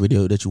 That's the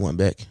video that you want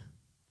back?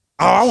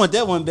 Oh, I want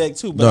that one back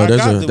too. But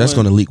that's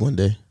going to leak one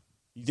day.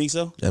 You think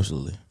so?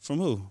 Absolutely. From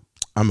who?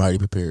 I'm already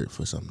prepared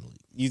for something to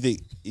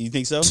leak. You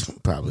think so?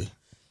 Probably.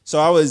 So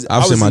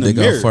I've sent my dick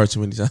out far too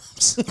many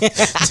times.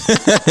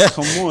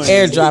 Come on.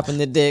 Airdropping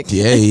the dick.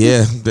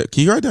 Yeah.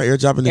 Can you write down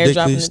airdropping the dick,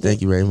 please? The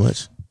Thank you very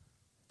much.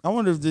 I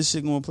wonder if this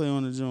shit gonna play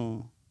on the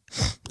joint.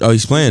 Oh,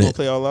 he's playing it.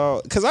 Play all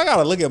out because I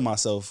gotta look at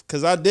myself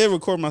because I did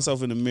record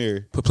myself in the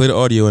mirror. Play the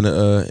audio in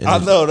the. I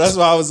know that's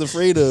what I was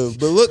afraid of.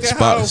 But look at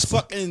how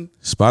fucking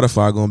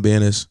Spotify gonna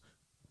ban us.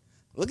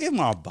 Look at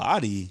my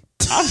body.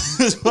 I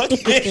just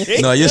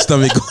fucking no, your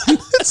stomach going.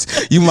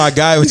 You my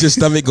guy with your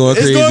stomach going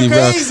crazy,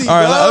 crazy, bro.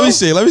 All right,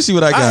 let me see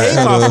what I got. I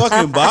hate my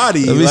fucking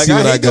body. Let me see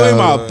what I got. The way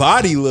my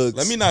body looks.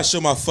 Let me not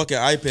show my fucking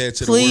iPad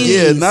to Please. the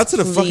world. Yeah, not to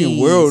the fucking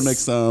world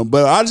next time.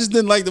 But I just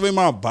didn't like the way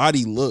my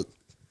body looked.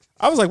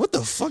 I was like, what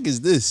the fuck is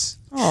this?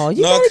 Oh,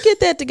 you gotta get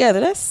that together.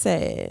 That's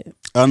sad.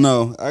 I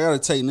know. I gotta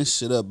tighten this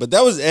shit up. But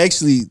that was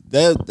actually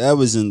that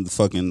was in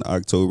fucking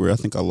October. I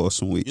think I lost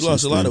some weight. You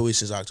lost a lot of weight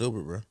since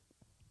October, bro.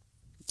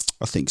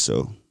 I think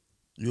so.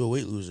 You a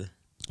weight loser.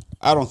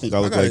 I don't think I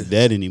look like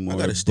that anymore.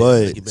 But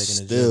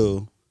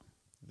still,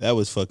 that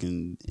was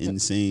fucking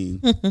insane.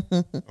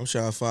 I'm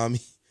trying to find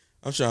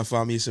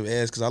me some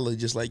ass because I look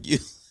just like you.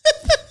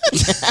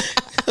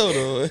 Hold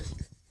on.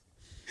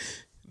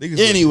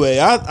 Anyway,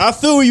 I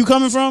feel where you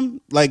coming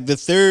from. Like the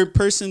third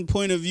person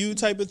point of view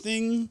type of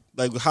thing.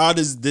 Like, how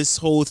does this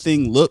whole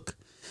thing look?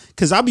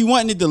 Because I be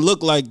wanting it to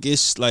look like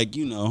it's like,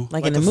 you know.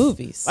 Like in the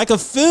movies. Like a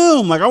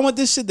film. Like I want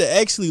this shit to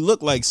actually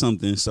look like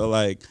something. So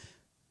like,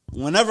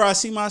 whenever I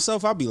see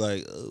myself, I'll be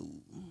like, oh.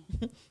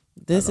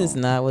 This is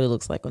not what it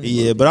looks like on the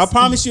Yeah, movies. but I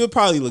promise you it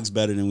probably looks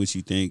better than what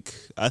you think.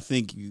 I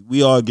think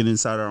we all get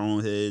inside our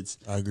own heads.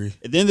 I agree.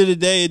 At the end of the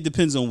day, it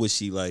depends on what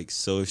she likes.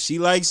 So if she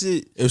likes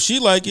it. If she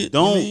like it,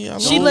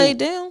 she laid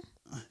down?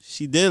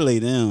 She did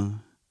lay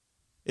down.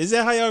 Is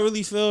that how y'all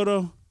really feel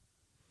though?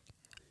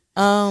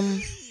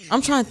 I'm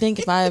trying to think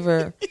if I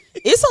ever.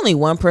 It's only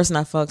one person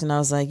I fucked and I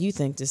was like, you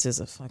think this is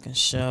a fucking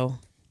show?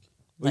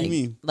 What do you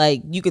mean?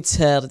 Like you could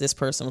tell that this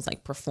person was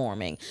like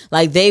performing.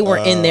 Like they were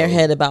in their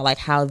head about like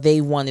how they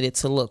wanted it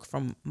to look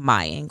from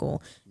my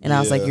angle. And I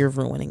was like, you're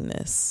ruining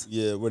this.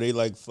 Yeah, were they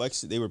like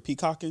flexing? They were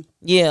peacocking?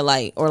 Yeah,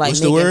 like or like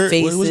what's making the word?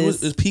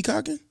 faces. Is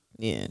peacocking?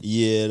 Yeah.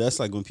 Yeah, that's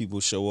like when people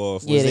show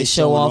off. Yeah, they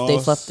show off. They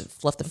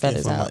fluff the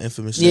feathers out.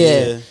 Infamous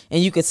yeah,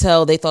 and you could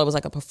tell they thought it was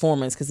like a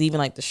performance because even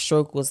like the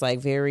stroke was like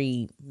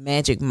very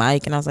Magic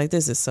Mike, and I was like,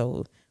 this is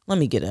so. Let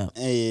me get up.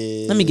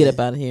 Let me get up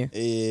out of here.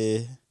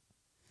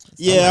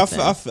 Yeah, I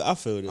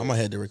feel it. I'm gonna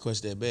have to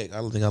request that back. I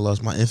don't think I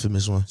lost my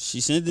infamous one. She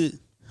sent it.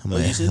 I'm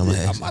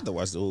about to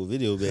watch the whole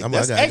video back.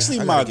 That's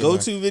actually my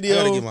go-to video. I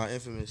gotta get my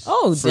infamous.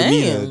 Oh for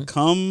damn! Me to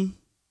come.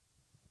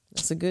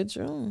 That's a good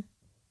drum.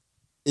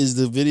 Is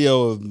the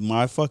video of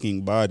my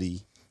fucking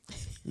body.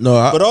 No,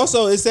 but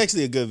also it's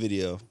actually a good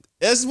video.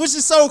 Which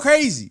is so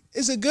crazy.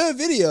 It's a good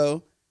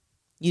video.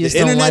 You just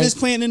the internet like... is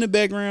playing in the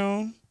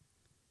background.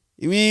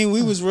 I mean,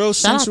 we was real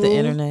Shout sensual. out the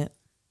internet.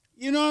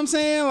 You know what I'm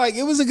saying? Like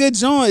it was a good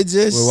joint. It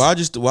just I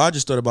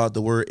just thought about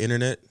the word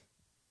internet.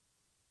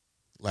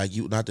 Like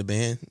you, not the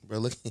band, bro.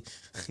 Look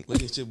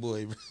at your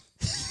boy, bro.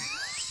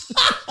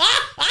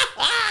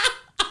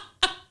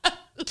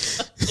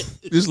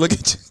 Just look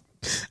at you.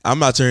 I'm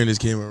not turning this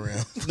camera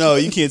around. No,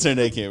 you can't turn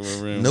that camera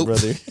around, nope.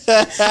 brother.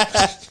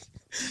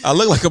 I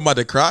look like I'm about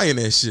to cry in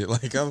that shit.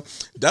 Like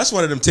that's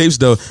one of them tapes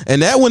though,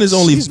 and that one is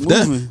only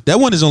that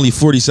one is only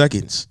 40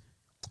 seconds,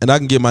 and I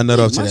can get my nut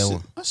off to that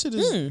one.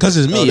 Because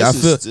it's me. I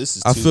feel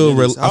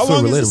relatable. How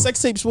long is the sex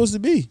tape supposed to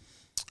be?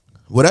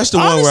 Well, that's the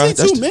one where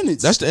that's 2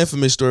 minutes. That's the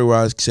infamous story where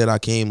I said I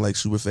came like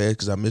super fast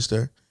because I missed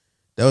her.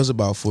 That was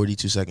about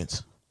 42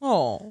 seconds.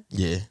 Oh,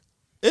 yeah.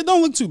 It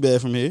don't look too bad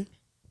from here.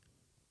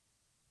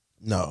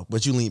 No,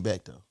 but you leaned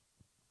back though.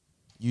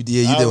 You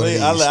did. You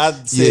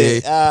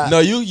did. No,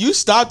 you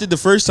stopped it the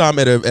first time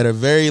at a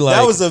very like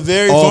that was a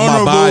very all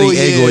vulnerable my body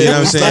angle. You know what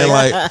I'm saying?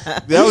 Like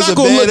that was a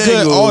gonna bad look good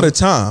angle all the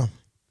time.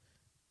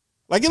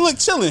 Like it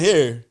looked chilling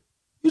here.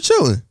 You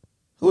chilling?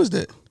 Who is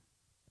that?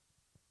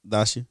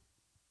 Dasha.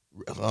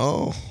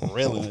 Oh,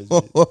 really?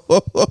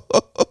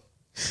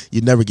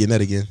 You never getting that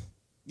again.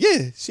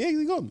 Yeah, she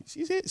actually got me.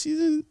 She's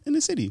in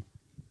the city.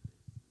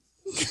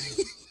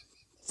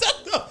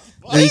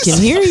 we can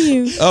hear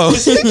you. Oh,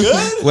 is he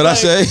good? What I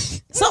say?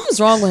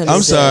 Something's wrong with him.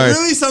 I'm sorry.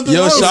 Really, something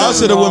Yo, wrong. shout out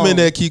to the women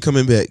that keep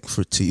coming back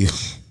to you.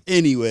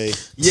 Anyway,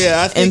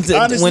 yeah, I think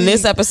honestly, when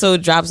this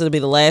episode drops, it'll be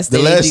the last day.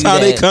 The last time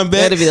they come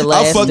back, that'll be the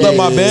last I fucked day. up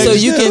my bag. So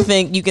you can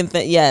think,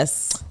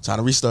 yes. Time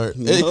to restart.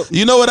 Nope.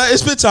 You know what?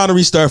 It's been time to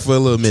restart for a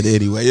little minute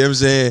anyway. You know what I'm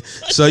saying?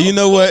 So you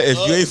know what? If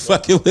you ain't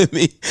fucking with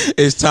me,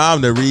 it's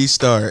time to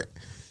restart.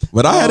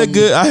 But I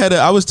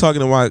was talking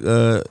to my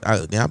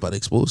I'm about to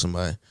expose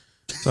somebody.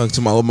 Talking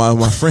to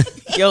my friend.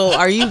 Yo,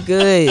 are you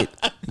good?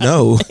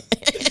 No.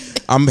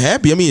 I'm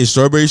happy. I'm eating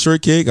strawberry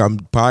shortcake. I'm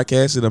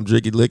podcasting. I'm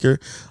drinking liquor.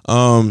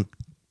 I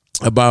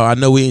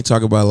know we ain't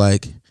talking about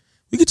like,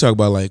 we could talk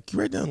about like,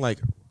 write down like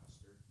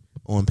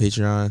on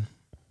Patreon.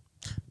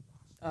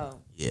 Oh.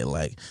 Yeah,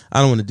 like, I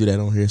don't want to do that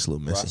on here. It's a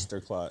little messy.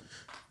 roster clock.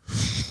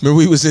 Remember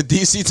we was in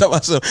DC talking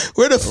about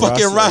where the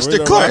fucking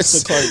roster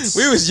carts?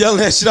 We was yelling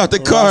that shit out the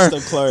car.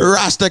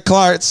 Roster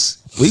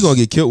carts. We gonna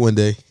get killed one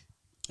day.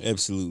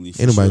 Absolutely.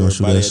 Ain't nobody gonna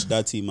shoot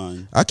us.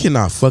 Mine. I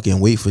cannot fucking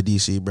wait for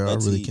DC, bro. I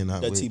really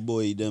cannot wait.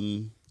 Boy,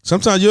 them.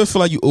 Sometimes you ever feel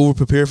like you over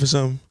prepared for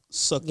something.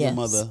 Suck your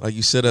mother. Like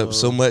you set up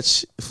so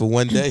much for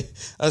one day.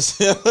 I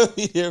said, I'm gonna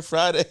be here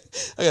Friday.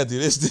 I gotta do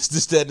this,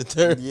 that, and the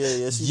third. Yeah,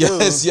 yes,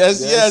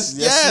 yes.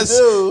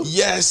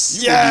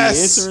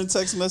 Answering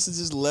text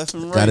messages left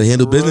and right. Gotta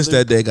handle business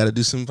that day. Gotta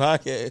do some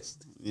podcasts.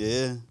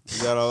 Yeah,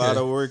 you got a lot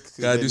of work.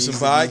 Gotta do some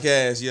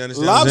podcasts. You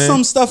understand? Lob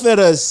some stuff at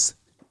us.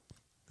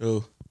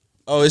 Oh,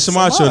 it's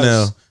Samaj show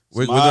now.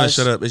 We're gonna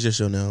shut up. It's your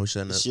show now. We're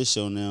shutting up. It's your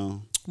show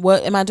now.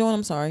 What am I doing?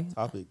 I'm sorry.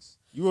 Topics.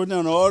 You wrote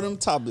down all them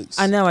topics.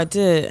 I know I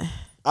did.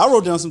 I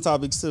wrote down some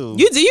topics too.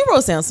 You did. You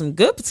wrote down some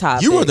good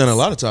topics. You wrote down a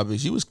lot of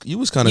topics. You was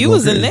kind of. You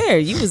was in there.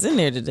 You was in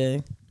there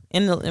today.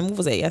 And what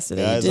was that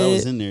yesterday? Guys, I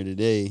was in there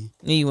today.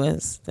 You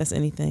was. That's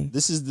anything.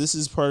 This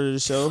is part of the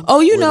show.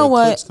 Oh, you know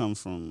what? Clips come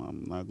from.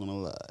 I'm not gonna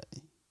lie.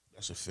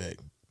 That's a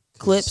fact.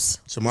 Clips.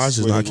 Samaj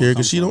does not care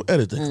because she don't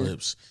edit the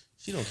clips.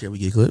 She don't care we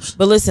get clips.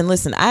 But listen.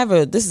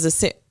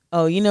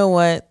 Oh, you know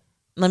what?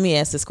 Let me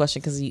ask this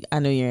question because I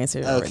know your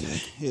answer already.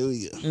 Okay, here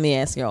we go. Let me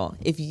ask y'all.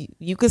 If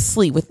you could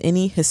sleep with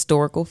any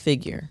historical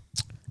figure,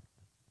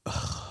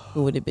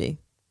 who would it be?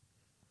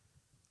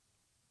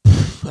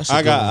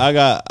 I'd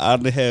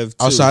have two.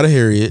 Outside of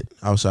Harriet.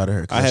 Outside of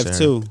her. I have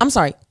two. I'm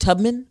sorry,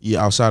 Tubman?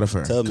 Yeah, outside of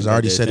her. Because I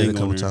already said it a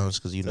couple times.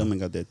 Because you know. Tubman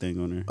got that thing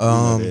on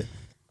her.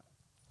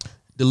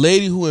 The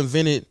lady who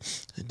invented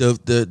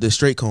the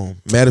straight comb,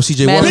 Madam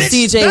C.J. Madam Walker.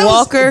 C.J.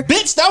 Walker.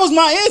 Bitch, that was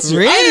my answer.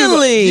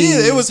 Really?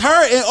 Yeah, it was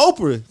her and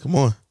Oprah. Come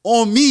on.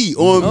 On me.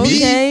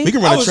 Okay. We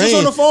can run a train.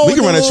 On the phone we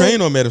can run a train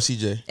on Madam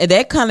C.J. And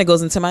that kind of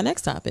goes into my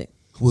next topic.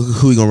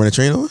 Who we gonna run a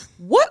train on?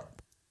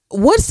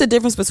 What's the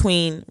difference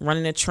between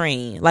running a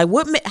train? Like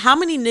how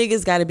many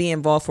niggas got to be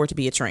involved for it to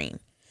be a train?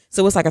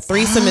 So it's like a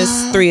threesome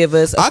is three of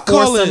us, a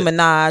foursome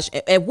menage.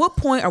 At what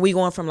point are we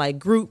going from like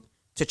group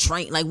to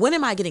train? Like when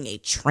am I getting a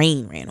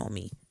train ran on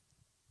me?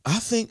 I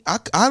think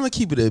I'm gonna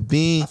keep it a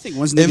bean. I think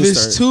once if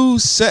it's two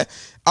set,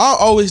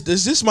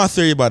 this is my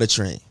theory about a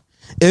train.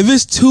 If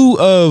it's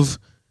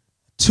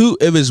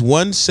if it's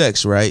one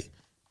sex, right?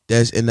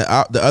 That's and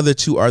the other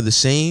two are the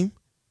same.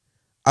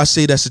 I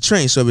say that's a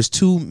train. So if it's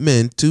two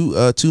men, two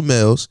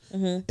males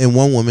and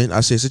one woman, I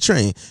say it's a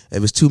train.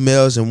 If it's two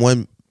males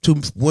and two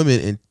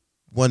women and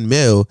one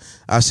male,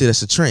 I say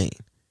that's a train,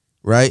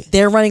 right?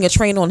 They're running a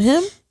train on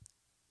him.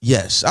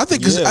 Yes, I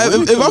think because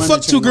if I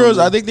fuck two girls,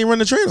 I think they run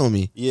the train on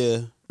me.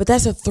 Yeah, but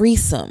that's a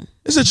threesome.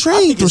 It's a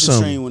train for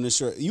some. Train when it's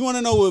short. You want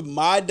to know what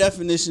my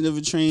definition of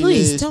a train is?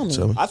 Please tell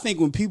me. I think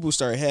when people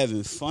start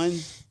having fun,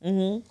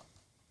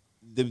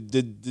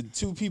 the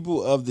two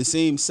people of the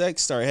same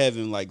sex start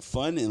having like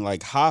fun and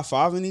like high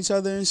fiving each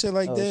other and shit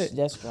like that.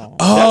 That's wrong.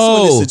 Oh,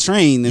 that's when it's a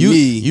train to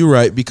me. You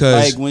right,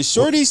 because like when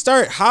shorties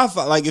start high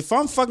five, like if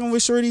I'm fucking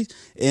with shorties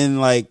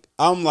and like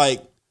I'm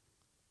like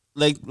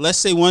let's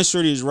say one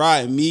shorty is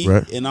riding me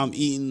and I'm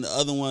eating the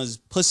other one's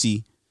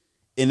pussy,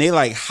 and they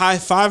like high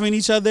fiving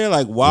each other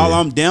like while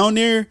I'm down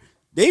there.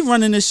 They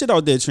running this shit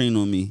out that train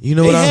on me. You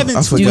know what? I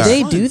forgot. Do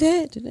they do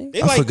that?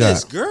 They like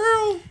this,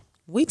 girl.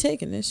 We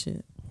taking this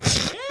shit.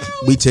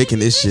 We taking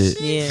this shit.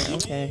 Yeah,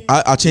 okay.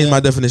 I changed my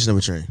definition of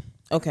a train.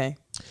 Okay.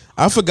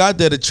 I forgot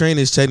that a train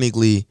is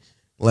technically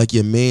like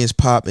your man's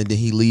pop and then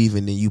he leave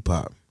and then you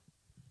pop.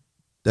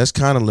 That's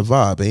kind of the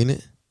vibe, ain't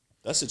it?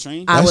 That's a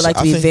train. I would like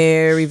to be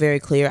very, very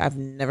clear. I've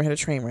never had a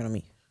train run on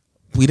me.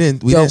 We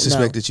didn't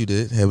suspect that you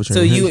did have a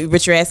train. So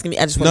but you're asking me.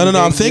 I just want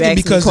no. I'm thinking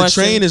because the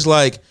train is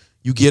like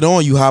you get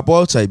on, you hop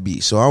off type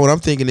beat. So what I'm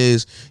thinking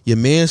is your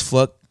man's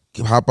fuck,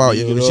 hop out,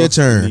 it's your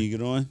turn. You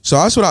get on. So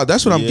that's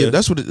what I'm giving.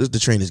 That's what the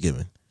train is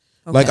giving.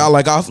 Okay.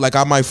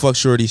 I might fuck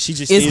shorty. She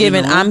just it's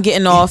giving. I'm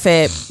getting off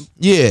at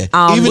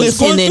even if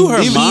and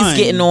then he's mind.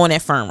 getting on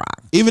at Fern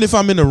Rock. Even if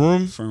I'm in the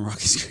room, Fern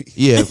Rock is great.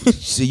 Yeah.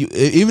 So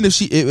even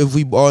if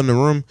we all in the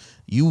room,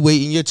 you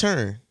waiting your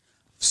turn.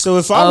 So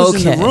if I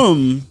was in the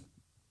room,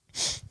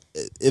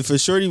 if a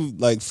shorty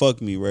like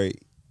fuck me right,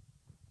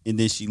 and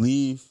then she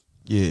leave,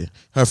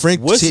 her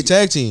friend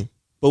tag team.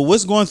 But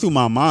what's going through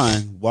my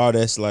mind while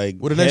that's like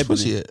where the next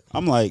pussy at?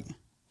 I'm like,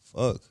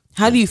 fuck.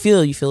 How do you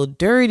feel? You feel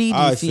dirty?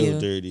 I feel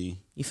dirty.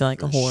 You feel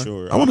like a whore?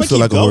 Sure. I want to feel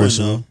like a whore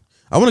soon.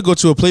 I want to go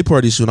to a play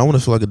party soon. I want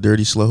to feel like a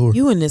dirty, slow whore.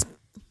 You in this?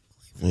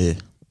 Yeah.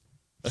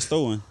 Let's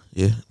throw one.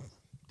 Yeah.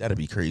 That'd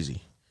be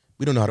crazy.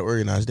 We don't know how to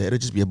organize that. It'll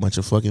just be a bunch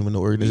of fucking with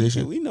no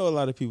organization. We know a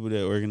lot of people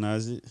that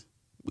organize it.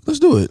 Let's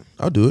do it.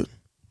 I'll do it.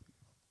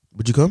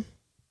 Would you come?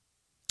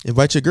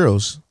 Invite your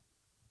girls.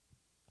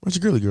 Invite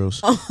your girly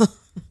girls.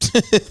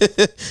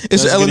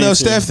 It's an LNL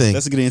staff thing.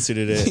 That's a good answer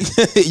to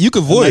that. You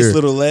could voyeur. Nice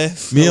little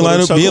laugh. Me and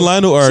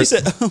Lionel are. She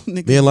said,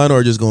 me and Lionel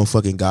are just going to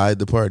fucking guide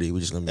the party. We're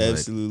just going to be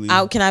absolutely.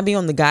 Can I be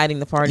on the guiding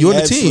the party? You on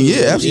the team?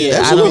 Yeah, absolutely.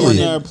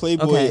 Absolutely. I'm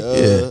Playboy.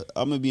 Okay.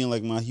 I'm gonna be in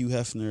like my Hugh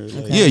Hefner.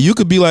 Like, yeah, you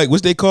could be like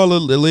what they call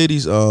the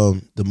ladies,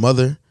 the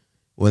mother.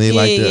 When they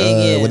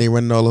when they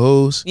running all the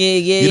hoes. Yeah.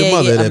 You the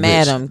mother of that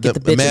madam. Bitch. Get the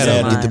bitches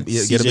in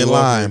line. Get them in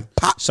line.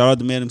 Shout out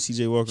to Madam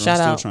CJ Walker. Shout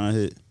I'm out. still trying to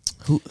hit.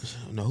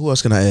 Who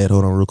else can I add?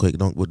 Hold on real quick.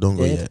 Don't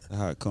go yet.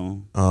 Hot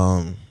cone.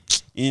 And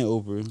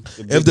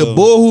Oprah. If the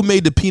boy who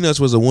made the peanuts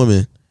was a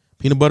woman,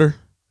 peanut butter,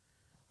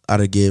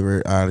 I'd have gave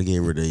her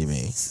the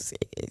name.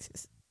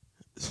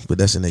 But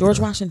that's a nigga. George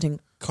Washington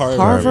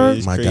Carver.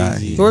 My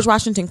guy. George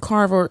Washington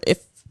Carver.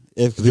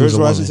 If George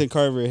Washington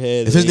Carver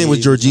had, if his name was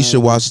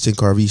Georgisha Washington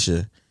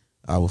Carvisha,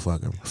 I would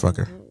fuck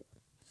her.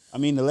 I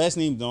mean, the last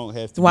name don't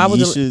have to. Why be.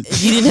 would you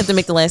didn't have to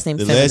make the last name?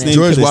 The feminine. last name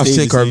George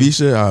Washington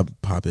Carvisha, I'll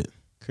pop it.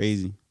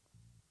 Crazy.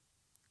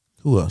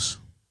 Who else?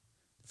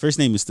 First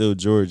name is still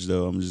George,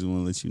 though. I'm just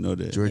want to let you know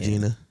that.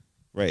 Georgina.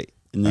 Right.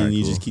 And then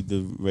you just keep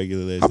the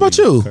regular last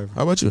name.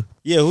 How about you?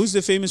 Yeah, who's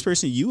the famous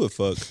person you would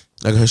fuck?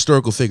 Like a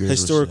historical figure.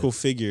 Historical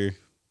figure.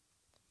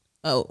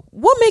 Oh,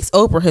 what makes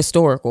Oprah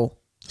historical?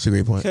 That's a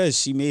great point. Because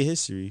she made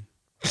history.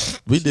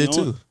 We did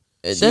too.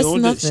 That's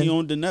nothing. She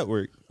owned the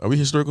network. Are we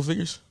historical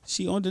figures?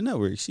 She owned the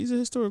network. She's a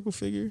historical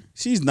figure.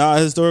 She's not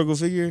a historical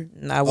figure.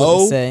 I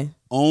wouldn't say.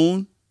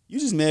 Own. You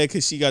just mad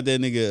because she got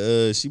that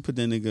nigga. She put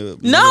that nigga.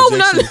 No.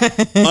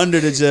 Under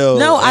the jail.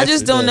 No, I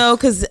just don't know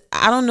because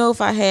I don't know if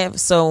I have.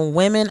 So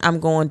women, I'm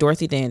going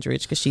Dorothy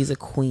Dandridge because she's a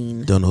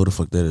queen. Don't know who the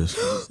fuck that is.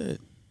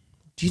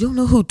 You don't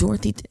know who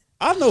Dorothy?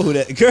 I know who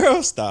that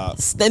girl. Stop.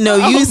 No,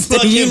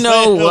 you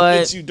know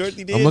what? You,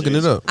 Dorothy Dandridge. I'm looking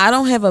it up. I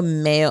don't have a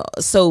male.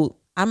 So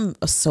I'm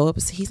so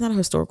upset. He's not a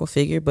historical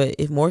figure, but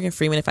if Morgan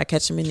Freeman, if I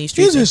catch him in these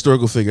streets, he's a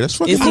historical figure. That's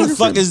fucking.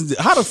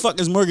 How the fuck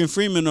is Morgan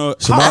Freeman or?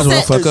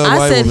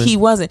 I said he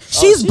wasn't.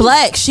 She's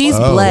black. She's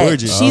black.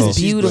 Gorgeous. She's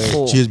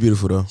beautiful. She is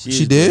beautiful though.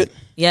 She did.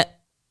 Yeah.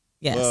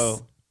 Yes. Wow.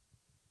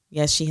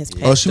 Yes, she has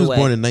passed Oh, she was away.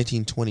 born in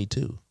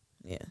 1922.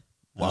 Yeah.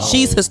 Wow.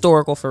 She's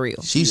historical for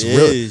real. She's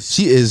real.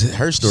 She is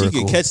historical. She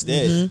can catch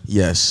that. Mm-hmm.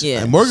 Yes.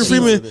 Yeah. And Morgan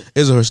Freeman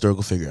is a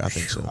historical figure. I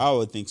think so. I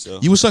would think so.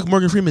 You would suck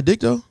Morgan Freeman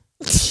dick though?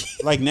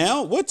 Like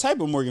now? What type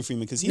of Morgan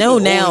Freeman? Because no.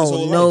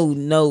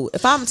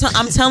 If I'm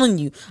telling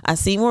you, I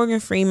see Morgan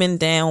Freeman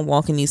down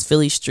walking these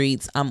Philly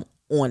streets, I'm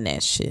on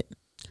that shit.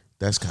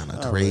 That's kind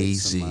of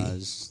crazy.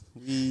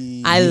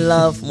 I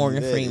love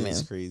Morgan Freeman.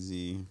 That's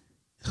crazy.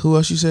 Who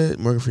else you said?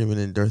 Morgan Freeman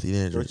and Dorothy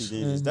Dandridge.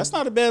 Mm-hmm. That's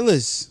not a bad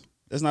list.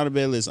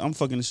 I'm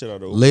fucking the shit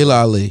out of Oprah.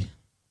 Layla Ali.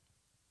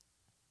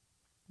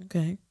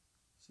 Okay.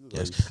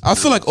 Yes. I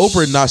feel like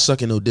Oprah not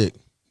sucking no dick.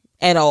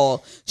 At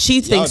all.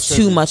 She thinks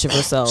too much of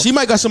herself. She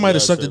might got somebody to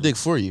suck the dick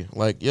for you.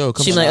 Like, yo,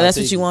 come on. She's like, that's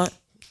what you want?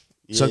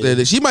 Suck that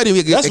dick. She might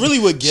even That's really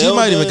what Gail She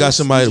might even got does.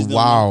 somebody.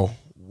 Wow,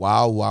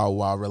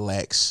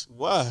 relax.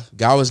 Why?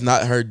 Gal is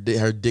not her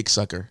dick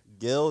sucker.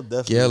 Gail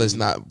definitely. Gail is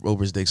not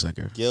Oprah's dick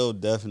sucker. Gail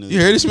definitely.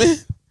 You heard this, man?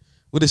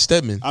 What is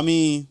Stedman? I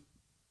mean,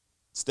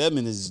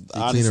 Stedman is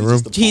clean honestly the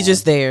room? just a He's pawn.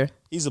 just there.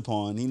 He's a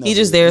pawn. He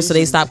just there so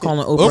they stop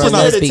calling Oprah Oprah a not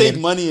to lesbian. take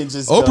money and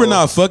just Oprah go.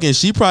 not fucking.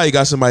 She probably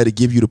got somebody to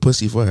give you the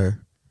pussy for her.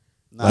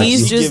 Nah, He's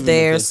she's just giving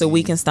there the so pussy.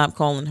 we can stop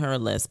calling her a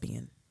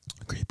lesbian.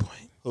 Great point.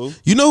 Who?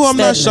 You know who I'm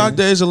not Stedman. shocked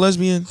that is a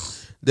lesbian?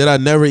 That I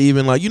never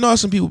even like. You know how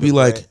some people be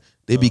like,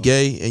 they be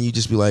gay, and you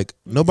just be like,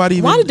 nobody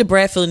even. Why did the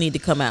Bradfield need to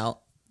come out,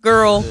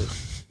 girl?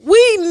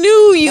 We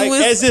knew you Like,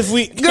 was as if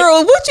we.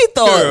 girl. What you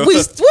thought? Girl.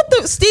 What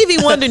the Stevie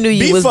Wonder knew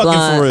you Be was fucking for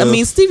blind. I real.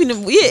 mean, Stevie,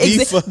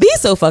 be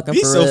so fucking Be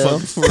for so real.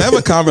 fucking for real. have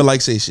a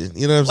conversation?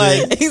 You know what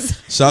I'm saying? Like,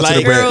 Shout out to like,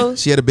 the Brad. girl.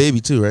 She had a baby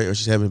too, right? Or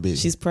she's having a baby.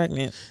 She's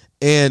pregnant.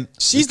 And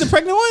she's the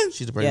pregnant one?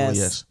 she's the pregnant one.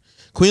 Yes. Yes.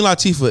 Queen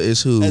Latifah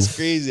is who? That's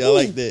crazy. I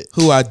like that.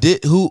 Who I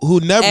did? Who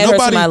never? Add her to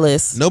Nobody. my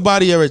list.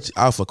 Nobody ever.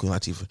 I'll fuck Queen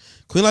Latifah.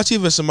 Queen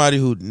Latifah is somebody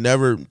who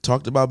never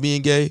talked about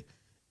being gay,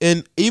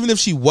 and even if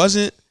she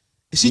wasn't,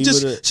 she We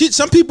just. would've- She.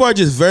 Some people are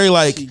just very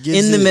like. She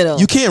gets In the it. middle.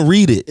 You can't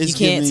read it. It's You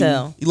can't giving-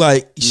 tell.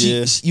 Like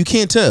Yeah. you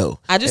can't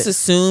tell. I just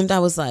assumed. I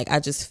was like, I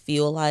just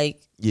feel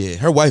like Yeah,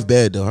 her wife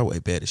bad though. Her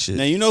wife bad as shit.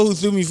 Now, you know who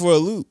threw me for a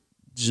loop?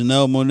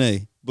 Janelle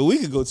Monáe. But we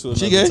could go to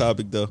She another gay?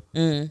 topic, though.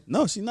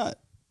 No, she's not.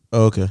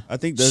 Oh, okay. I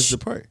think that's the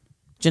part.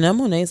 Janelle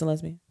Monáe is a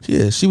lesbian.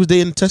 Yeah, she was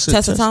dating Tessa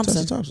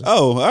Thompson.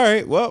 Oh, all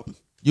right. Well,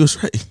 You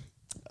was right.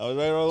 I was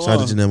right all along. Shout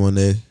out to Janelle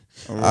Monáe.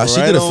 She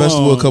Right did a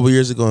festival on. a couple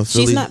years ago in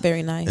Philly. She's not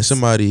very nice. And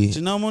somebody.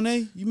 Janelle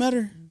Monáe, you met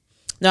her?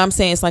 No, I'm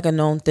saying it's like a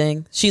known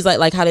thing. She's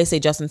like how they say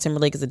Justin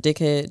Timberlake is a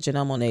dickhead.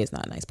 Janelle Monáe is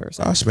not a nice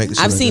person. I smack the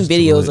shit I've out seen Justin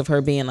videos Timberlake. of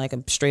her being like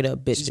a straight up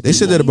bitch. to They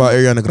said people. that about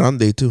Ariana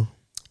Grande too.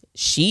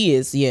 She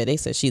is. Yeah, they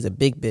said she's a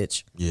big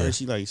bitch. Yeah. Or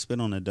she like spit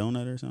on a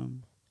donut or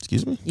something?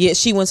 Excuse me. Yeah,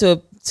 she went to a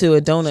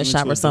donut went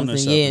shop to a or donut something.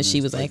 shop Yeah, and and she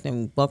it's was like-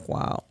 acting buck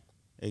wild.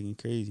 Acting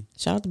crazy.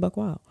 Shout out to Buck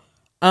Wild.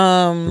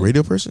 The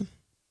radio person.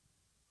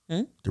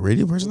 Hmm? The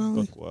radio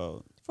personality. Fuck,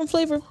 wow. From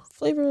Flavor.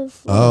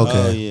 Oh,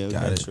 okay. Oh, yeah.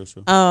 Got okay, it.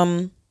 Sure.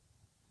 I'm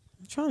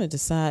trying to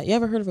decide. You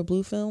ever heard of a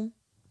blue film?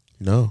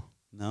 No.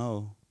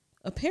 No.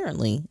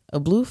 Apparently, a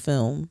blue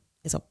film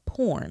is a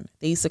porn.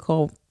 They used to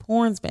call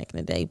porns back in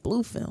the day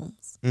blue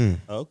films.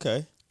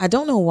 Okay. I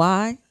don't know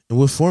why. And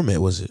what format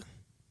was it?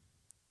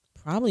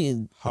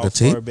 Probably How Like a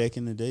far tape? back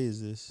in the day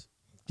is this?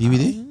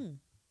 DVD.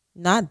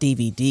 not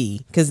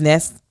DVD because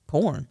that's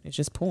porn. It's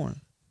just porn.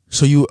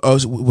 So you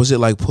was it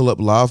like pull up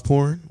live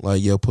porn?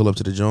 Like yo, pull up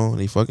to the joint and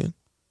they fucking.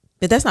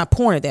 But that's not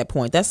porn at that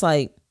point. That's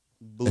like,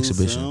 Blue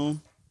Exhibition.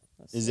 film?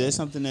 Is that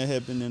something that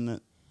happened in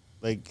the,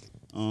 like,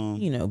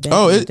 you know, back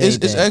Oh, in the it's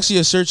day. actually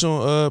a search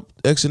on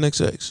X and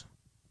XX.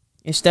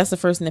 That's the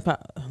first thing that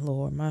pop. Oh,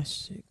 Lord, my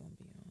shit gonna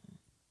be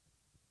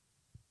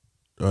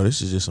on. Oh,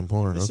 this is just some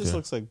porn. this Okay. just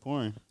looks like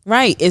porn.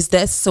 Right. Is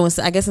that so?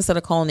 I guess instead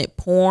of calling it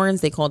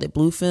porns, they called it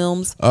blue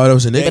films. Oh, that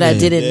was a nickname. But I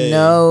didn't Yeah.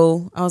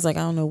 know. I was like,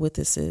 I don't know what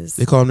this is.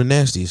 They call them the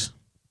nasties.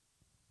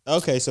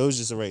 Okay, so it was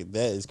just right.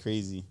 That is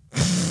crazy.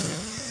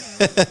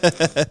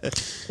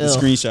 The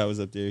screenshot was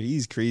up there.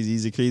 He's crazy.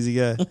 He's a crazy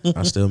guy.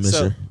 I still miss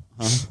So- her.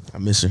 I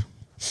miss her.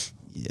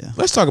 Yeah.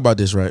 Let's talk about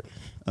this, right?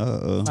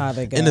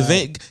 Father God. In the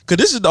vein, because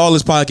this is all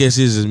this podcast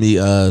is me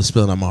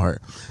spilling out my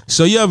heart.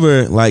 So you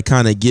ever like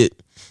kind of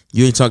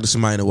you ain't talked to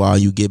somebody in a while,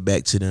 you get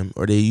back to them,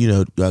 or they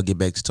y'all get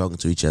back to talking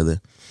to each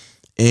other,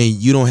 and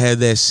you don't have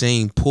that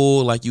same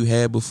pull like you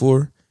had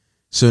before.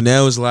 So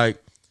now it's like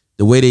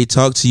the way they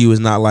talk to you is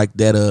not like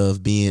that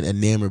of being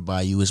enamored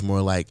by you. It's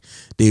more like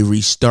they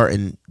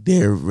restarting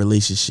their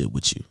relationship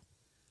with you.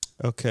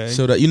 Okay.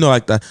 So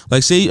that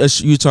like say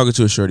you talking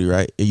to a shorty,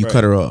 right, and you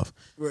cut her off.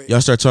 Right.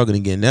 Y'all start talking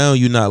again. Now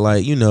you're not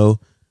like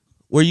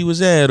where you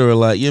was at, or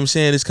like, you know what I'm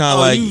saying? It's kind of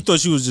like, you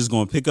thought you was just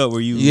going to pick up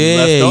where you yeah,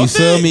 left you off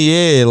feel at?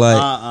 me? Yeah,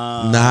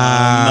 like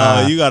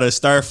No, you got to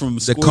start from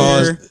the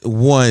square.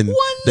 calls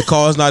the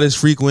call's not as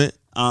frequent.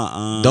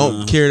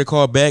 Don't care to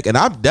call back, and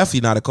I'm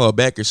definitely not a call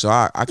backer, so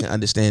I can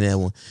understand that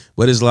one.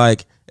 But it's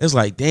like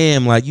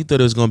damn, like you thought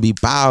it was gonna be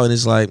bow, and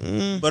it's like,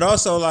 But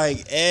also,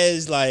 like,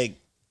 as, like,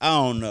 I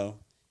don't know,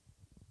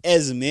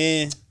 as a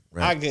man,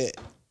 Right.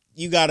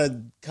 you got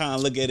to kind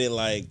of look at it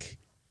like,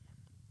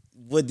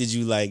 what did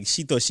you like?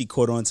 She thought she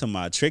caught on to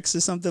my tricks or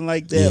something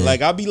like that. Yeah.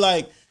 Like, I'll be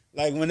like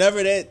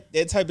whenever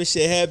that type of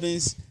shit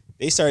happens,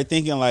 they start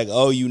thinking like,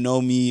 oh, you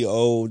know me,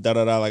 oh, da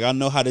da da. Like, I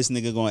know how this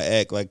nigga gonna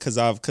act. Like, cause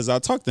I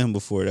talked to him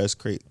before. That's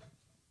great.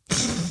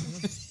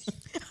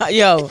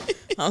 Yo,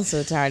 I'm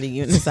so tired of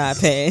you in this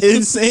iPad.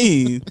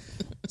 Insane.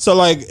 So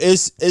like,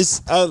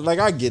 it's like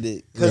I get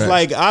it, cause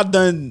Right. like I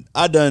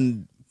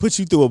done put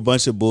you through a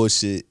bunch of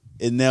bullshit,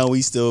 and now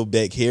we still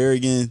back here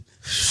again.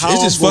 it's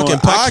just fucking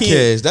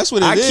podcast. That's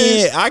what it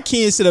is. I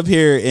can't sit up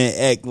here and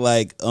act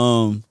like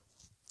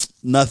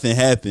nothing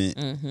happened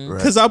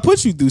because I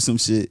put you through some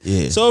shit.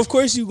 Yeah. So of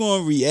course you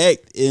gonna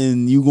react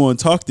and you gonna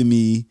talk to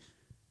me.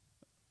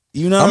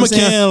 You know what I'm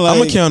saying?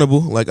 I'm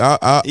accountable. Like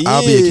I'll be Yeah,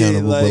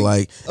 accountable, but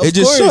like of it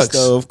just course, sucks.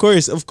 Though. Of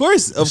course.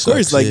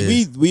 sucks, Like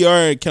yeah. we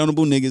are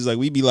accountable niggas. Like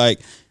we be like,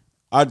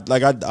 I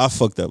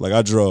fucked up. Like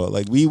I draw.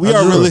 Like we are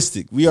draw.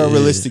 realistic. We are Yeah.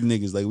 realistic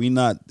niggas. Like we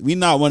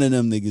not one of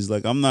them niggas.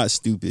 Like I'm not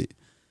stupid.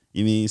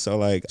 You mean? So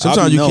like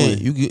Sometimes I be you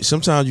knowing. can't.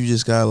 Sometimes you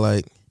just got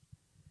like,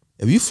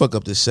 If you fuck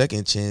up the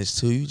second chance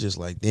too, you just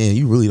like, damn,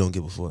 you really don't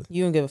give a fuck.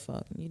 You don't give a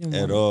fuck. You don't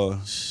At want all.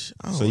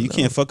 So you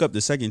can't fuck up the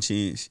second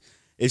chance.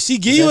 If she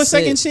give you a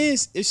second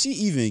chance, if she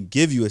even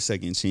give you a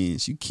second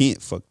chance, you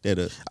can't fuck that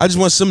up. I just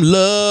want some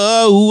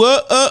love.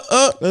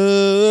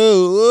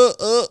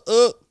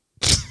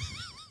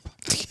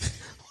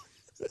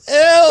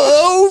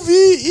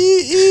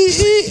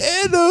 L-O-V-E-E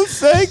and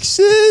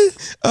affection.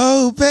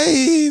 Oh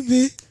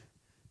baby,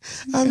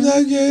 I'm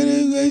not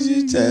getting what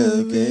you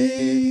tell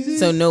me.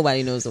 So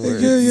nobody knows the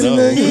words. No,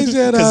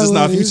 because it's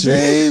not Future.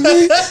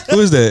 Who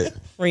is that?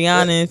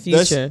 Rihanna and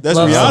Future. That's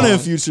Love Rihanna song.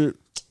 and Future.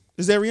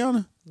 Is that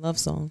Rihanna? Love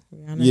song.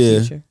 Rihanna Yeah.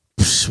 and Future.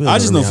 I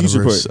just know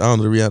Future verse. part. I don't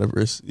know the Rihanna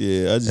verse.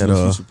 Yeah, I just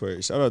know Future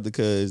part. Shout out to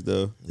Cuz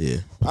though. Yeah,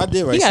 I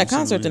did write. He got a some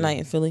concert shit on tonight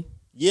here. in Philly.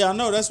 Yeah, I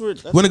know. That's where.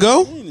 Wanna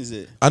go? When is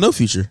it? I know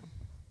Future.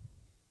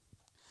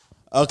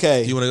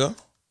 Okay. You want to go?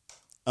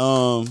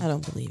 I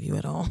don't believe you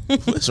at all.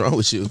 What's wrong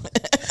with you? All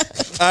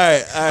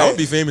right. I would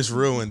be famous for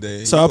real one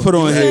day. So I put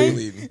on here.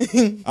 Believe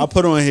me. I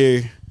put on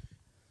here.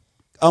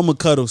 I'm a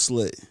cuddle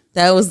slut.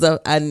 That was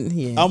the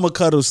yeah. I'm a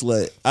cuddle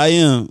slut. I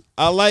am.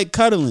 I like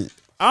cuddling.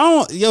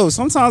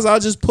 Sometimes I'll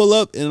just pull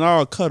up and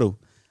I'll cuddle.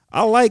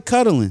 I like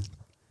cuddling.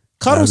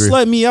 Cuddle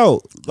slut me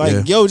out.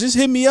 Like, just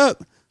hit me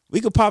up.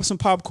 We could pop some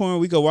popcorn.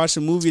 We could watch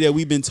a movie that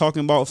we've been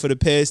talking about for the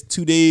past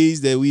 2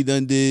 days that we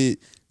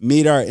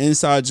made our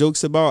inside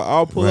jokes about.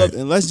 I'll pull up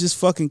and let's just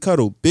fucking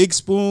cuddle. Big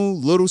spoon,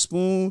 little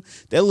spoon,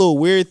 that little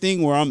weird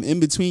thing where I'm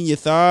in between your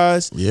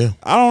thighs. Yeah.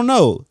 I don't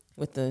know.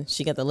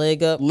 She got the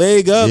leg up,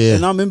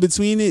 and I'm in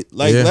between it.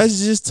 Like,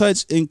 let's just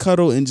touch and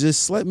cuddle and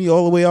just slap me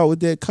all the way out with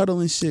that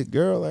cuddling shit,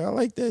 girl. Like, I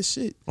like that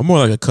shit. I'm more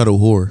like a cuddle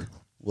whore.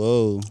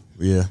 Whoa.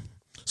 Yeah.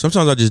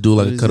 Sometimes I just do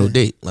like a cuddle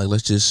date. Like,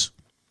 let's just,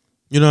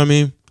 you know what I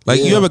mean?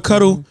 Like, you ever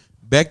cuddle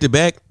back to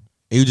back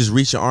and you just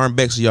reach your arm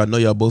back so y'all know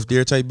y'all both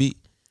there type beat?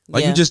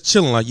 Like, you just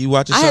chilling, like you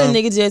watching something. I had a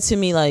nigga do that to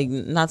me like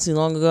not too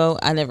long ago.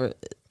 I never.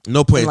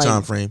 No point in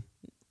time frame.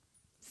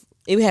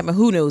 It would happen.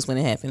 Who knows when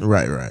it happened?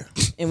 Right.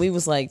 And we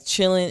was like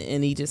chilling,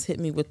 and he just hit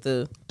me with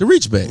the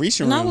reach back.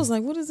 And I was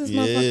like, "What is this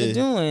motherfucker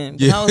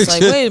doing?" And I was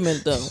like, "Wait a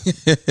minute,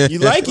 though. You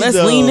like it? Let's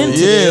though. lean into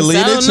this. Lean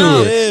I don't into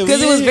know it.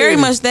 because it was very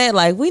much that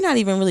like we're not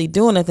even really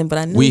doing nothing, but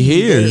I know We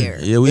here. there.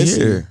 Yeah, we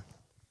here.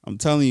 I'm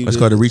telling you, That's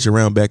called a reach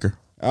around backer.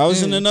 I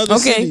was in another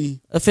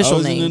city. Official I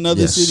was name. in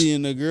another city,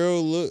 and the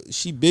girl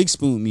she big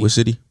spooned me. What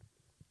city?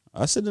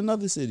 I said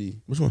another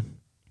city. Which one?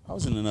 I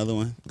was in another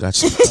one.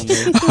 Gotcha.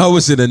 I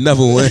was in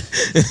another one.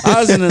 I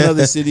was in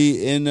another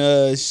city,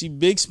 and she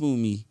big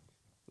spooned me,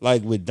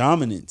 like with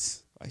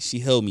dominance. Like she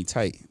held me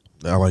tight.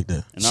 I like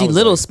that. And She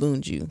little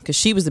spooned you because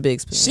she was the big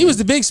spoon. She was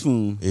the big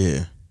spoon.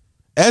 Yeah.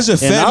 As a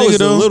fat and I nigga was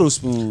though, the little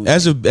spoon.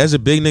 As a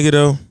big nigga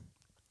though,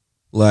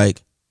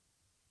 like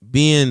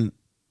being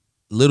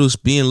little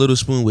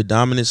spoon with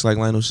dominance, like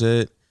Lionel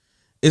said,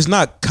 it's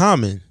not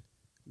common,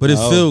 but it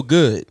feel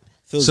good.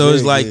 So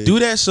it's like, do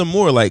that some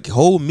more. Like,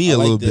 hold me a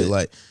little bit.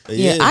 Like,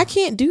 yeah, I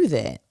can't do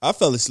that. I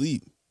fell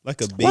asleep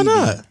like a baby. Why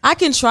not? I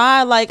can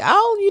try. Like,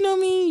 you know what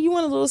I mean? You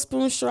want a little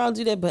spoon straw? I'll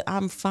do that. But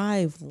I'm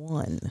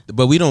 5'1".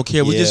 But we don't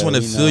care. We just want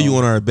to feel you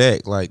on our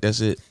back. Like,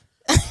 that's it.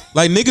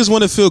 Like, niggas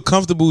want to feel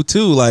comfortable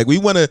too. Like, we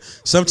want to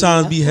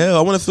sometimes be held.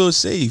 I want to feel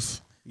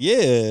safe.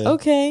 Yeah.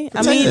 Okay.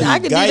 I mean, I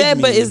could do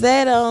that. But is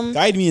that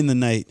guide me in the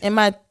night? Am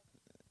I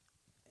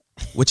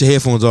with your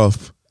headphones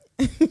off?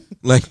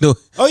 Like, no.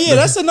 Oh yeah,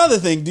 that's another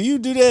thing. Do you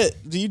do that?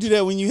 Do you do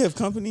that when you have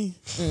company?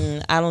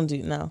 I don't do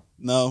no.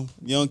 No,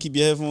 you don't keep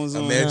your headphones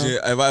on. Imagine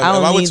if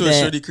I went to a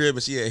shorty crib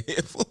and she had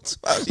headphones.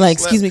 Like,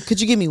 excuse me, could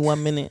you give me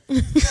 1 minute?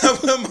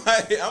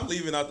 I'm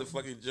leaving out the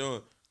fucking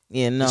joint.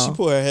 Yeah, no. If she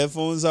pull her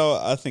headphones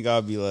out, I think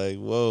I'll be like,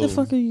 "Whoa, What the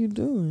fuck are you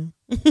doing?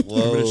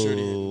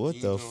 Whoa, what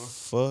the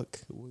fuck?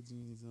 What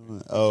you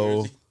doing?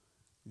 Oh,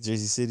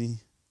 Jersey City.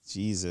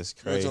 Jesus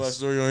Christ! Can I tell that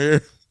story on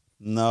here?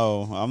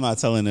 No, I'm not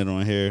telling it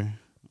on here.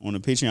 On the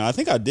Patreon, I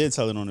think I did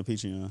tell it on the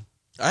Patreon.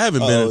 I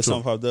haven't been. Oh,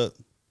 something popped up.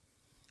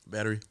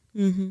 Battery.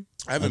 Mm-hmm.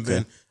 I haven't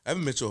been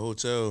to a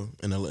hotel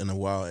in a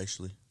while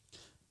actually.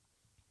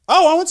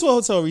 Oh, I went to a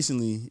hotel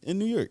recently in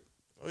New York.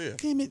 Oh yeah.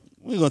 Damn it,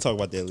 we're gonna talk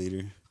about that later.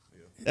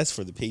 Yeah. That's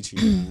for the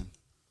Patreon.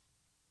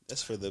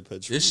 That's for the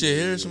Patreon. This shit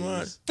here,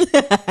 somebody.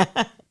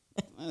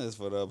 That's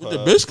for the with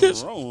the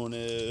biscuits.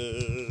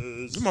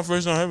 This is my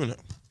first time having it.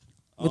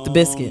 With the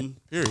biscuit.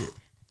 Period.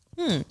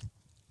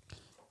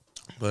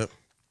 But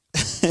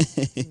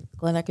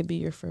glad I could be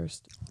your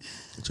first.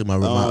 I took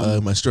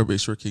my strawberry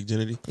shortcake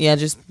virginity. Yeah,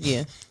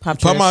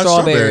 pop my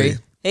strawberry.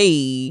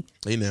 Hey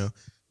now,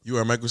 you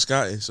are Michael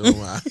Scott, and so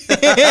am I.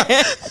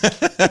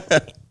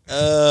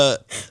 Well,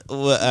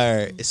 all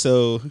right.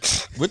 So,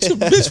 what you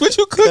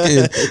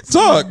cooking?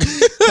 Talk.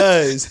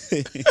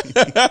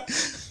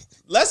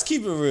 Let's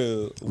keep it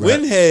real. Right.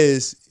 When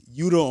has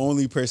you the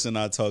only person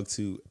I talk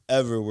to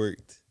ever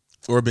worked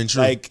or been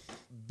true? Like,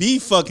 be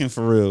fucking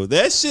for real.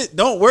 That shit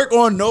don't work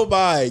on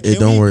nobody. It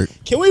don't work.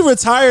 Can we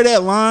retire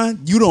that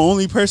line? You the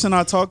only person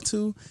I talk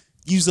to?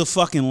 Use a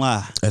fucking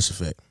lie. That's a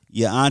fact.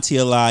 Your auntie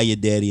a lie, your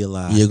daddy a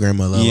lie. Your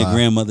grandmother a lie. Your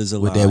grandmother's a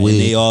lie. With that and wig.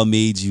 they all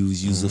made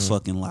use a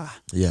fucking lie.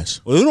 Yes.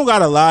 Well, you don't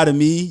gotta lie to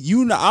me.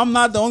 I'm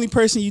not the only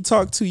person you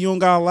talk to. You don't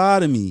gotta lie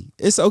to me.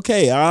 It's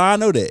okay. I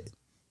know that.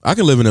 I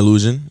can live in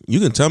illusion. You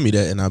can tell me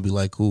that, and I'll be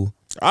like, cool.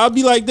 I'll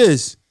be like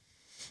this.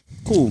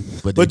 Cool.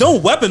 But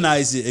don't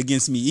weaponize it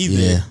against me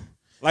either. Yeah.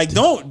 Like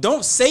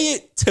don't say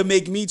it to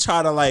make me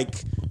try to like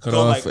Cut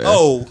go off, like,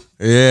 oh,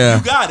 yeah.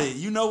 you got it.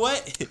 You know what?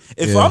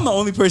 If I'm the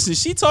only person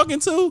she talking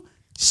to,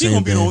 she Same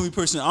gonna be the thing. only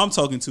person I'm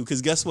talking to.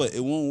 Because guess what? It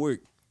won't work.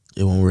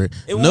 It won't work.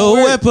 It won't No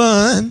work.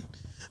 weapon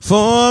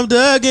formed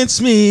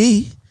against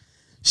me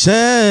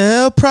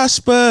shall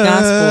prosper.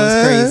 Gospel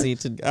is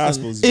crazy.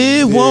 Gospel's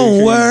It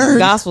won't work.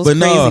 Gospel's But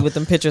crazy no, with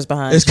them pictures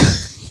behind.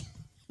 it's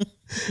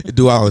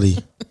duality.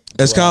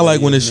 It's kind of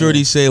like when the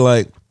shorty say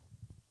like,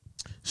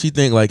 she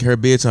think like her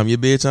bedtime, your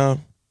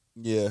bedtime.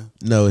 Yeah.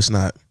 No, it's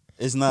not.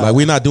 It's not. Like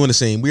we're not doing the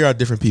same. We are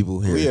different people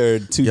here. We are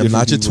two You're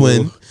different not your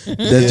people. twin.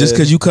 That just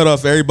because you cut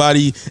off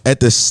everybody at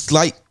the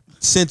slight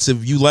sense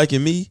of you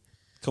liking me,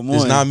 Come on.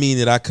 does not mean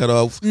that I cut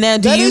off. Now,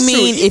 do That you is true.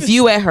 mean if Even-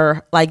 you at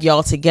her, like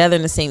y'all together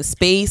in the same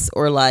space,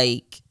 or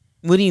like,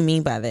 what do you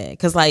mean by that?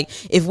 Because like,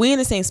 if we in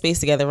the same space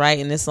together, right,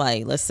 and it's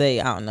like, let's say,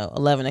 I don't know,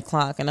 11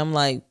 o'clock, and I'm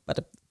like, about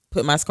to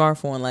put my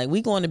scarf on, like,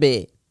 we going to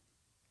bed.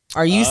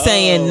 Are you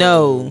saying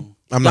no?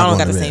 I'm Y'all not don't going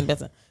got to the bed. same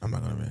bedtime. I'm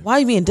not going to bed. Why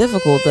you being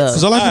difficult though?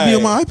 Because I like to be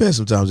on Alright. my iPad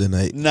sometimes at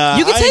night. Nah,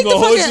 You can I ain't take the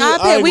gonna hold fucking you. I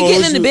iPad. ain't We gonna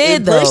getting hold in the you. bed,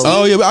 In though. person-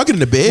 Oh yeah, but I'll get in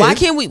the bed. Why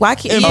can't we? Why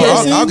can't? In because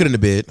person? I'll get in the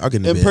bed. I'll get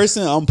in the In bed.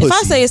 person, I'm pussy. if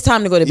I say it's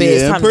time to go to bed, Yeah,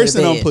 it's in time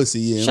person, to go I'm to bed. pussy.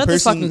 Yeah, in Shut person-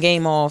 this fucking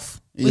game off.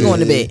 We Yeah. going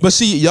to bed. But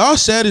see, y'all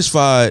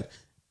satisfied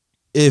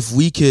if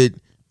we could,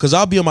 because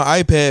I'll be on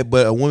my iPad,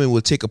 but a woman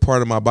will take a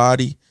part of my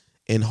body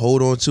and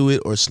hold on to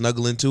it or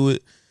snuggle into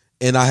it,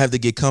 and I have to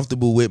get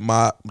comfortable with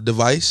my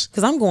device.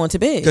 Because I'm going to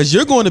bed. Because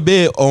you're going to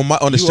bed on the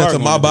You strength are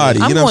of my going to body.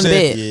 bed. You know I'm what I'm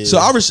going to saying? bed.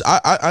 So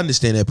I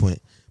understand that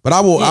point, but I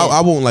won't. Yeah.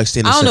 I won't like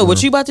stand. I don't know separate what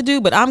room. you about to do,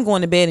 but I'm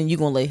going to bed and you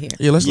gonna lay here.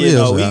 Yeah, let's Yeah, lay.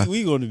 no, outside.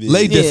 we going to bed.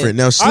 Lay Yeah. different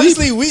now. Sleep.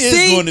 Honestly, we is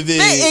See? going to bed.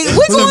 Man,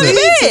 we going to To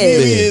me, bed.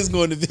 we is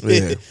going to bed.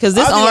 Yeah. Because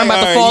this I'll be arm about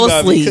to "Alright, fall you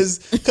got me,"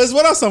 asleep Because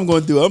what else I'm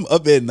going to do? I'm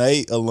up at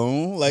night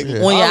alone, like on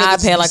your I'll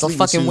just iPad be like a sleeping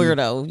fucking soon.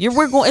 weirdo.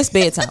 We're going. It's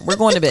bedtime. We're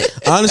going to bed.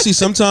 Honestly,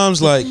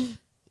 sometimes like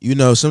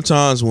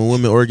sometimes when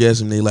women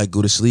orgasm, they like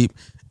go to sleep,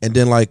 and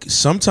then like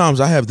sometimes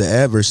I have the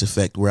adverse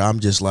effect where I'm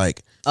just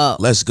like, Oh.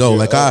 let's go.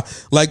 Like I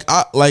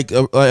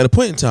at a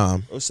point in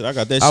time, Oh shit, I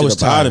got that shit I was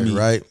up out tired, of me.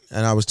 right?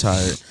 And I was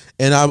tired,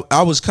 and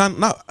I was kind of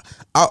not.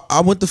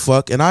 I went to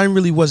fuck, and I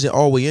really wasn't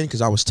all the way in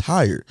because I was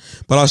tired.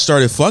 But I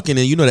started fucking,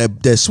 and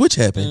that switch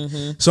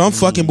happened. So I'm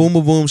fucking boom,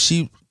 boom, boom.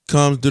 She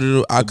comes,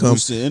 I come,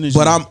 boost the energy.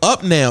 but I'm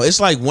up now. It's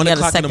like 1 got a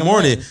o'clock in the second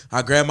morning. one.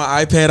 I grab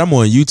my iPad. I'm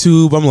on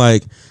YouTube. I'm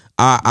like,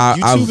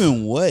 YouTube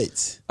and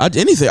what?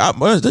 anything.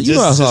 You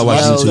know that's how I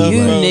watch watching Yo, YouTube. stuff,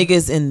 you bro.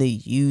 niggas in the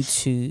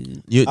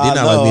YouTube. They're I not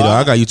know, like me though. I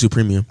I- got YouTube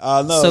Premium.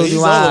 I know. So he's do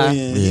all I. the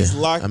way in. He's Yeah,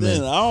 locked I'm in.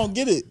 in. I don't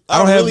get it. I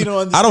don't really have. don't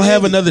understand. I don't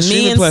have it. another Me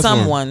streaming and platform.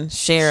 someone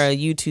share a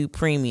YouTube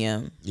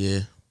Premium, Yeah.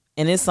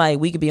 and it's like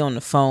we could be on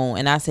the phone,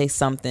 and I say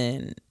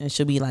something, and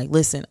she'll be like,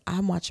 "Listen,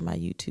 I'm watching my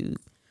YouTube."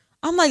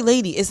 I'm like,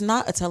 "Lady, it's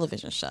not a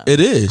television show. It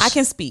is. I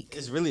can speak.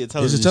 It's really a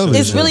television.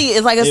 television It's show. really.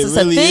 It's like it's It just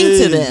really a thing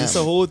is. to them. It's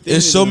a whole thing.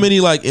 There's to so them. many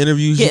like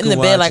interviews. Get in you the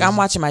can bed watch like I'm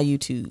watching my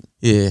YouTube.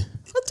 Yeah.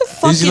 What the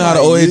fuck? You know how to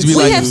always be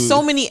we like, have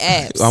so many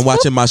apps. I'm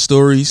watching my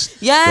stories.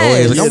 Yes.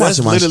 Always like, Yeah, I'm that's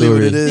watching my literally what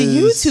stories. it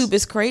The is. YouTube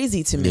is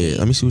crazy to me. Yeah,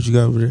 let me see what you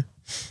got over there.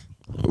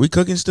 Are we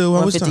cooking still?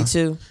 What was time?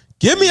 152.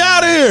 Get me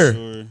out of here!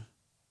 Sure.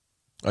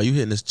 Are you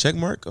hitting this check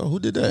mark? Oh, who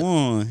did Come that?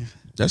 on,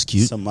 That's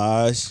cute.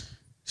 Samaj.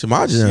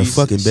 Samaj is in her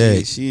fucking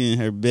bag. She in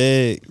her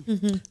bag.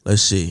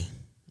 Let's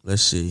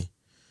see.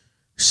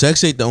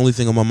 Sex ain't the only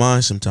thing on my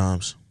mind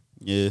sometimes.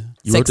 Yeah,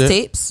 You wrote Sex that?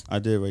 tapes. I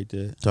did right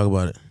there. Talk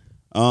about it.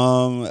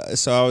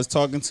 So I was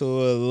talking to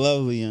a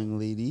lovely young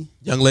lady.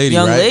 Young lady,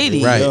 Young right?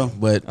 lady. Right. Yeah.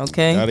 But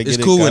Okay. Gotta it's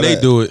get cool when gotta-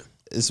 they do it.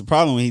 It's a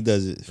problem when he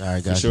does it. All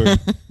right, for gotcha.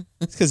 sure.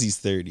 It's because he's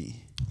 30.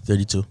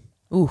 32.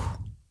 Ooh.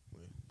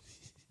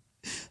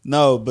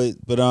 No, but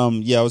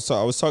yeah, I was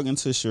talking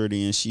to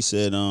Shorty and she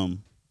said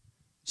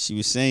she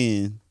was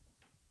saying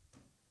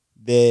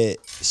that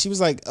she was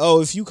like,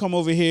 oh, if you come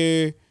over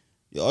here,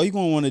 all you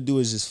gonna want to do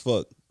is just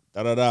fuck,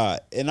 da da da,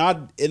 and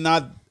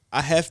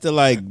I have to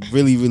like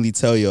really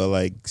tell y'all,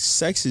 like,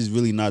 sex is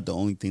really not the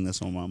only thing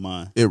that's on my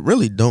mind. It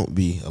really don't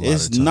be a lot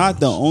It's of times. not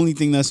the only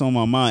thing that's on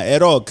my mind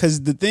at all. Cause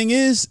the thing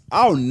is,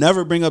 I'll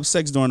never bring up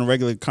sex during a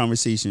regular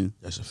conversation.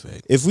 That's a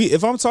fact.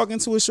 If I'm talking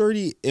to a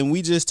shorty and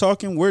we just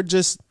talking, we're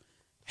just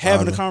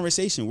having a Vibing.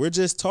 conversation. We're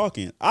just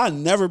talking. I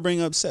never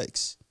bring up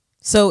sex.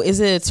 So is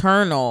it a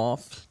turn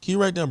off? Can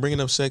you write down bringing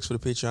up sex for the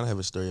Patreon? I have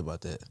a story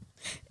about that.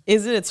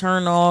 Is it a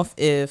turn off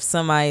if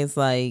somebody's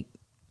like,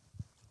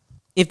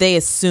 if they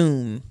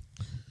assume?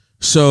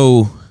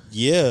 So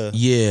Yeah.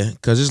 yeah,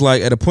 because it's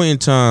like at a point in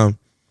time,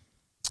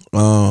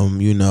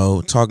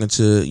 talking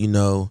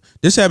to,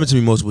 this happened to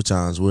me multiple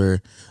times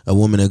where a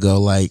woman will go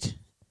like,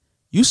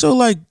 you so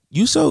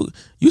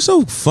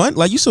fun,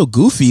 like you so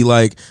goofy,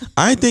 like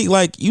I think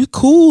like you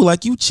cool,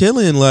 like you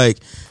chilling, like,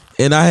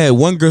 and I had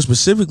one girl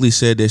specifically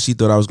said that she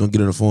thought I was gonna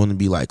get on the phone and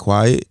be like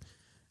quiet,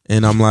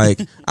 and I'm like,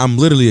 I'm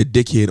literally a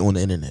dickhead on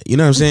the internet. You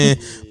know what I'm saying?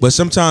 But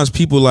sometimes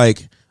people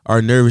like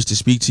are nervous to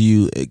speak to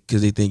you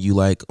because they think you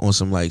like on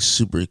some like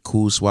super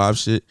cool suave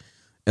shit.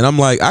 And I'm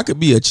like, I could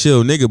be a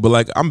chill nigga, but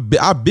like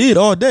I bid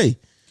all day.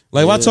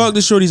 Like if I talk to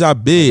shorties, I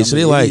bid. Like, so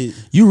they like,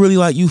 you really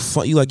like you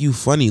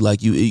funny. Like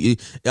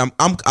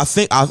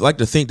I like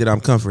to think that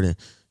I'm comforting.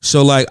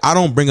 So like I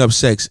don't bring up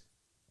sex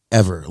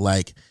ever.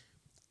 Like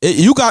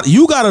you got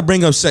to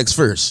bring up sex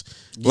first.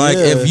 Like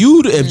if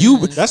you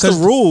that's the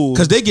rule.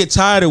 Because they get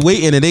tired of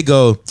waiting and they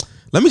go,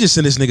 let me just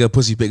send this nigga a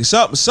pussy pic.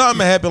 Something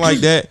happen like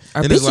that.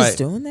 Are and bitches it's like,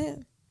 doing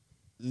that?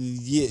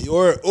 Yeah,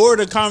 or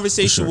the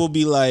conversation will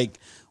be like,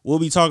 we'll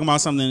be talking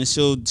about something and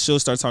she'll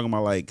start talking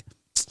about like,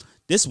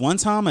 this one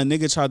time a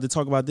nigga tried to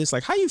talk about this.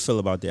 Like, how you feel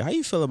about that? How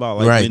you feel about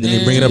like right? And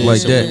they bring it up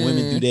like that. When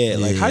women do that.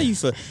 Like, how you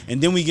feel?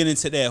 And then we get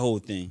into that whole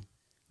thing.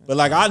 But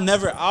like,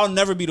 I'll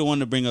never be the one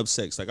to bring up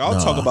sex. Like, I'll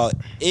talk about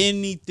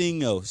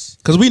anything else.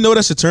 Because we know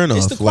that's a turn off.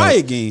 It's the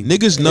quiet game.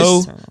 Niggas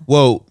know.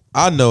 Well,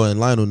 I know, and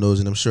Lionel knows,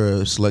 and I'm sure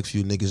a select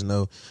few niggas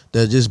know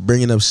that just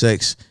bringing up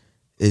sex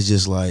is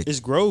just like, it's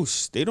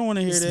gross. They don't want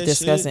to hear that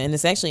disgusting, shit. And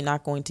it's actually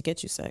not going to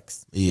get you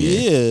sex.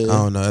 Yeah. I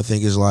don't know. I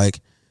think it's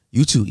like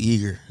you too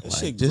eager. That like,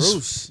 shit just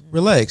gross.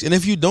 Relax. And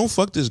if you don't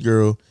fuck this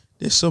girl,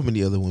 there's so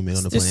many other women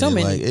on the planet. So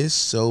many. Like it's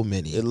so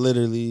many. It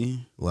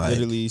literally.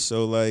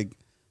 So like,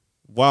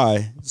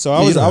 why? So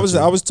I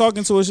was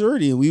talking to a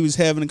shorty and we was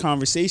having a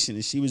conversation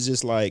and she was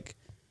just like,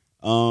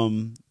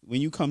 when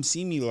you come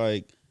see me,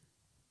 like,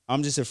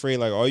 I'm just afraid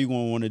like all you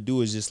gonna want to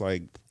do is just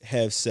like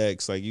have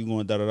sex, like you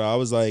going da da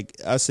da.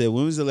 I said,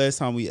 when was the last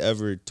time we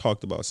ever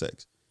talked about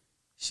sex?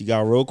 She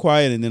got real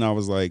quiet and then I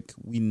was like,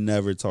 we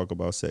never talk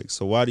about sex.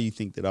 So why do you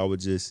think that I would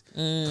just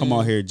come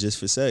out here just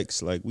for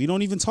sex? Like we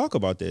don't even talk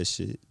about that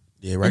shit.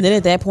 Yeah, right. And then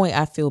at that point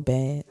I feel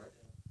bad.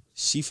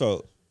 She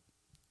felt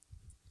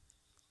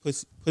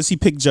pussy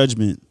pick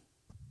judgment.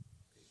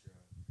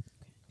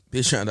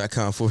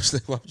 Patreon.com/.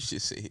 Why would you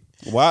just say it?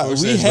 Why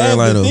we have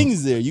the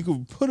things there? You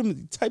can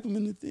type them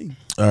in the thing.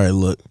 All right,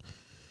 look.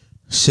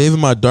 Saving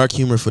my dark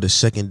humor for the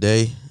second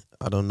day.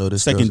 I don't know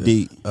this second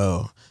date.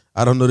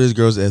 I don't know this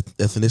girl's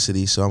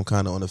ethnicity, so I'm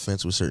kind of on the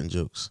fence with certain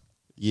jokes.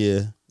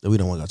 Yeah, we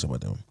don't want to talk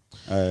about that one.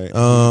 All right,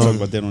 talk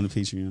about that on the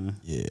Patreon.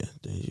 Yeah,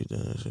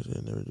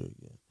 never do it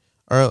again.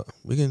 All right,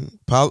 we can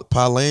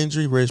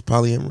polyandry versus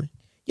polyamory.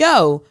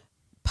 Yo,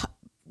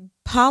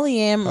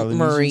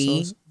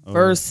 polyamory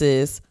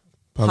versus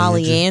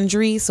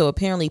polyandry. So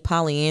apparently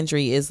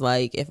polyandry is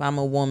like if I'm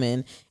a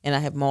woman and I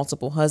have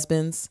multiple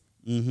husbands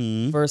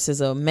versus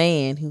a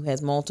man who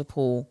has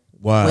multiple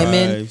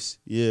women.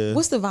 Yeah.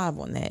 What's the vibe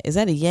on that? Is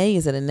that a yay?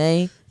 Is it a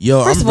nay?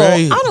 Yo, First of all,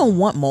 I don't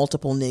want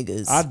multiple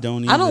niggas. I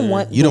don't either. I don't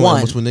want You don't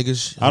one. want multiple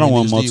niggas? I don't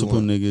want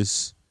multiple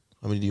niggas.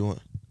 How many do you want?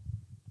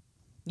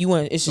 You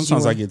want? It's just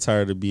sometimes I get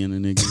tired of being a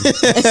nigga.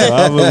 So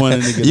I would want a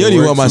nigga. You only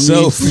want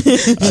myself.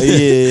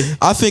 Yeah.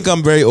 I think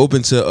I'm very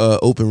open to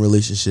open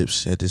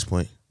relationships at this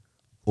point.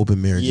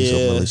 Open marriages,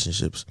 open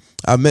relationships.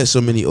 I've met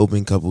so many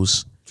open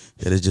couples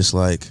that it's just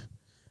like,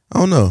 I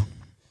don't know.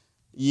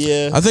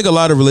 Yeah. I think a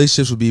lot of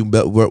relationships would be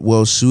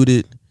well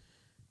suited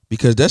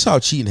because that's how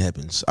cheating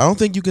happens. I don't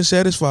think you can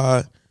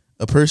satisfy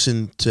a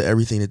person to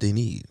everything that they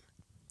need.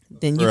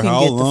 Then you can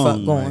get the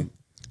fuck going. Like,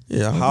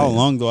 yeah. How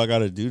long do I got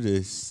to do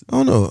this? I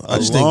don't know. I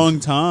just long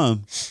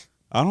time.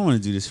 I don't want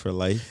to do this for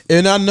life.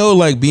 And I know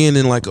like being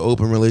in like an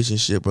open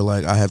relationship or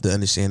like I have to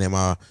understand that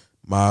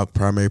my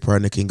primary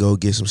partner can go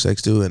get some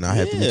sex too, and I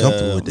have to be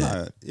comfortable with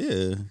that.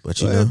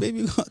 But you know,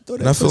 baby,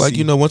 and I feel like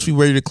once we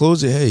ready to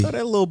close it, hey, throw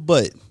that little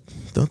butt.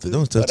 Don't throw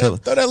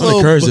that little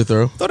encourage to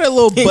throw. Throw that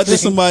little butt to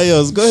somebody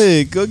else. Go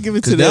ahead, go give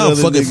it to that. Now I'm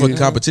fucking fucking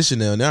competition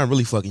now. Now I'm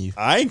really fucking you.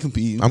 I ain't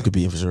competing. I'm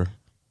competing for sure.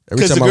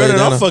 Because the girl that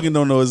I fucking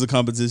don't know is a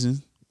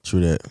competition.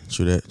 True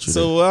that.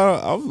 So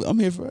I'm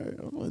here for her.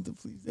 I don't want to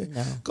please that.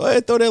 No. Go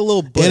ahead, throw that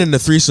little butt. And in the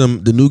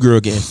threesome, the new girl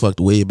getting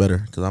fucked way better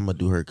because I'm gonna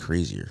do her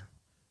crazier.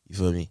 You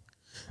feel me?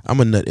 I'm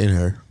a nut in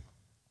her.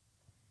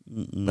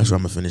 That's where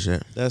I'm gonna finish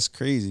at. That's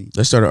crazy.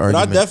 Let's start an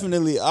argument.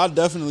 I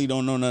definitely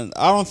don't know nothing.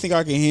 I don't think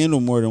I can handle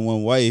more than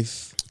one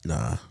wife.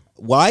 Nah.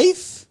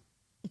 Wife?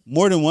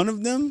 More than one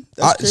of them?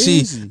 That's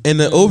crazy. See, in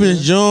the open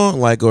joint,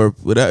 like or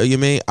whatever you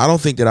mean, I don't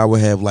think that I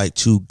would have like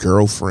two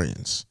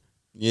girlfriends.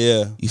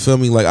 Yeah. You feel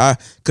me? Like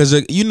cause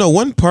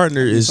one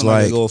partner is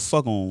like go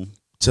fuck on.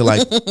 To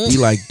like be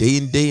like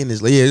dating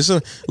is like it's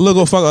a look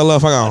go fuck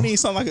on. I need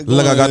something like a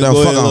look I got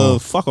that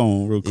fuck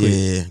on real quick.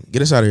 Yeah.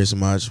 Get us out of here,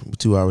 Samaj.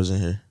 2 hours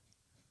in here.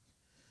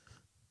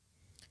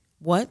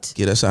 What?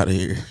 Get us out of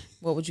here.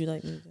 What would you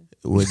like me to do?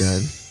 We're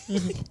done.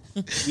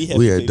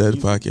 We are done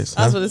podcast.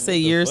 I was going to say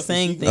you're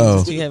saying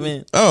things that you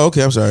haven't. Oh,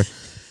 okay. I'm sorry.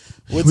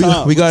 We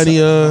got any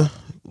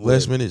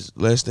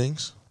last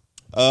things?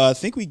 I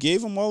think we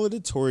gave them all of the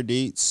tour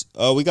dates.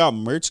 We got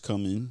merch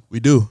coming. We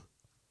do.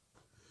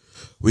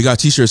 We got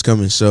t-shirts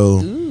coming. So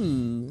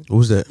what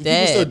was that?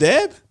 You still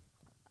dab?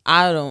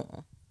 I don't.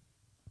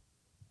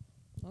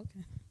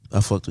 Okay.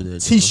 I fucked with that.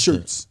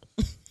 T-shirts.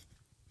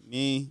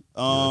 Me.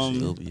 I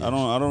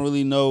don't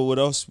really know what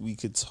else we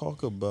could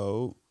talk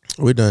about.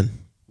 We're done.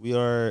 We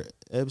are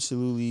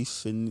absolutely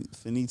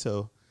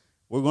finito.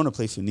 We're going to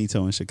play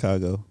Finito in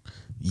Chicago.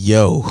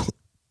 Yo.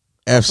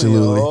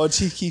 Absolutely. Oh,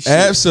 cheeky shit.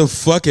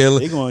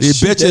 Absolutely. The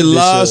bitch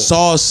love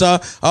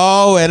salsa.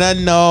 Oh, and I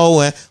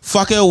know. And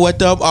fucking with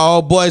them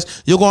old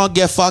boys. You're going to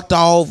get fucked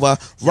over.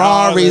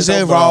 Rarries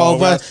and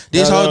Rovers.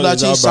 This whole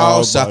lunchy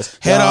salsa.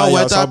 Hit on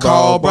with the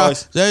cobra.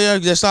 They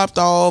get stopped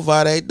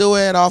over. They do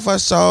it off of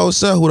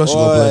salsa. Who else you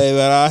going to play?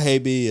 But I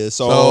hate being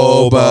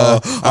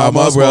sober. I'm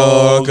a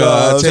broke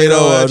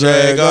potato, a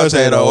drink, a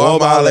potato, a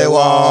Molly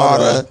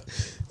water.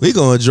 We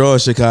going to draw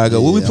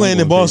Chicago. What we playing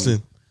in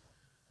Boston?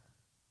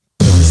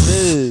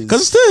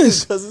 Cause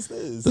it's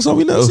this. That's all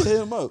we know. We should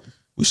hit him up.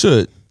 We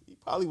should. He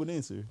probably would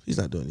answer. He's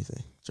not doing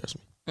anything. Trust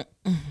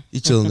me.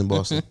 He's chilling in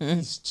Boston.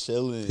 He's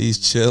chilling. He's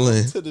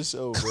chilling. To the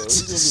show, bro.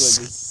 He's gonna be like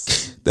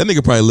this. That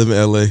nigga probably live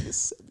in LA.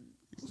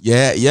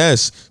 Yeah.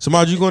 Yes.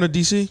 Samaj, you going to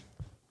DC?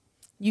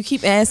 You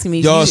keep asking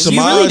me. Y'all, you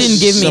really didn't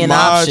give me an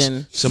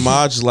option.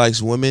 Samaj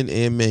likes women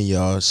and men,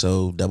 y'all.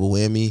 So double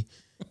whammy.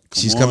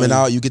 She's coming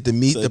out. You get to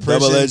meet the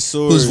person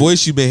whose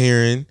voice you've been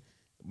hearing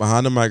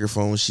behind the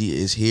microphone. She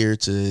is here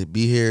to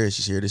be here, and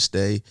she's here to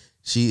stay.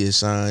 She is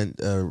signed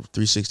a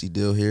 360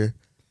 deal here.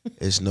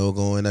 It's no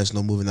going. That's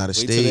no moving out of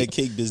state. That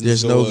cake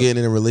business There's no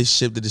getting in a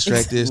relationship to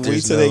distract this.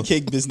 Wait till that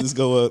cake business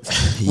go up.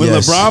 When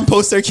LeBron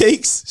posts their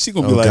cakes, she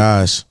gonna be like,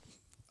 gosh.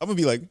 I'm gonna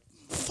be like,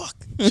 fuck.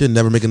 She'll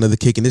never make another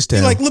cake in this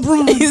town. Be like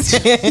LeBron.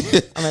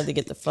 I'm gonna have to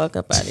get the fuck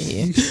up out of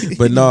here.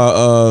 But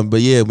no,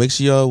 but yeah, make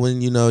sure y'all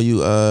when you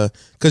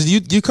cause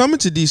you coming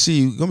to DC,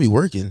 you gonna be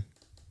working.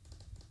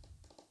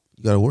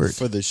 You gotta work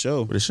for the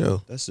show. For the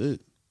show. That's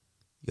it.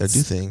 You gotta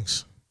do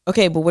things.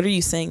 Okay, but what are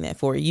you saying that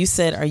for? You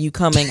said, "Are you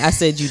coming?" I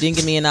said you didn't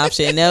give me an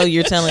option. And now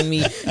you're telling me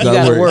you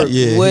gotta work.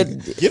 Yeah. What?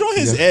 Get on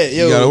his head.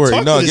 Yo, you gotta work.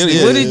 No, what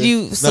did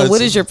you? So,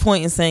 what is your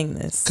point in saying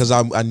this? Because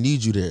I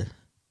need you there.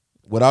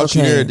 Without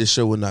you there, this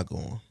show would not go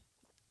on.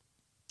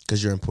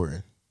 Because you're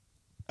important.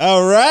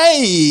 All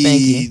right.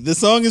 Thank you. The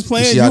song is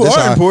playing. You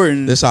are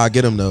important. That's how I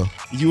get them though.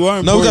 You are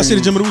important. No, we gotta say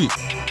the gym of the week.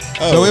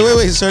 Oh. So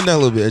wait. Turn down a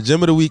little bit. The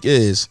gym of the week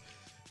is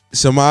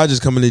Samaj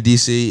is coming to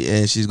DC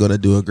and she's gonna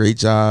do a great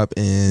job.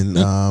 And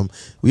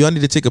we all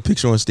need to take a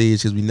picture on stage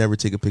because we never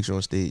take a picture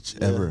on stage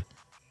ever.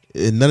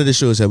 And none of the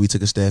shows have we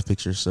took a staff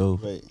picture. So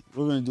right,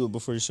 we're gonna do it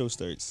before the show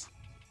starts.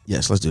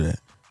 Yes, let's do that.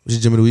 What's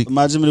your gym of the week?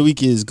 My gym of the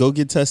week is go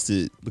get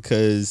tested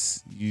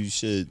because you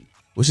should.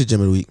 What's your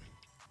gym of the week?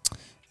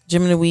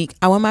 Gym of the week.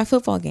 I won my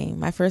football game,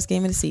 my first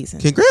game of the season.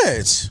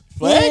 Congrats.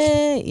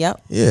 Flag?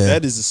 Yep. Yeah.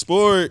 That is a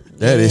sport.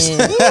 That is. I'm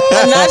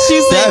not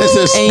you saying. That is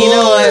a sport. And you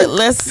know what?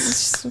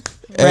 Let's.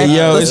 Hey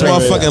yo, it's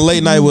motherfucking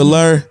late night with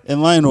Lur.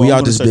 And Lionel, we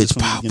out this bitch.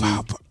 Pow,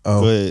 pow, pow.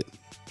 Oh. But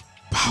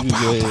pow,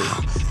 pow,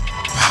 pow.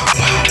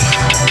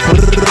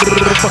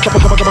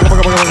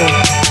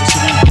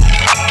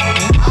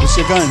 What's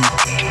your gun?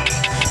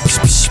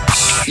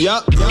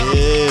 Yup.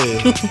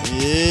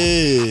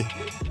 Yeah.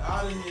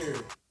 Out of here.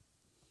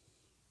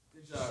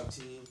 Good job,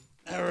 team.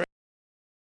 All right.